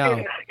can say no.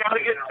 Got to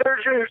get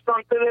surgery or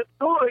something. It's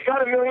cool. They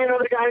got a million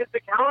other guys to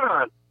count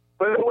on.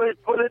 But when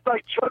it's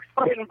like Chuck's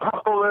fighting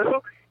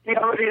Babalu, he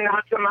already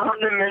knocked him out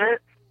in a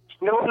minute.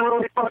 No one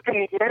really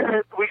fucking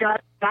cares. We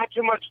got not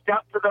too much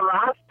depth to the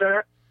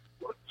roster,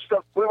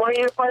 so we want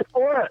you to fight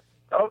for it.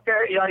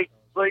 Okay,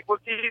 like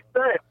what did you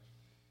say?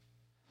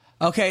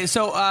 Okay,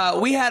 so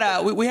we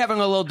having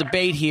a little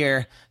debate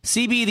here.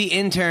 CB the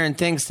intern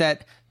thinks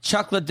that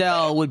Chuck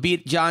Liddell would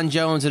beat John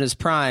Jones in his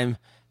prime,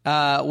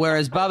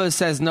 whereas Bubba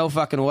says no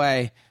fucking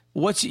way.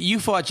 You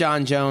fought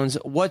John Jones.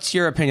 What's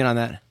your opinion on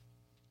that?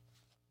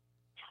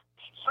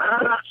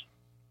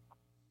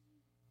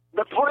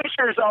 The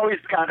Punisher's always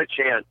got a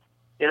chance,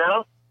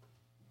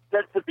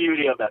 That's the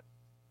beauty of it.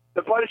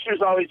 The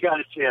Punisher's always got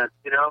a chance,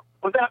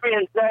 With that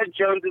being said,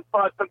 Jones has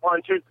fought some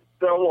punchers and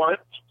still won,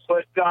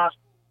 but, the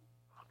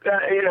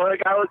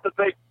guy with the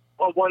big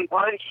one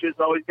punch has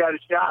always got a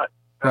shot.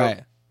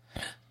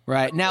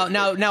 Right.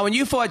 Now, when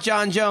you fought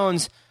John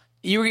Jones,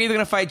 you were either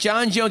going to fight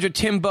John Jones or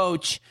Tim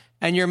Boach,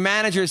 and your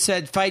manager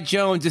said fight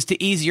Jones just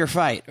to ease your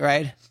fight,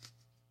 right?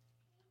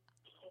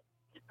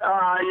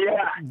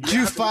 Yeah.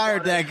 You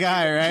fired that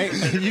guy, right?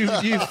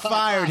 You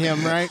fired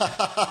him, right?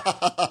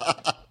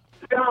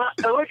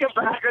 Looking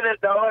back on it,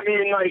 though, I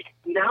mean, like,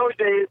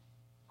 nowadays,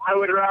 I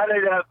would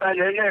rather have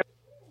been in there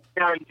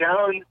John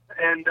Jones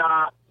and,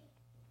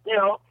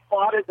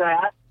 fought his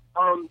ass.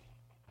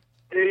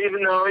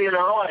 Even though, I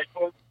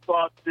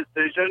lost the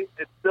decision,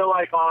 it's still,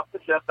 like, awesome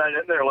to have been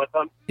in there with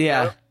him.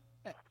 Yeah.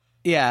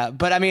 Yeah,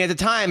 but, I mean, at the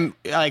time,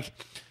 like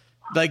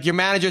your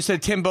manager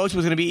said Tim Boach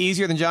was going to be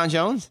easier than John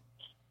Jones?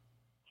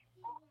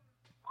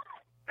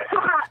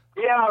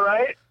 Yeah,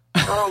 right?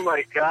 Oh,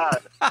 my God.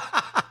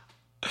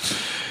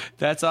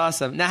 That's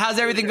awesome. Now, how's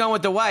everything going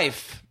with the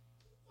wife?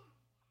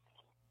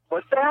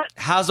 What's that?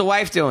 How's the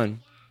wife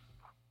doing?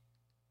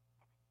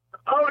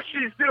 Oh,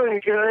 she's doing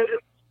good.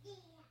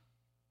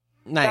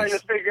 Nice. Trying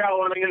to figure out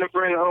what I'm going to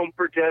bring home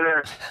for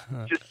dinner.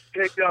 Just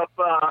picked up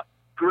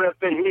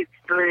Griffin. He's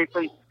straight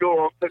from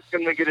school. Took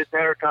him to get his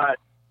haircut.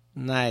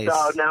 Nice.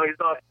 So now he's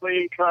all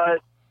clean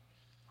cut.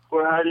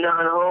 We're heading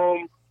on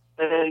home.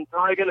 And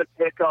probably going to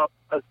pick up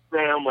a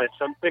sandwich.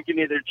 I'm thinking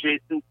either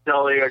Jason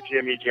Sully or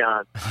Jimmy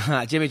John.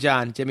 Jimmy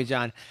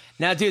John.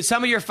 Now, dude,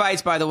 some of your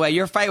fights, by the way,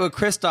 your fight with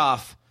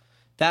Christoph,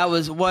 that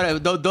was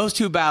those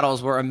two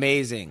battles were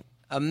amazing.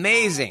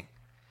 Amazing.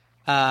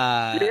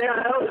 Those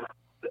were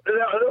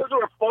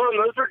fun.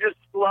 Those were just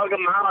slug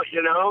them out,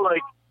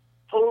 like,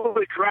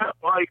 holy crap.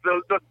 Like,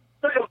 the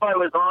second fight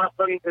was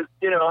awesome because,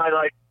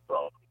 I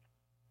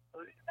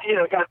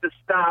got the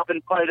stop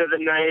and fight of the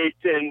night,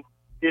 and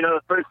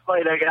the first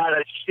fight I got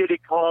a shitty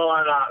call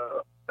on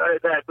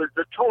that was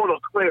a total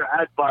clear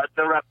headbutt.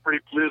 The referee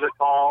blew the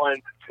call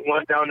and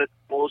went down this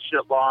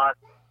bullshit loss.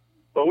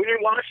 But when you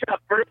watch that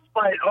first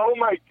fight, oh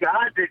my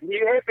God, did he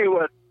hit me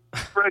with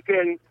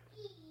freaking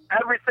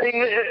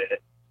everything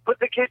but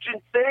the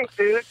kitchen sink,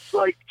 dude.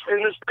 Like,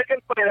 in the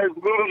second fight, I was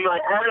moving my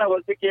head. I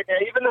wasn't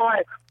getting, even though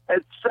I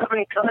had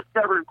 7 cuts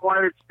that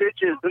required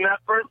stitches. In that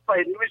first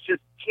fight, he was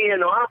just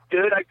teeing off,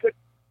 dude. I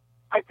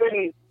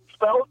couldn't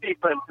spell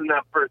defense in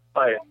that first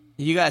fight.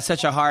 You got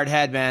such a hard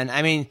head, man.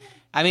 I mean,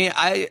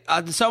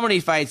 so many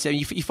fights.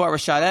 You fought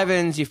Rashad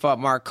Evans. You fought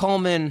Mark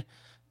Coleman.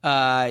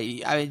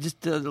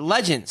 Just the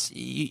legends.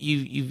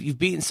 You've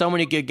beaten so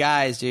many good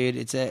guys, dude.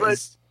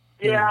 But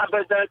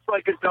that's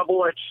like a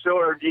double-edged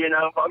sword,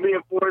 I mean,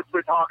 of course,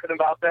 we're talking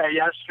about that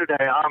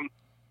yesterday.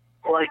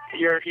 Like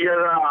you're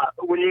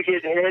when you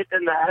get hit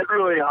in the head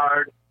really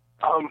hard,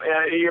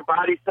 your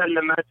body sending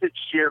a message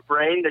to your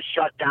brain to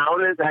shut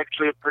down is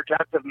actually a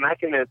protective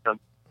mechanism.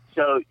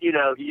 So, you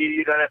don't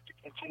have to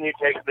continue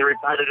taking the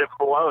repetitive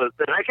blows.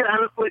 And I can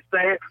honestly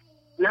say,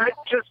 not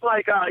just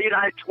like, I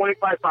had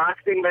 25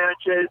 boxing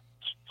matches,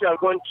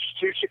 going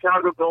to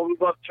Chicago Golden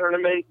Glove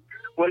tournament,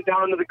 went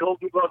down to the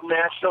Golden Glove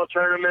National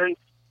Tournament,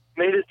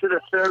 made it to the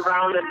third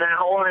round in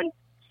that one,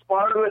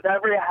 sparred with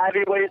every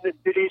heavyweight in the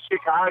city of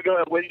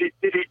Chicago at Windy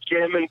City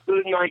Gym,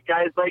 including like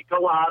guys like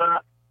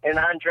Galata and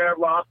Andre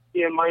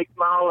Arlovsky and Mike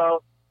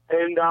Mallow.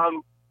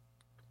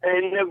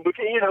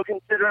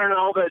 considering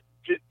all the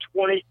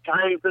 20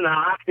 times in the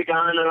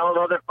octagon and all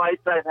the other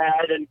fights I've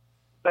had, and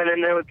been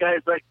in there with guys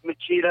like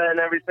Machida and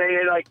everything,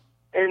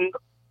 and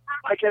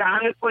I can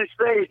honestly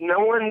say no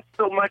one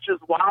so much as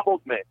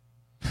wobbled me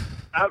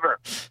ever.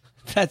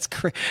 That's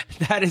great.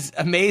 That is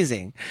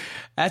amazing.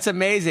 That's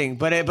amazing.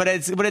 But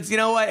it's you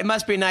know what? It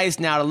must be nice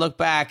now to look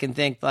back and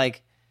think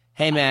like,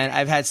 hey man,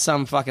 I've had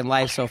some fucking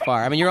life so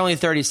far. I mean, you're only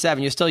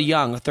 37. You're still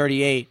young,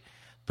 38.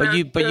 But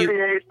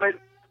 38, but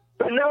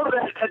no,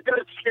 that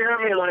does scare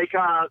me. Like,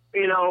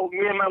 me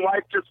and my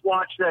wife just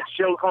watched that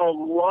show called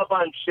Love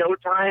on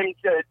Showtime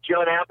to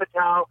Judd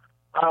Apatow.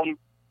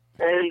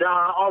 And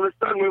all of a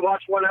sudden we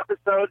watched one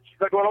episode. She's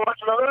like, want to watch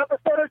another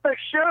episode? I was like,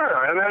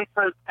 sure. And then it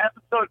says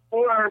episode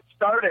 4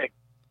 starting.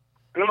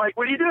 And I'm like,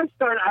 what are you doing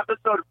starting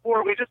episode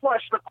 4? We just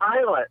watched the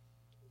pilot.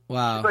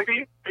 Wow. She's like,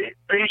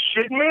 are you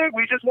shitting me?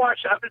 We just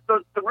watched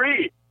episode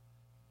 3.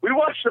 We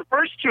watched the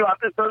first 2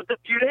 episodes a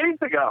few days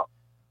ago.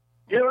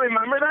 You don't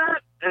remember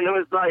that? And it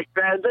was like,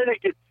 man, then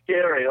it gets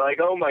scary. Like,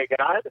 oh my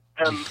God,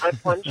 am I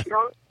punch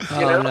drunk?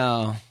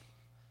 No.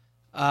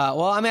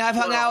 Well, I mean, I've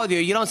hung out with you.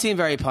 You don't seem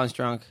very punch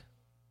drunk.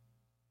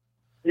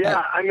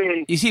 Yeah, I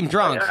mean... You seem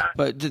drunk,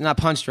 but not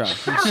punch drunk.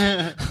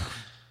 Yeah,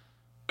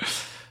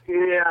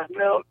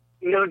 no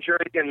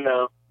drinking,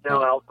 no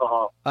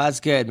alcohol. That's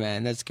good,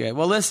 man. That's good.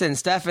 Well, listen,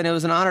 Stephan, it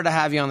was an honor to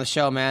have you on the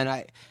show,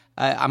 man.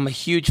 I'm a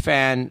huge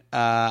fan.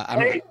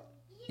 Hey.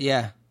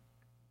 Yeah.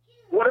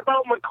 What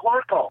about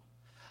McCorkle?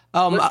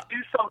 Let's do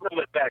something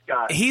with that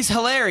guy. He's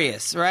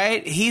hilarious,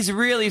 right? He's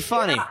really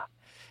funny.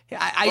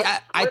 Yeah.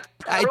 I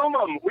film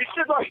him. We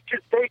should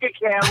just take a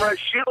camera,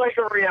 shoot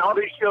a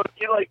reality show,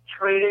 do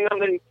training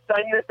him, and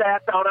send this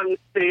ass out on the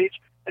stage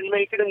and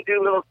making him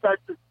do little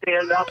sets of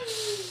stand up.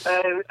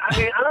 And I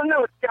mean, I don't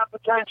know, it's got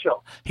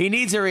potential. He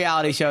needs a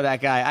reality show.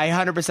 That guy. I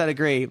 100%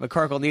 agree.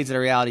 McCorkle needs a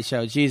reality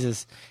show.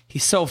 Jesus,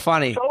 he's so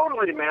funny.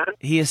 Totally, man.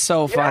 He is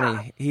so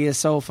funny. He is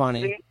so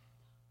funny.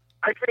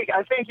 I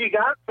think you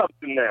got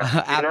something there.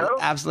 You know?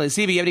 Absolutely.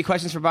 CB, you have any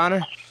questions for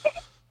Bonnar?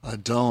 I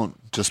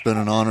don't. Just been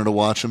an honor to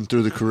watch him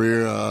through the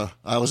career.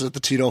 I was at the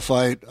Tito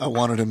fight. I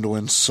wanted him to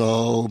win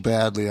so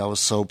badly. I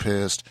was so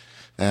pissed.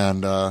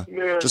 And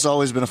just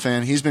always been a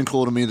fan. He's been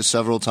cool to me the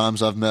several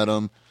times I've met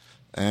him.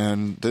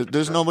 And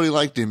there's nobody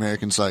like the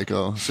American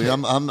Psycho. See,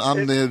 I'm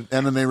the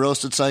MMA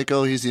roasted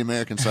Psycho. He's the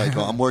American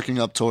Psycho. I'm working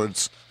up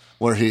towards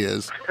where he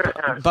is.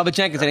 Bubba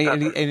Jenkins,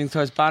 anything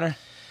towards Bonnar?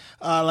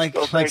 Like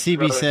CB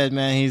brother. Said,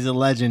 man, he's a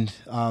legend.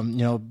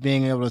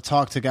 Being able to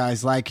talk to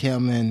guys like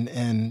him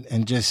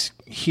and just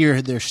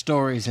hear their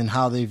stories and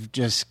how they've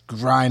just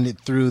grinded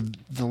through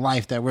the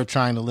life that we're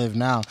trying to live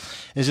now,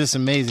 it's just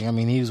amazing. I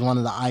mean, he was one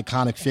of the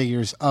iconic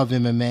figures of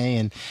MMA,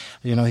 and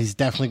he's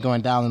definitely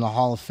going down in the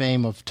Hall of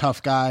Fame of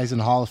tough guys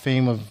and the Hall of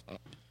Fame of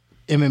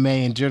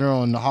MMA in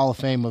general, and the Hall of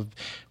Fame of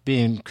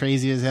being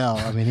crazy as hell.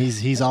 I mean,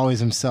 he's always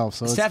himself.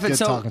 So Stephan, it's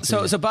good talking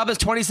to you. So Bubba's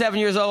 27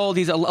 years old.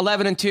 He's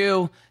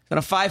 11-2. Got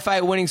a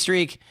 5-fight winning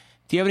streak.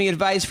 Do you have any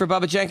advice for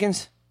Bubba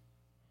Jenkins?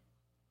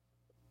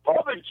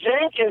 Bubba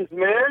Jenkins,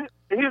 man,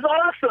 he's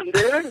awesome,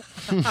 dude.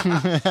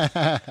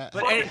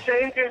 Bubba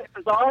Jenkins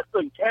is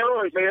awesome.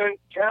 Talent, man,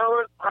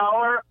 talent,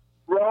 power,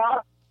 raw.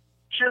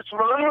 Just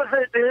run with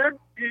it, dude.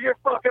 You're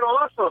fucking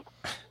awesome,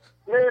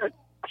 man.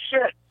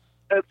 Shit.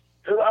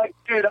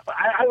 Dude,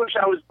 I wish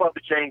I was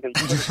Bubba Jenkins.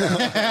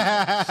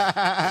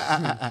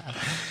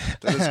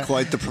 That is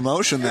quite the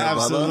promotion there,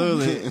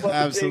 Absolutely. Bubba.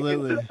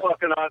 Absolutely. It's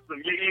fucking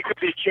awesome. You could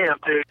be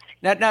champ, dude.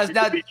 Now,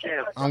 could be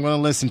champ. I'm going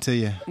to listen to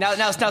you.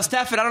 Now,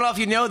 Stephan, I don't know if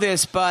you know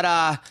this, but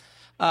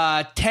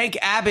Tank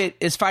Abbott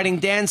is fighting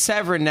Dan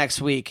Severn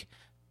next week.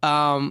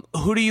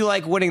 Who do you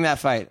like winning that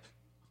fight?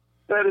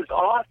 That is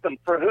awesome.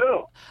 For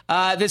who?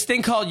 This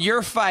thing called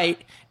Your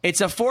Fight. It's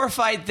a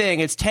 4-fight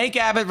thing. It's Tank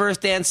Abbott versus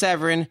Dan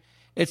Severn.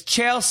 It's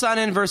Chael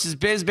Sonnen versus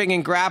Bisping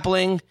in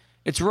grappling.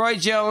 It's Roy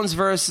Jones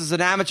versus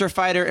an amateur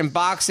fighter in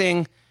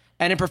boxing.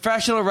 And in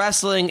professional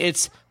wrestling,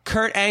 it's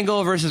Kurt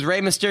Angle versus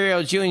Rey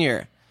Mysterio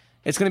Jr.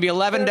 It's going to be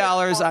 $11.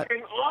 That's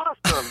fucking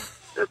awesome.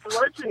 It's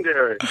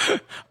legendary.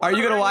 Are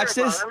you going to watch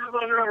this? I live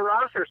under a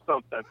rock or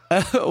something.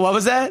 What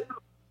was that?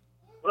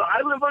 Well,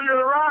 I live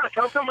under a rock.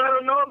 How come I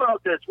don't know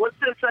about this? What's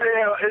this?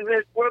 Is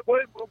it?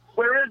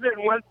 Where is it?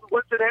 And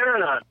what's it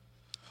airing on?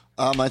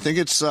 I think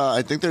it's.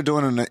 I think they're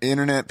doing an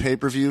internet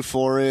pay-per-view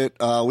for it.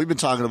 We've been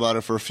talking about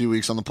it for a few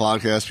weeks on the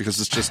podcast because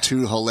it's just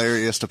too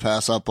hilarious to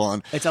pass up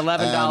on. It's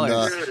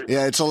 $11.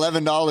 Yeah, it's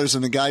 $11,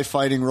 and the guy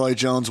fighting Roy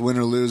Jones, win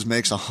or lose,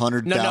 makes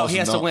 $100,000. No, he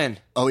has to win.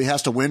 Oh, he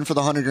has to win for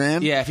the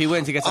 $100,000? Yeah, if he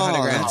wins, he gets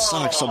 $100,000. That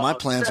sucks. So my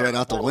plan's right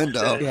out the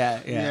window.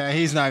 Yeah,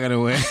 he's not going to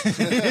win.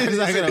 He's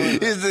not going to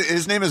win.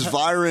 His name is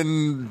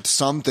Byron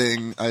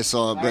something. I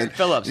saw, but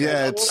Phillips.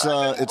 Yeah, it's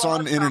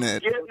on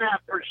internet. I'm getting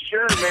that for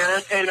sure,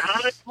 man. And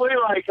honestly,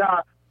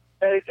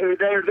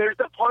 there's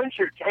a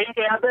puncher. Tank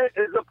Abbott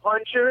is a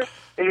puncher,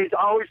 and he's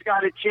always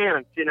got a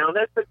chance.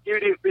 That's the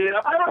beauty of being.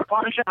 If I were a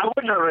puncher, I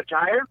wouldn't have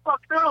retired.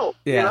 Fuck no.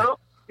 Yeah.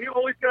 He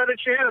always got a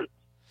chance.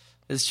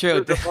 It's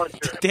true. Who's the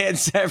puncher? Dan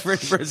Severn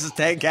versus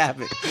Tank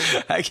Abbott.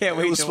 I can't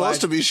wait. It was to supposed watch.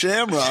 to be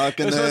Shamrock, It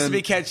and was supposed to then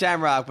be Ken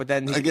Shamrock, but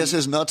then I guess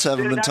his nuts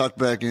haven't been tucked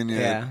back in yet.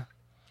 yeah.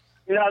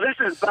 No,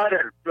 this is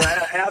better.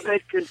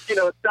 Abbott, because,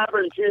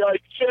 Stubborn,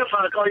 like,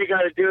 Shamrock, all you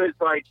got to do is,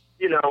 like,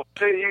 you got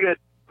to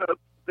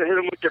hit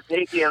him with your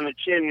pinky on the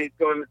chin and he's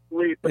going to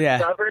sleep. But Yeah.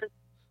 Stubborn,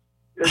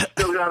 he's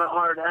still got a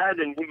hard head,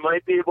 and he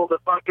might be able to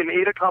fucking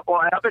eat a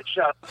couple Abbott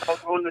shots while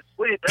going to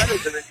sleep. That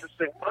is an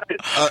interesting fight.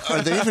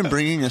 Are they even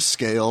bringing a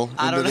scale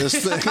into this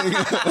thing?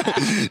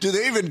 Do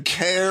they even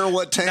care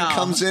what Tank No,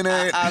 comes in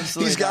at?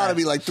 absolutely He's got to not.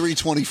 be like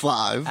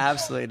 325.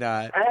 Absolutely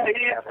not.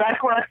 Hey,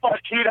 back when I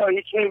fought Tito,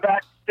 he came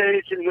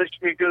backstage and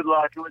wished me good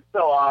luck. It was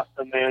so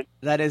awesome, man.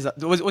 That is.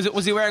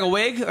 Was he wearing a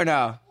wig or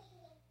no?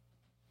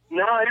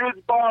 No, he was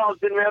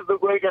bald, didn't have the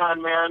wig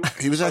on, man.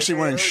 He was actually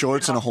wearing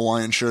shorts and a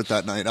Hawaiian shirt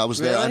that night. I was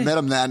there. I Really? met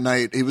him that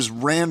night. He was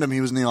random.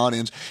 He was in the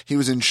audience. He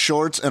was in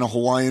shorts and a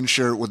Hawaiian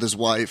shirt with his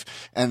wife,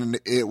 and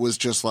it was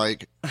just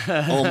like,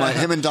 oh my!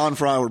 Him and Don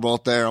Fry were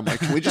both there. I'm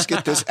like, can we just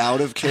get this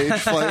out of cage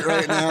fight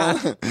right now?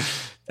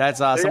 That's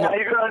awesome. Yeah,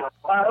 I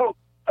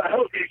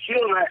hope you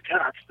kill that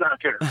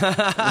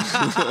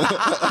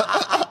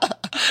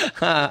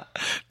cocksucker.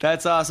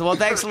 That's awesome. Well,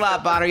 thanks a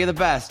lot, Bonnar. You're the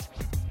best.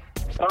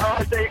 All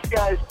right, thanks,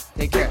 guys.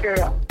 Take care.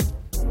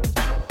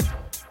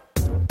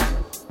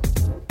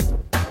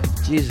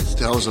 Jesus.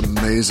 That was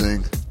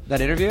amazing.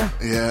 That interview?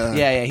 Yeah.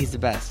 Yeah, he's the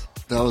best.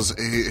 That was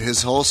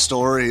his whole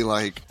story,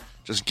 like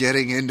just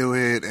getting into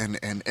it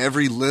and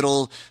every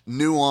little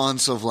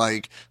nuance of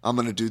like, I'm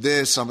going to do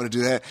this, I'm going to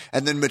do that.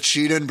 And then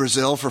Machida in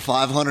Brazil for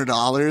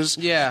 $500.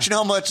 Yeah. Do you know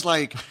how much,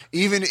 like,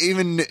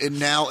 even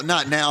now,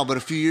 not now, but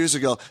a few years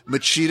ago,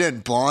 Machida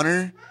and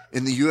Bonnar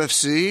in the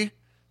UFC,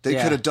 they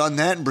Yeah. could have done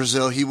that in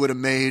Brazil. He would have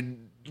made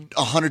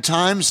 100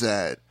 times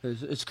that.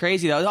 It's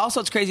crazy, though. Also,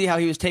 it's crazy how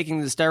he was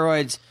taking the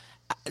steroids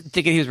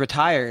thinking he was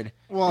retired.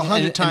 Well,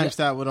 100 times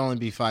that would only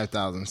be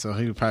 5,000, so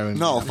he would probably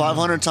No,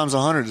 500 times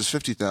 100 is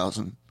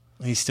 50,000.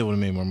 He still would have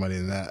made more money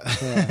than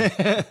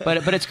that.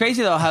 But it's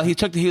crazy though how he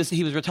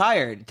was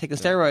retired, taking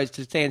steroids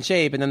to stay in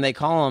shape, and then they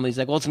call him. He's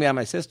like, "Well, it's me out of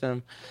my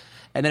system,"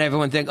 and then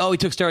everyone thinks, "Oh, he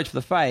took steroids for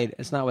the fight."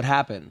 It's not what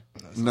happened.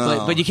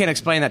 No. But you can't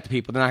explain that to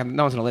people. No one's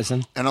gonna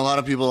listen. And a lot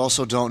of people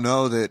also don't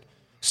know that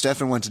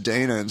Stephan went to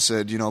Dana and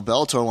said,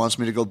 Bellator wants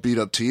me to go beat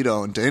up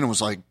Tito. And Dana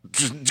was like,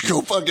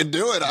 go fucking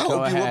do it. I hope you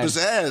whoop ahead. his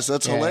ass.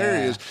 That's Yeah.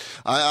 hilarious.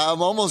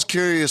 I'm almost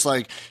curious,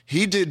 like,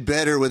 he did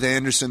better with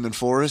Anderson than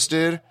Forrest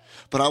did.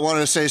 But I wanted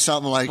to say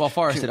something like... Well,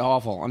 Forrest did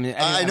awful.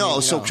 I know.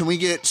 So can we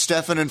get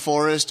Stephan and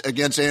Forrest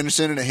against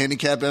Anderson in a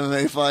handicap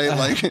MMA fight?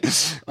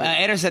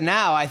 Anderson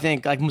now, I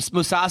think, like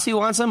Musasi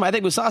wants him. I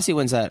think Musasi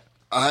wins that.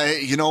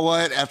 You know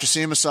what? After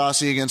seeing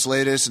Musasi against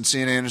Latest and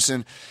seeing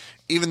Anderson...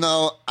 Even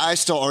though I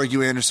still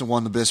argue Anderson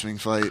won the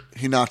Bisping fight,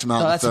 he knocked him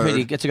out in the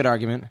third. That's a good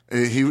argument.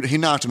 He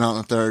knocked him out in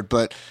the third,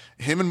 but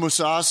him and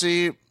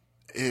Musasi,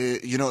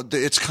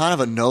 it's kind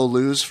of a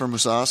no-lose for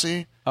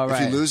Musasi. All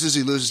right. If he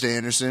loses to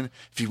Anderson.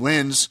 If he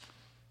wins,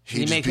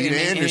 he just beat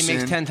Anderson. He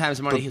makes 10 times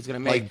the money he's going to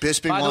make. Like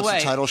Bisping wants the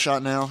title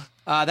shot now.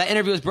 That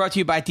interview was brought to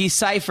you by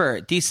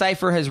Decipher.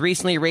 Decipher has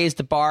recently raised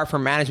the bar for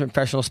management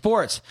professional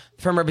sports.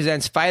 The firm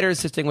represents fighters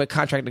assisting with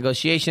contract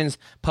negotiations,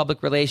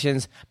 public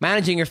relations,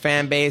 managing your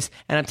fan base,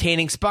 and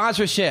obtaining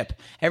sponsorship.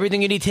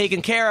 Everything you need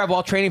taken care of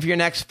while training for your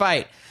next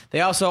fight. They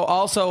also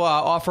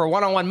offer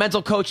one-on-one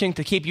mental coaching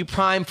to keep you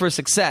primed for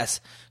success.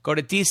 Go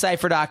to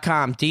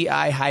decipher.com,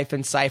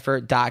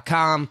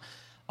 di-cipher.com.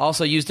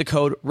 Also use the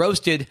code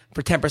ROASTED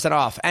for 10%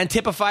 off. And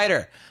tip a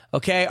fighter.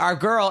 Okay, our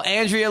girl,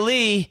 Andrea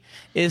Lee,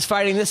 is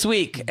fighting this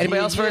week.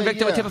 Anybody else for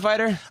Invicta with tip a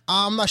fighter?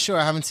 I'm not sure.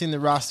 I haven't seen the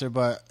roster,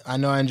 but I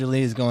know Andrea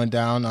Lee is going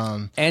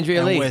down.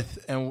 Andrea Lee.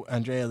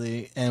 Andrea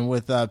Lee. And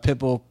with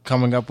Pitbull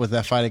coming up with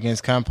that fight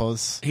against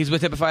Campos. He's with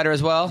Tip a Fighter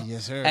as well?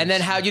 Yes, sir. And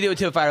then how'd you do with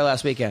Tip a Fighter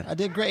last weekend? I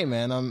did great,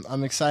 man.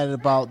 I'm excited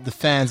about the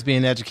fans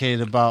being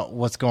educated about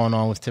what's going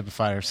on with Tip a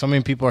Fighter. So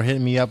many people are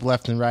hitting me up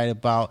left and right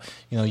about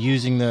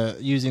using the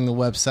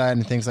website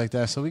and things like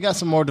that. So we got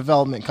some more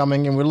development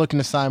coming, and we're looking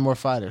to sign more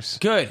fighters.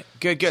 Good.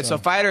 So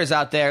fighters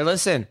out there,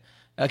 listen,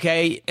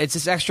 okay, it's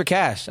just extra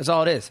cash. That's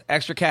all it is.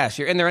 Extra cash.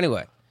 You're in there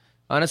anyway.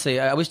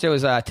 Honestly, I wish there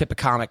was a tip a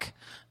comic.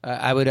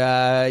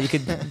 You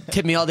could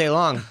tip me all day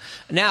long.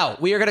 Now,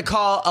 we are going to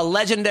call a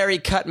legendary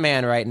cut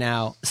man right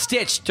now,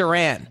 Stitch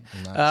Duran,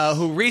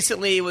 who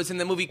recently was in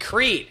the movie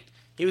Creed.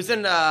 He was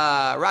in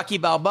Rocky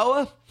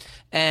Balboa,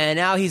 and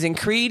now he's in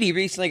Creed. He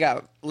recently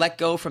got let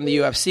go from the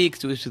UFC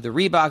because it was through the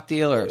Reebok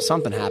deal or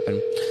something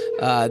happened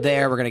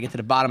there. We're going to get to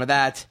the bottom of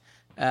that.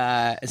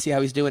 And see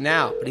how he's doing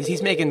now. But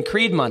he's making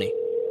Creed money.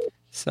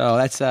 So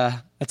that's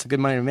a good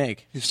money to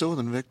make. He's still with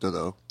Invicta,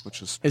 though,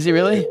 which is... Is he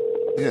really?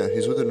 Yeah,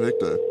 he's with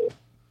Invicta. I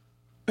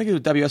think he's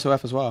with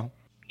WSOF as well.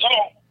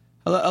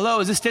 Hello,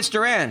 is this Stitch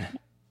Duran?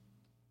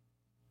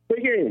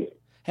 Speaking.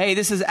 Hey,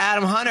 this is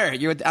Adam Hunter.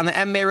 You're on the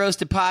MMA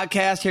Roasted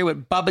podcast here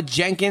with Bubba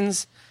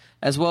Jenkins,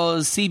 as well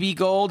as CB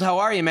Gold. How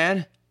are you,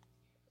 man?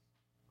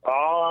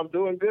 Oh, I'm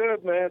doing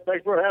good, man.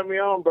 Thanks for having me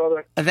on,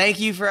 brother. Thank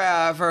you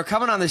for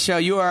coming on the show.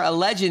 You are a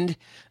legend.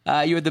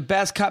 You're the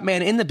best cut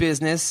man in the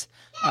business,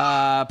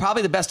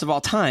 probably the best of all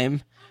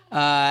time.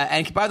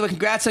 And by the way,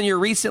 congrats on your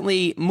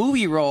recently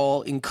movie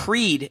role in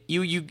Creed.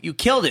 You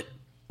killed it.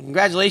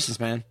 Congratulations,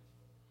 man.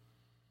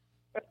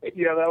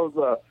 Yeah, that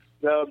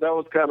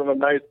was kind of a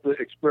nice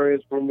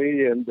experience for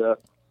me, and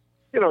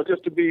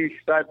just to be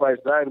side by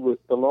side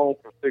with Stallone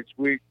for 6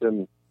 weeks,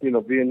 and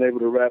being able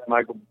to wrap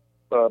Michael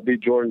B.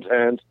 Jordan's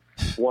hands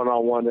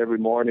one-on-one every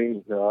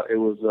morning. It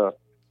was,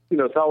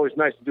 it's always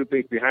nice to do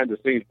things behind the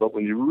scenes, but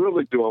when you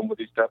really do them with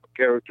these type of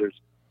characters,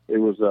 it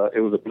was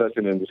a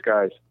blessing in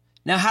disguise.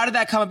 Now, how did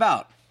that come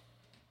about?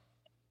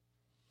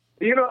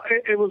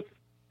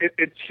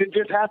 It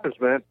just happens,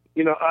 man.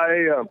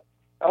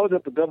 I was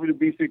at the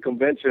WBC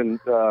convention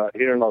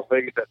here in Las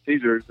Vegas at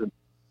Caesars, and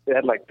they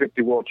had like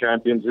 50 world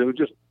champions. It was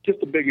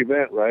just a big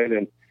event, right?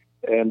 And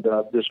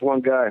this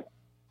one guy,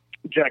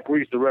 Jack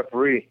Reese, the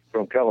referee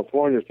from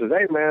California, says,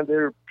 "Hey, man,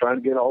 they're trying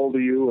to get a hold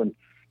of you, and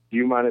do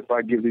you mind if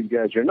I give these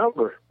guys your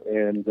number?"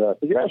 And I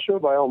said, "Yeah, sure,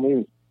 by all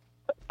means."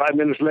 5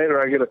 minutes later,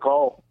 I get a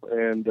call,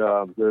 and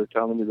they're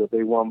telling me that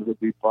they want me to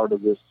be part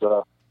of this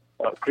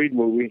Creed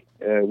movie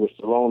with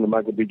Stallone and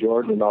Michael B.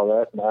 Jordan and all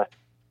that. And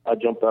I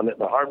jumped on it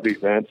in a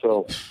heartbeat, man.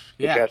 So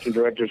the casting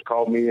directors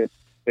called me and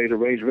made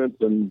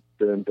arrangements and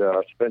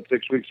spent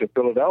 6 weeks in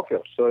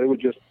Philadelphia. So it was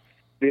just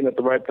being at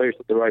the right place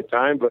at the right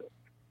time. But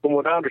from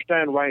what I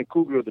understand, Ryan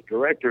Coogler, the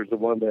director, is the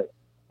one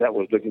that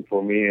was looking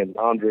for me. And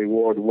Andre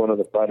Ward, one of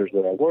the fighters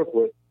that I work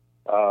with,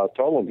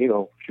 told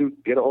him,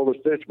 shoot, get a hold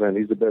of Stitch, man.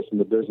 He's the best in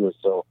the business.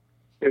 So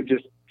it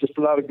was just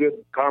a lot of good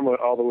karma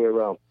all the way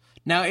around.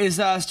 Now, is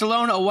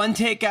Stallone a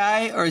one-take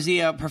guy, or is he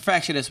a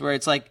perfectionist where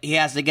it's like he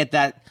has to get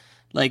that,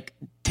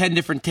 10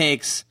 different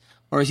takes,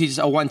 or is he just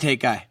a one-take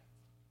guy?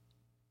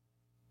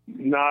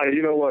 Nah,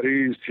 you know what?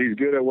 He's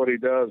good at what he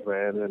does,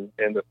 man.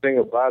 And the thing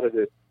about it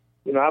is,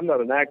 I'm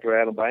not an actor,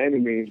 Adam, by any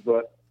means,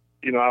 but,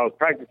 I was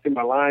practicing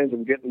my lines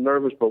and getting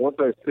nervous, but once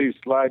I see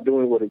Sly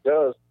doing what he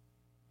does,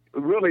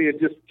 really, it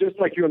just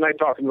like you and I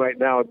talking right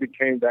now, it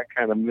became that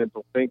kind of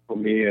mental thing for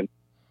me.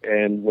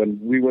 And when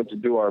we went to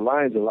do our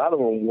lines, a lot of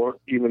them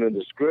weren't even in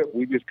the script.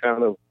 We just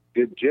kind of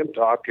did gym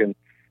talk and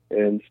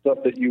stuff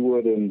that you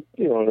would in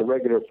a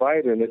regular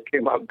fight, and it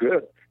came out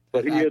good.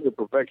 But he is a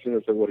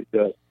perfectionist at what he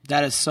does.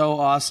 That is so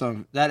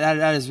awesome.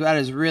 That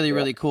is really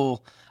really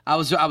cool. I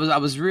was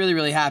really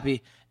really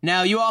happy.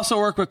 Now you also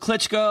work with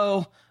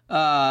Klitschko,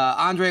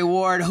 Andre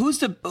Ward. Who's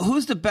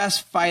the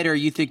best fighter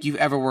you think you've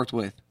ever worked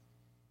with?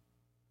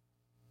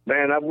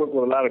 Man, I've worked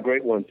with a lot of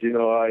great ones.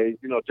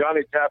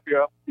 Johnny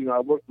Tapia, I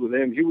worked with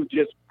him. He was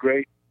just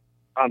great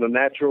on the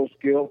natural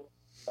skill.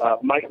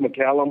 Mike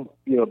McCallum,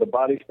 the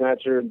body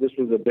snatcher. This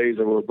was the days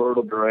of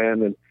Roberto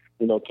Duran and,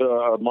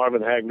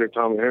 Marvin Hagler,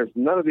 Tommy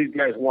Harrison. None of these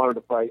guys wanted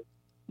to fight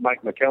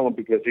Mike McCallum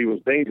because he was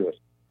dangerous.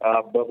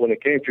 But when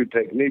it came to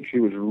techniques, he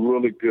was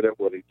really good at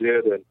what he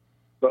did.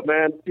 But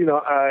man,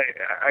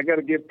 I got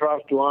to give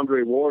props to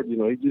Andre Ward. He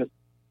just,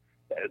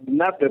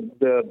 not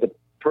the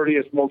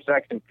prettiest, most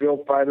action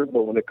field fighter,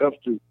 but when it comes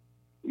to,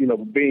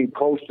 being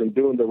coached and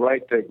doing the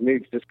right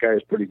techniques, this guy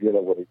is pretty good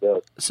at what he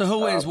does. So who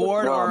wins,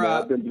 Ward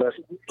or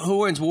who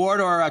wins,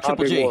 Ward or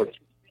Triple G? Ward.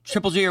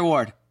 Triple G or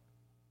Ward?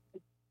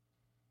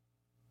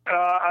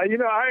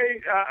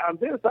 On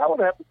this, I would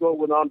have to go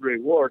with Andre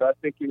Ward. I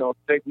think,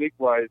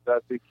 technique-wise, I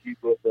think he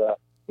would,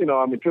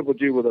 Triple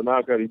G with a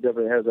knockout, he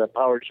definitely has that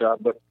power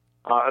shot, but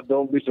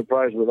don't be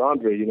surprised with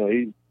Andre.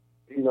 I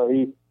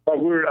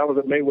was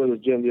at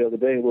Mayweather's gym the other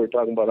day, and we were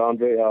talking about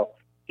Andre, how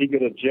he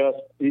could adjust.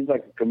 He's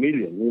like a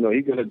chameleon.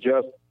 He could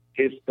adjust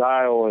his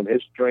style and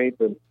his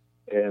strength and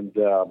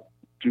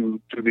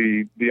to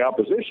the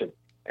opposition,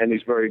 and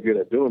he's very good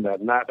at doing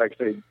that. Not like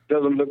I say,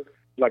 doesn't look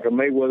like a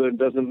Mayweather,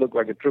 doesn't look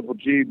like a Triple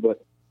G,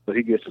 but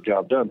he gets the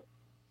job done.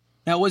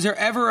 Now, was there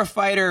ever a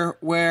fighter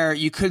where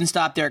you couldn't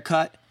stop their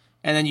cut,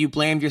 and then you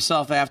blamed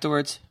yourself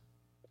afterwards?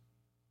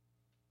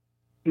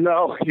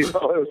 No, it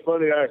was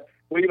funny.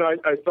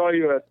 I saw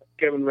you at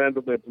Kevin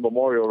Randleman's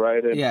memorial,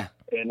 right?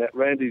 And at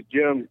Randy's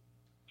gym,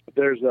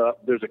 there's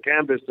a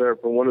canvas there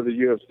from one of the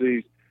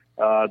UFCs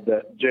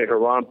that Jay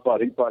Haran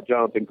fought. He fought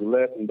Jonathan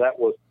Goulet, and that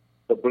was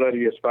the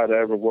bloodiest fight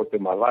I ever worked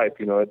in my life.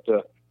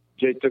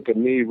 Jay took a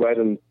knee right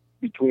in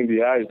between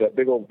the eyes, that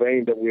big old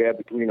vein that we had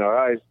between our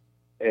eyes,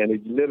 and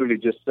he literally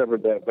just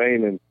severed that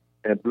vein,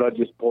 and blood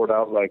just poured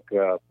out like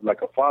a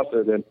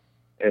faucet.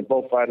 And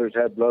both fighters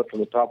had blood from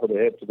the top of the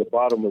head to the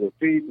bottom of their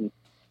feet.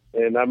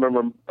 And I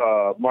remember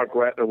Mark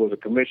Ratner was a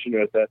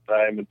commissioner at that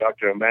time, and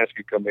Dr.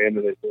 Amansky come in,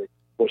 and they said,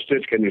 "Well,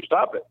 Stitch, can you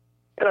stop it?"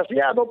 And I said,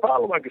 "Yeah, no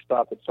problem, I can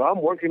stop it." So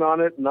I'm working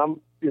on it, and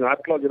I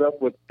plug it up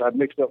I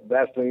mixed up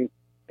Vaseline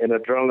and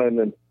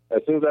adrenaline, and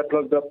as soon as I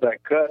plugged up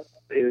that cut,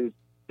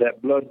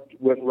 that blood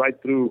went right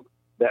through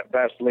that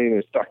Vaseline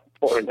and started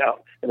pouring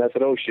out. And I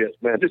said, "Oh shit,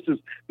 man, this is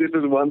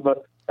one."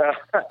 But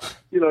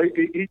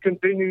he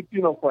continued,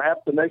 for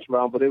half the next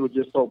round, but it was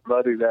just so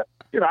bloody that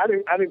I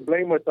didn't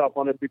blame myself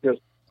on it, because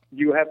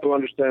you have to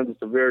understand the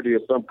severity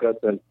of some cuts,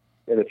 and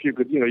if you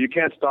could, you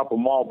can't stop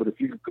them all, but if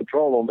you could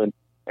control them,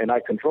 and I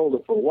controlled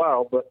it for a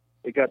while, but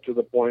it got to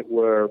the point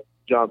where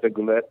Jonathan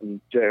Goulet and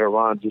Jay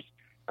Haran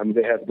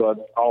they had blood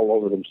all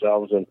over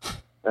themselves, and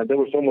and there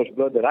was so much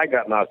blood that I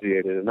got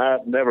nauseated, and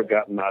I've never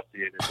gotten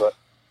nauseated. But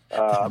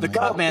the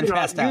cop man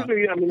passed out.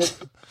 Usually, I mean,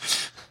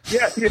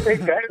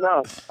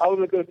 no, I was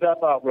a good tap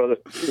out, brother.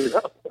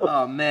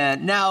 Oh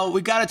man! Now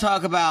we got to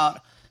talk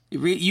about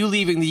you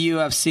leaving the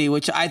UFC,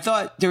 which I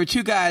thought there were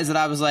two guys that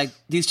I was like,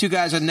 these two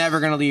guys are never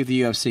going to leave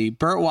the UFC: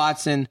 Burt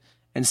Watson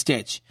and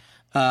Stitch.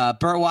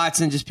 Burt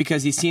Watson, just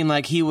because he seemed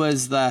like he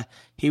was the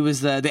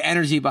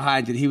energy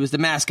behind it. He was the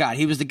mascot.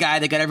 He was the guy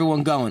that got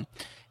everyone going.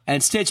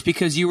 And Stitch,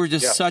 because you were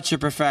just such a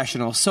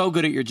professional, so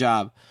good at your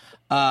job,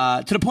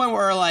 to the point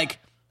where like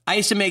I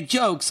used to make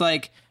jokes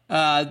like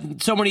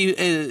so many,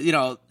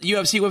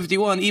 UFC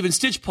 151, even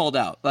Stitch pulled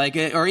out, like,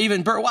 or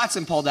even Burt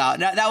Watson pulled out.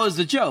 That was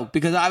the joke,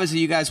 because obviously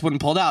you guys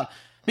wouldn't pull out.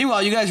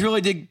 Meanwhile, you guys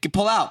really did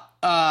pull out.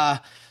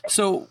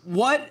 So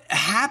what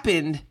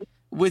happened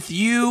with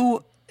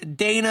you,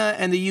 Dana,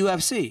 and the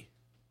UFC?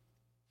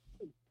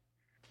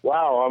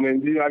 Wow, I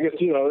mean, I guess,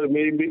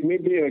 me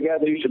being a guy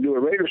that used to do a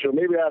radio show,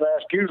 maybe I'd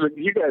ask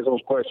you guys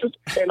those questions,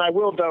 and I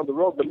will down the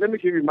road. But let me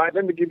give you my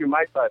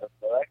side of it,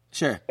 all right?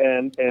 Sure.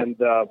 And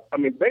I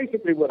mean,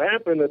 basically, what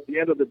happened at the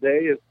end of the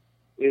day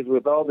is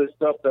with all this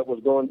stuff that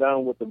was going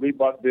down with the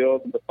Reebok deal,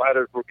 and the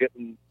fighters were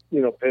getting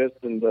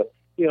pissed, and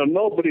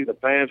nobody, the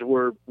fans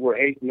were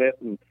hating it,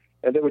 and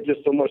there was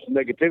just so much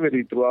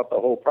negativity throughout the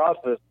whole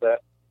process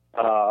that.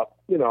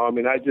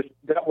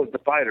 That was the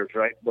fighters,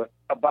 right? But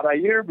about a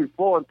year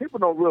before, and people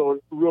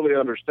don't really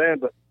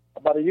understand, but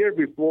about a year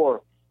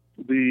before,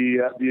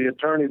 the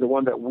attorney, the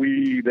one that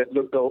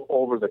looked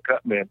over the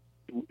cut man,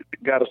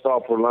 got us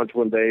all for lunch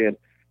one day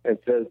and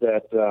says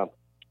that,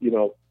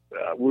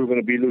 we're going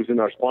to be losing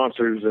our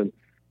sponsors and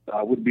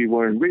would be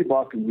wearing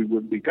Reebok and we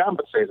would be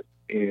compensated.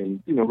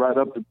 And, right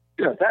up to,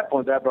 at that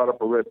point, that brought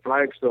up a red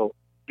flag. So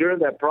during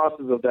that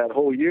process of that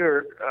whole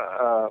year,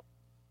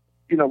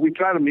 we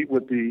try to meet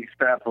with the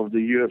staff of the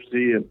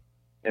UFC,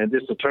 and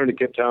this attorney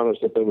kept telling us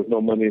that there was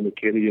no money in the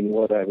kitty and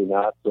what have you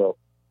not. So,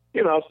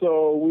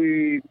 so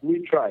we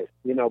tried,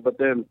 but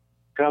then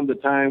come the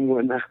time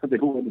when they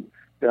wouldn't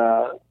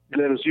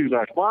let us use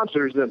our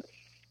sponsors, and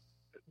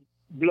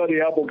Bloody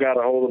Elbow got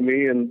a hold of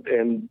me,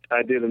 and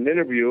I did an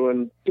interview,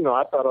 and,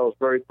 I thought I was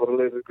very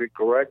politically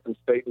correct in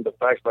stating the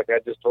facts like I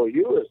just told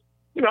you is,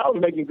 I was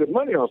making good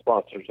money on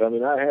sponsors. I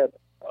mean, I had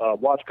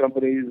watch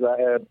companies, I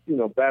had,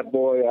 Bad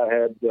Boy, I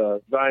had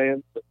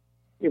Giants,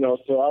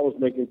 so I was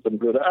making some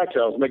good.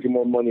 Actually, I was making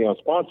more money on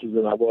sponsors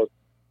than I was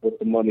with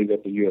the money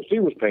that the UFC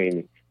was paying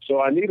me.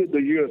 So I needed the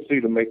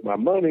UFC to make my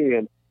money,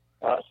 and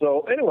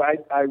so anyway,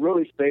 I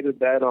really stated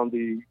that on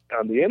the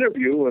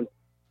interview, and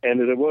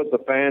it was the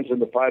fans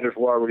and the fighters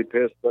were already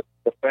pissed, but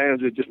the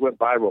fans, it just went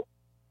viral,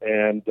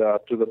 and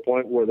to the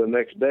point where the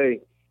next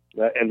day,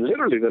 and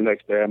literally the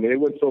next day, I mean, it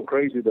went so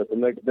crazy that the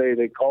next day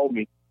they called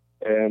me.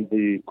 And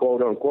the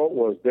quote unquote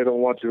was, they don't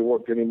want you to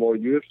work any more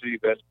UFC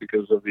events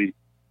because of the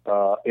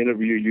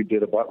interview you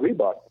did about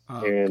Reebok.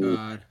 Oh, and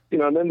God.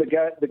 And then the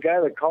guy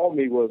that called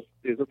me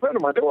is a friend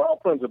of mine. They were all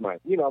friends of mine.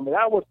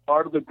 I was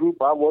part of the group.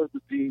 I was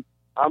the team.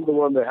 I'm the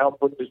one that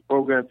helped put this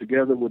program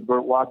together with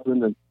Burt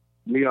Watson and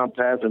Leon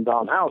Taz and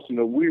Don House.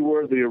 We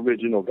were the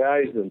original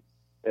guys, and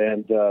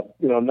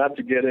not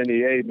to get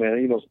any aid,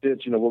 man.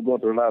 Stitch, we're going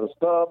through a lot of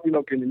stuff.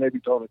 Can you maybe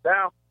tone it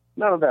down?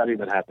 None of that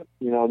even happened.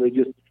 They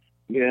just.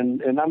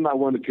 And I'm not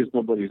one to kiss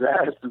nobody's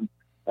ass.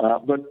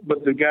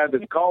 But the guy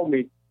that called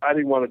me, I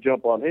didn't want to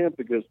jump on him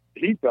because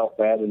he felt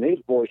bad, and his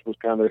voice was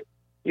kind of,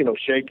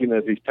 shaking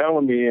as he's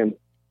telling me, and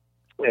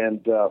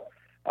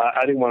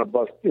I didn't want to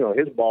bust,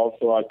 his balls.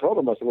 So I told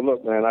him, I said, well,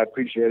 look, man, I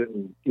appreciate it,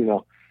 and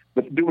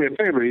but do me a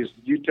favor.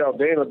 You tell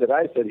Dana that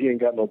I said he ain't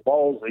got no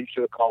balls, and he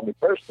should have called me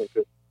personally,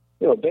 because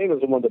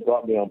Dana's the one that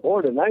brought me on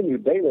board, and I knew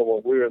Dana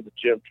when we were in the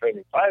gym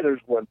training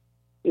fighters when.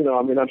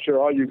 I'm sure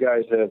all you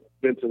guys have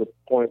been to the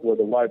point where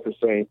the wife is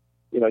saying,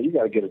 you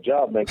got to get a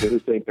job, man, because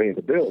this ain't paying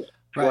the bills.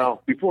 Right.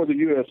 Well, before the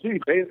UFC,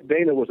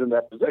 Dana was in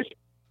that position.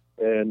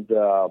 And,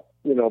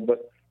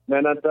 but,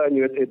 man, I'm telling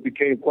you, it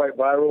became quite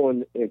viral.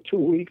 And in 2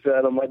 weeks,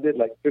 Adam, I did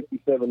like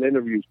 57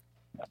 interviews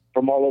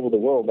from all over the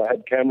world. I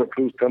had camera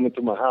crews coming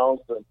to my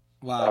house. And,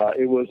 wow.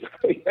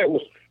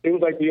 It was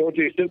like the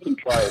O.J. Simpson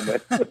trial, man.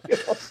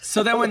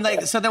 So then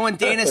when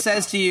Dana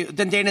says to you,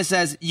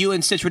 you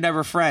and Stitch were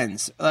never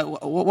friends.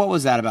 What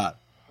was that about?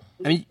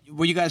 I mean,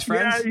 were you guys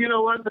friends? Yeah, you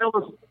know what?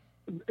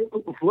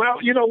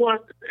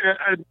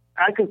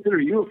 I consider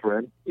you a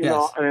friend, you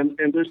know, and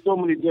there's so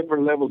many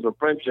different levels of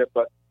friendship.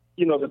 But,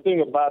 the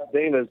thing about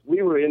Dana is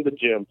we were in the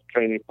gym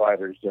training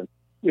fighters. And,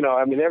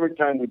 every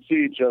time we'd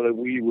see each other,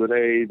 we would,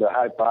 the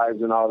high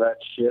fives and all that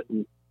shit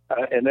and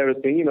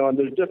everything, and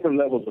there's different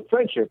levels of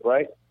friendship,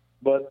 right?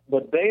 But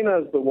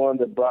Dana is the one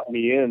that brought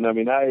me in. I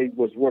mean, I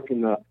was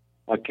working a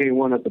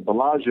K1 at the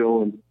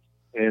Bellagio,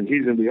 and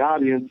he's in the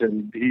audience,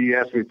 and he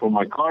asked me for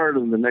my card,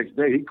 and the next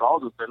day he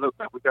calls and said, look,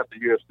 man, we got the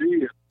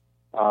UFC.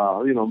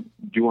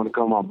 Do you want to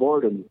come on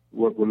board and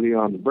work with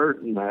Leon and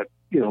Burt? And that,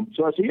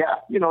 so I said, yeah,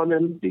 and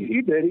then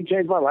he did. He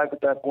changed my life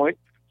at that point.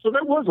 So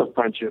there was a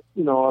friendship,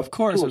 Of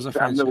course, there was a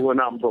friendship. I never went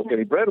out and broke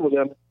any bread with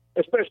him,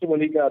 especially when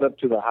he got up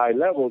to the high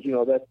levels,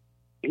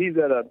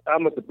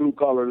 I'm at the blue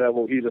collar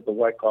level, he's at the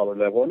white collar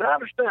level. And I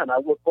understand. I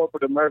worked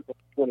corporate America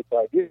for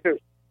 25 years,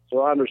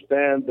 so I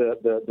understand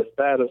the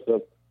status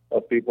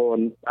of people,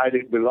 and I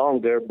didn't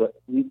belong there, but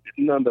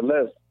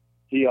nonetheless,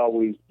 he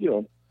always,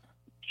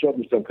 showed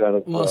me some kind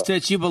of. Well,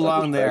 Stitch, you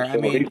belong there. I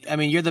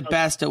mean, you're the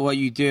best at what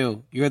you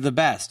do. You're the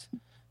best.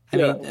 I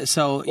mean,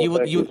 so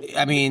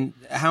I mean,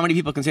 how many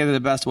people can say they're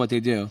the best at what they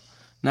do?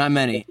 Not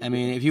many. I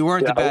mean, if you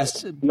weren't the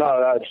best,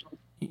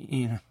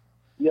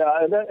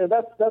 Yeah, and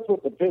that's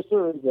what the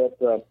pisser is.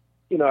 That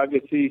I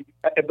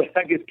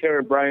guess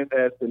Karen Bryant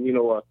asked him,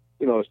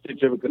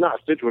 Stitch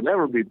Stitch would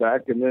never be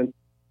back, and then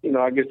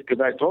I guess because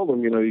I told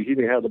him, he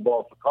didn't have the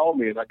balls to call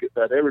me, and I guess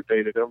that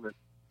irritated him,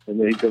 and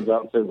then he comes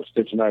out and says, well,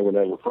 Stitch and I were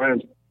never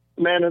friends.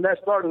 Man, and that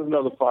started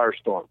another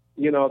firestorm.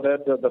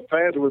 That the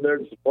fans were there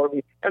to support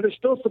me, and they're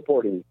still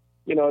supporting me.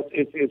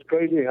 It's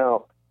crazy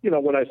how,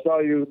 when I saw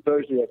you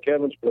Thursday at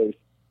Kevin's place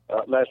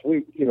last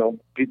week,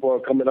 people are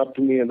coming up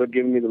to me and they're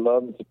giving me the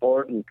love and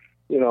support, and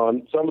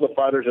and some of the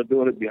fighters are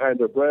doing it behind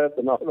their breath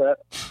and all that.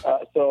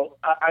 So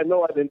I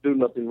know I didn't do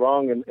nothing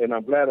wrong, and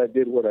I'm glad I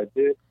did what I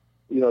did,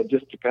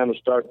 just to kind of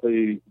start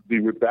the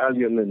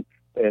rebellion,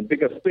 and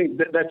because I think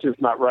that's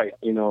just not right,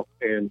 and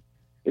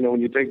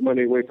when you take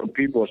money away from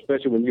people,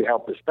 especially when you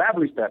help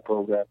establish that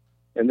program,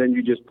 and then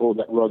you just pull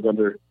that rug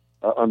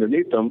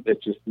underneath them,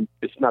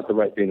 it's not the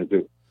right thing to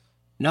do.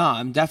 No,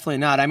 I'm definitely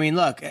not. I mean,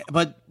 look,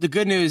 but the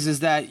good news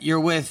is that you're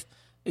with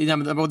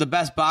the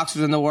best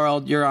boxers in the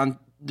world. You're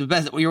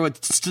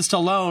with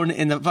Stallone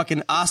in the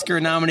fucking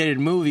Oscar-nominated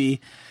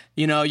movie.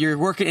 You're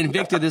working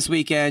Invicta this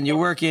weekend. You're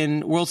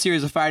working World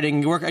Series of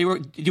Fighting. Do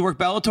you work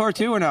Bellator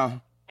too, or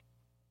no?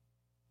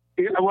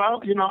 Yeah,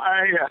 well,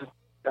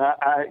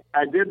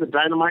 I did the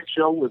Dynamite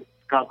show with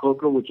Scott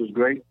Coker, which was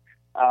great.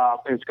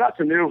 And Scott's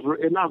in Israel,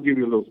 and I'll give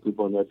you a little scoop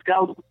on that.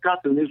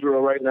 Scott's in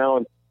Israel right now,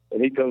 and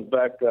he comes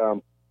back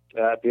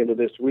at the end of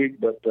this week.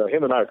 But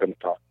him and I are going to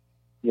talk.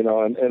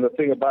 And the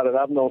thing about it,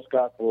 I've known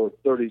Scott for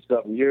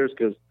 30-something years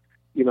because,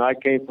 I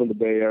came from the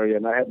Bay Area,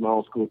 and I had my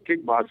own school of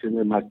kickboxing,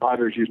 and my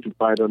fighters used to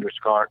fight under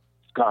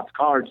Scott's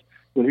cards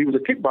when he was a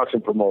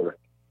kickboxing promoter.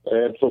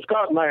 And so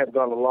Scott and I have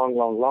gone a long,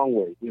 long, long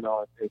way, and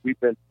we've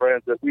been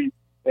friends and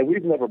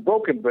we've never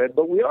broken bread,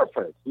 but we are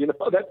friends,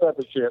 that type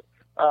of shit.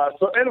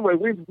 So anyway,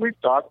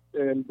 we've talked,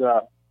 and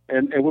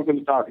we're going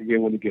to talk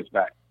again when he gets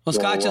back. Well,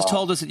 Scott just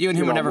told us that you and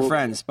him were never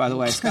friends. By the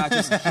way, Scott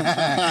just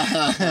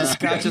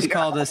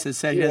called us and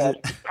said he doesn't.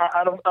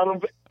 I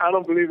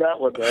don't believe that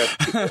one,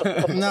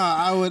 man. No,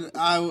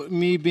 I would.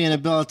 Me being a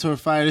Bellator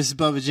fighter, this is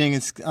Bubba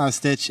Jenkins,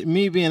 Stitch.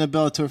 Me being a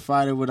Bellator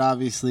fighter would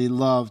obviously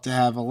love to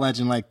have a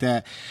legend like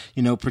that,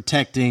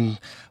 protecting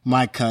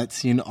my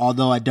cuts.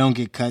 Although I don't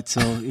get cut,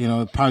 so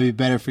it'd probably be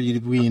better for you to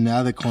be in the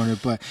other corner.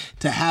 But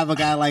to have a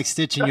guy like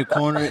Stitch in your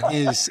corner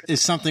is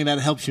something that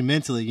helps you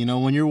mentally.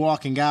 When you're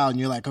walking out and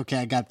you're like, okay,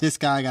 I got this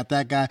guy, I got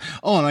that guy.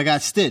 Oh, and I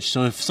got Stitch.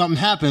 So if something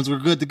happens, we're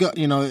good to go.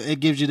 It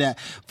gives you that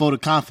vote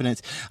of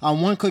confidence.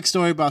 One quick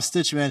story about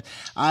Stitch, man.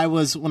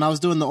 When I was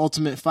doing the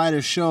Ultimate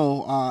Fighter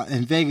show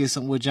in Vegas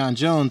with John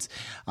Jones,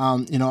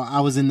 I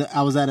was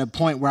at a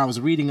point where I was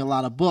reading a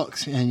lot of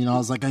books, and I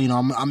was like,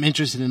 I'm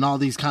interested in all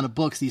these kind of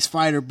books, these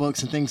fighter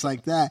books and things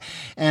like that.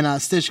 And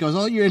Stitch goes,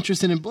 "Oh, you're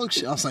interested in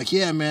books?" I was like,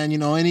 "Yeah, man.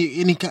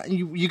 Any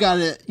you got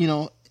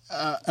to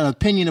an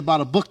opinion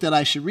about a book that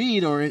I should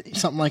read or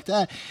something like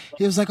that."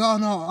 He was like, "Oh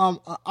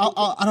no,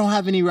 I don't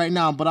have any right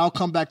now, but I'll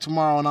come back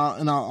tomorrow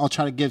and I'll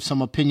try to give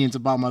some opinions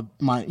about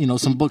my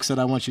some books that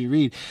I want you to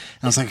read."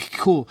 And I was like,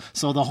 "Cool."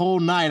 So the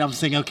whole night I'm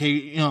thinking,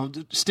 okay,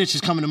 Stitch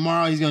is coming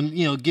tomorrow. He's gonna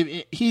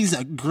he's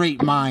a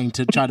great mind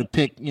to try to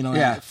pick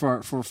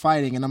for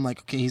fighting. And I'm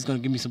like, okay, he's gonna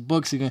give me some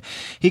books.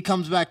 He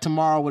comes back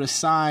tomorrow with a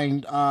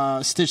signed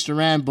Stitch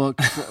Duran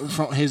book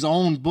from his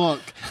own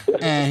book,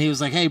 and he was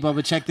like, "Hey,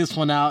 Bubba, check this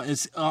one out."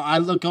 It's I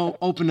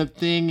open the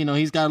thing,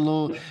 he's got a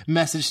little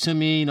message to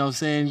me,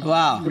 saying,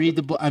 "Wow, read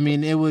the book." I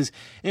mean, it was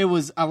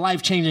a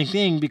life-changing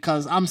thing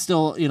because I'm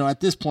still,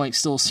 at this point,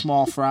 still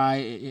small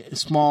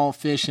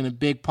fish in a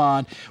big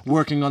pond,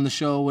 working on the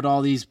show with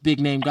all these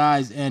big-name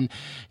guys, and,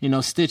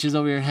 Stitch is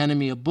over here handing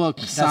me a book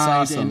signed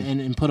awesome.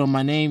 and put on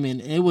my name,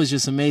 and it was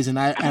just amazing.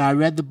 I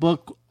read the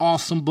book.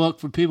 Awesome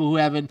book for people who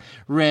haven't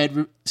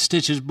read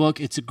Stitch's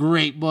book. It's a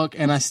great book,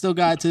 and I still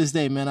got it to this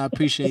day, man. I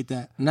appreciate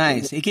that.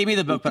 Nice. He gave me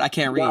the book, but I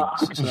can't read,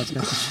 so that's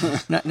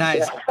good.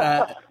 Nice.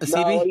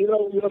 CB?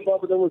 No,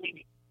 Bubba, there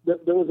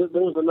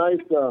was a nice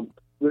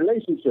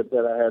relationship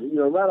that I had.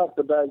 Right off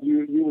the bat,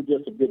 you were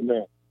just a good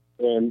man,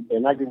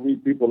 and I could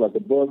read people like a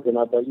book, and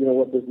I thought,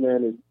 this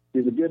man is.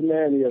 He's a good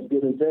man. He has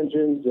good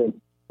intentions, and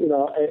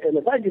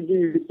if I could give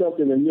you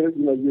something, and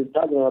you're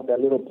talking about that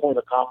little point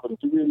of confidence,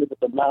 you really look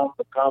at the amount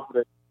of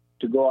confidence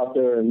to go out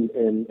there and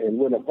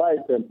win a fight,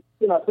 then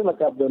I feel like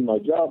I've done my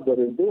job. But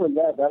in doing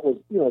that, that was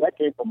that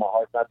came from my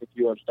heart. And I think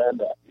you understand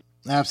that.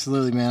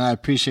 Absolutely, man. I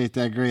appreciate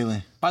that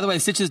greatly. By the way,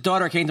 Stitch's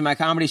daughter came to my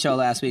comedy show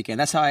last weekend.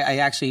 That's how I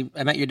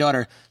met your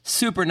daughter.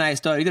 Super nice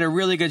daughter. You did a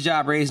really good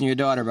job raising your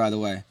daughter, by the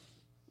way.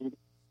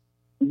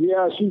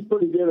 Yeah, she's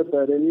pretty good at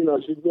that,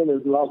 and she's been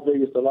in Las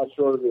Vegas a lot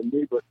shorter than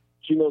me, but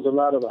she knows a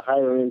lot of the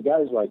higher end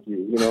guys like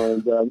you,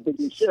 and I'm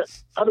thinking, shit,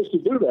 how does she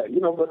do that?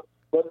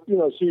 But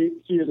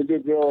she is a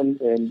good girl,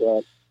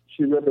 and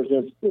she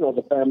represents,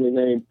 the family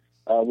name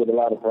with a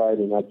lot of pride.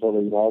 And I told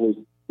her, always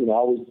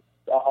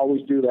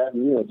do that,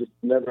 and just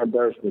never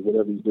embarrass me,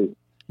 whatever you do.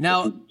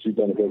 Now she's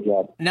done a great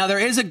job. Now there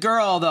is a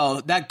girl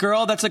though. That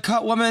girl that's a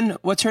cut woman.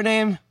 What's her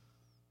name?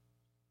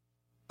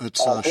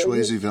 It's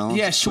Shwayze Valentine.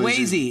 Yeah,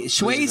 Shwayze.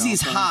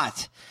 Shwayze's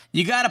hot.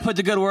 You got to put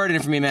the good word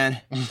in for me,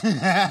 man.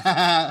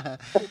 Yeah,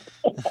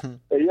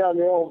 on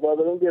your own,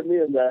 brother. Don't get me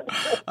in that.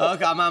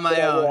 Okay, I'm on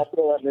my own. I'll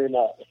throw that name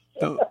out.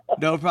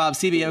 No problem.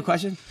 CB, you have a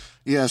question?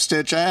 Yeah,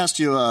 Stitch, I asked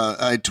you,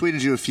 I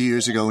tweeted you a few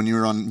years ago when you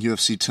were on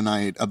UFC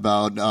Tonight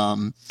about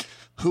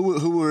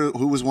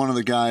who was one of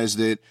the guys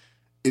that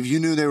if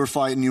you knew they were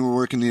fighting, you were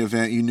working the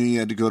event, you knew you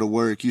had to go to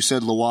work. You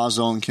said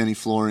Loiseau and Kenny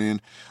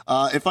Florian.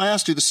 If I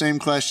asked you the same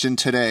question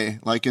today,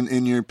 like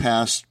in your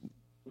past,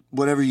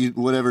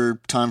 whatever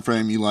time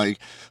frame you like,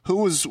 who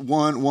was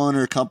one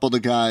or a couple of the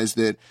guys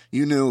that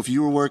you knew if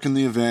you were working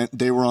the event,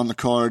 they were on the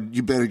card,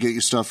 you better get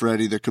your stuff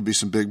ready, there could be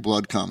some big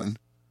blood coming?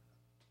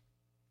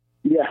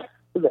 Yeah,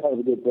 that was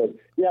a good question.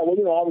 Yeah,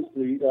 well,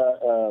 obviously,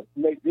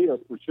 Nate Diaz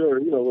for sure,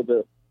 with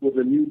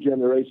the new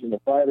generation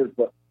of fighters,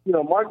 but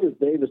Marcus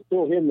Davis,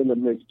 throw him in the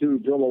mix too.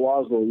 Joe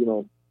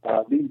Loiseau,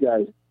 these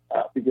guys,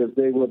 because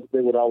they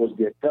would always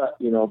get cut,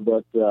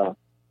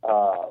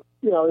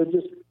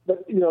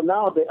 But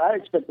nowadays I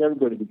expect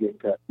everybody to get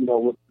cut.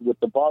 With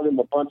the volume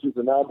of punches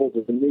and elbows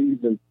and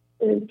knees and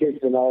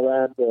kicks and all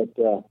that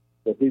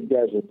these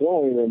guys are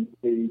throwing, and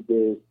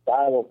the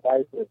style of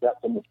fight has got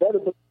so much better.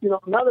 But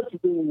now that you're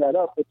bringing that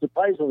up, it's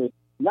surprisingly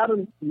not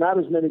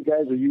as many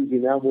guys are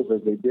using elbows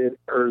as they did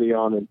early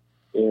on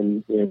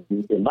in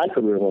my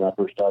career when I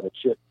first started.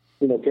 Shit,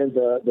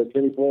 the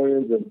Kenny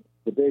Florians and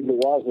the Dave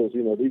Loiseaus,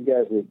 these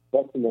guys were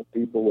busting up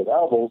people with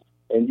elbows,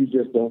 and you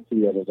just don't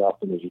see that as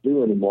often as you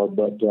do anymore.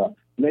 But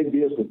Nate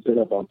Diaz would sit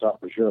up on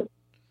top for sure.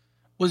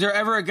 Was there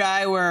ever a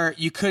guy where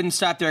you couldn't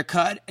stop their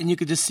cut, and you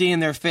could just see in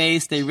their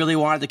face they really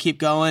wanted to keep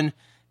going,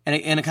 and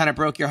it kind of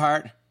broke your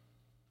heart?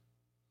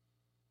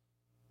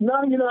 No,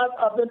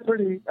 I've been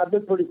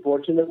pretty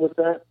fortunate with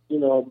that.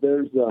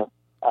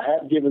 I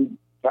have given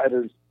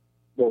fighters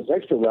those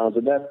extra rounds,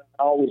 and that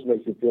always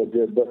makes you feel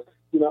good. But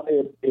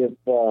if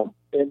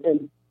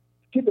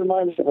keep in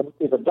mind,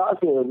 if a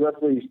doctor or a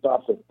referee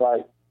stops a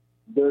fight,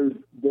 there's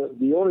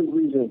the only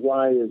reason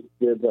why is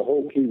the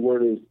whole key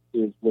word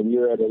is when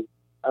you're at a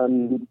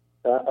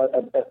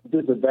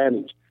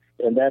disadvantage,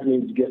 and that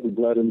means getting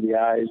blood in the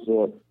eyes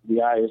or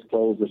the eye is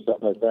closed or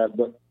something like that.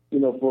 But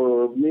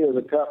for me as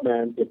a cut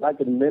man, if I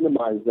can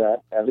minimize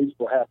that at least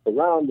for half the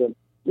round, then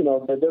they're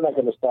not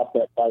going to stop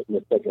that fight in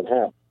the second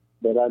half.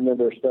 But I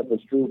remember Stephan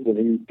when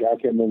I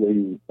can't remember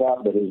who he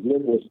fought, but his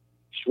lip was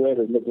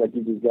shredded, looked like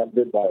he just got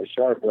bit by a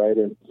shark, right?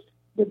 And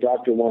the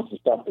doctor wants to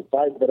stop the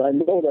fight, but I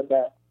know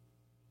that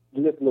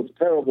lip looks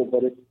terrible,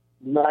 but it's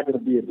not going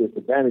to be a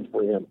disadvantage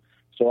for him.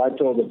 So I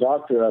told the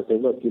doctor, I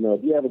said, look,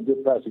 if you have a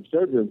good plastic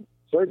surgeon,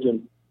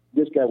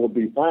 this guy will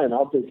be fine.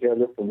 I'll take care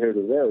of it from here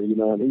to there,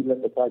 and he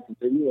let the fight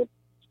continue. And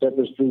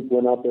Stephan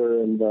went out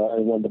there and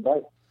won the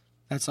fight.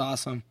 That's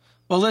awesome.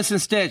 Well, listen,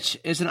 Stitch,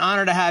 it's an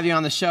honor to have you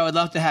on the show. I'd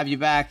love to have you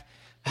back.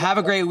 Have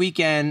a great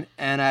weekend,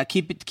 and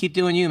keep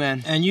doing you,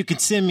 man. And you can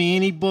send me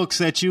any books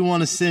that you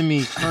want to send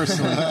me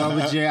personally.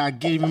 Bubba J, I'll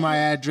give you my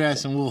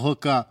address, and we'll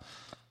hook up.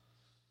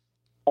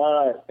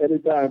 All right,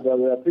 anytime,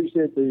 brother. I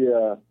appreciate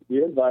the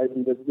invite,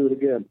 and let's do it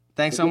again.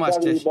 Thanks so much,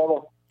 Stitch.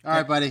 All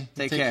right, buddy.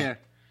 Take care.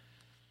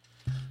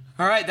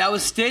 All right, that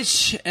was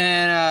Stitch,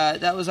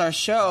 and that was our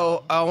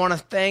show. I want to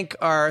thank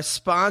our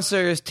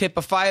sponsors, Tip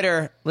a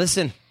Fighter.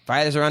 Listen,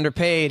 fighters are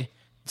underpaid.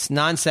 It's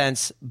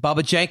nonsense.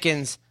 Bubba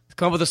Jenkins has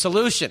come up with a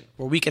solution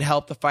where we can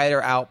help the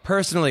fighter out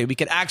personally. We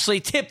can actually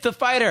tip the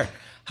fighter.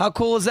 How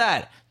cool is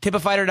that?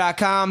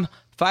 Tipafighter.com.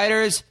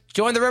 Fighters,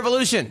 join the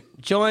revolution.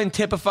 Join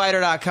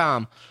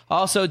tipafighter.com.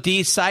 Also,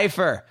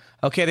 Decipher.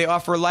 Okay, they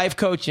offer life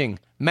coaching,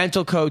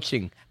 mental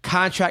coaching,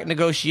 contract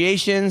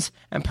negotiations,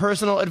 and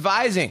personal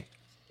advising.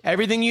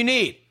 Everything you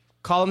need.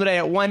 Call them today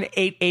at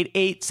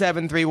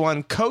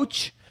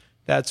 1-888-731-COACH.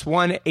 That's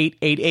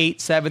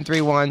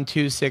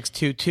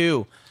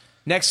 1-888-731-2622.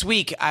 Next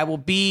week,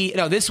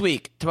 this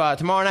week,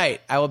 tomorrow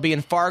night, I will be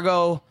in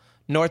Fargo,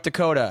 North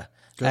Dakota.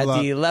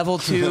 At the Level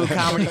 2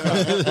 Comedy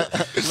Club.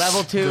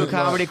 Level 2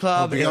 Comedy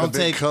Club. Don't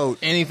take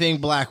anything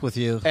black with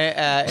you.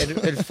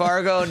 In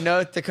Fargo,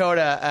 North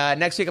Dakota.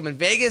 Next week I'm in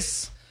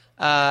Vegas.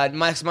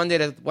 Next Monday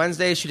to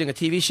Wednesday, shooting a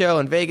TV show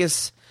in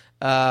Vegas.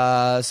 So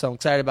I'm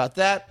excited about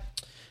that.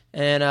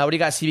 And what do you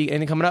got, CB?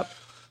 Anything coming up?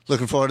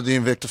 Looking forward to the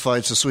Invicta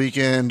fights this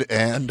weekend,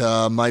 and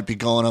might be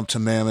going up to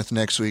Mammoth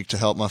next week to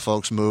help my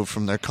folks move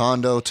from their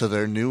condo to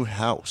their new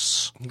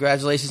house.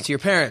 Congratulations to your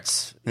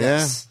parents. Yeah.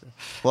 Yes.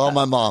 Well,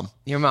 my mom.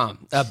 Your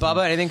mom.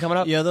 Bubba, anything coming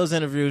up? Yeah, those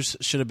interviews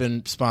should have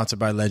been sponsored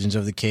by Legends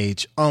of the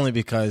Cage, only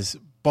because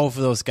both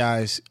of those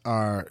guys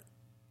are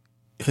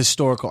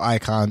historical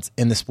icons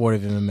in the sport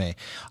of MMA.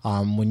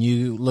 When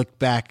you look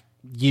back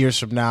years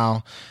from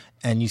now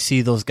and you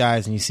see those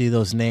guys and you see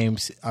those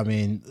names, I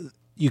mean,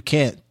 you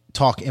can't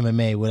talk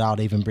MMA without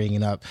even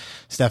bringing up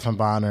Stephan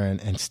Bonnar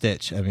and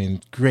Stitch. I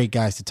mean, great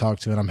guys to talk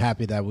to, and I'm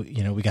happy that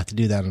we got to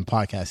do that on the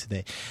podcast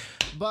today.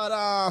 But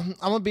I'm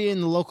gonna be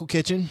in the local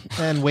kitchen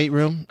and weight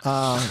room,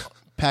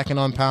 packing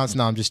on pounds.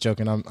 No, I'm just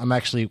joking. I'm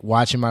actually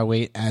watching my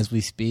weight as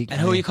we speak. And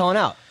who are you calling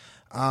out?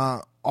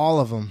 All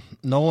of them.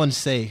 No one's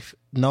safe.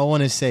 No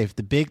one is safe.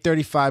 The big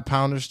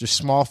 35-pounders, the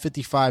small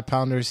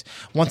 55-pounders.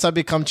 Once I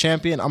become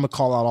champion, I'm going to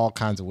call out all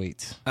kinds of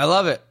weights. I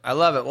love it.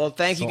 Well,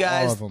 thank you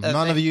guys. All of them.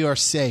 None of you are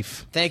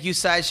safe. Thank you,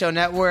 Sideshow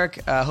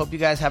Network. Hope you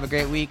guys have a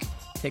great week.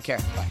 Take care.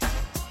 Bye.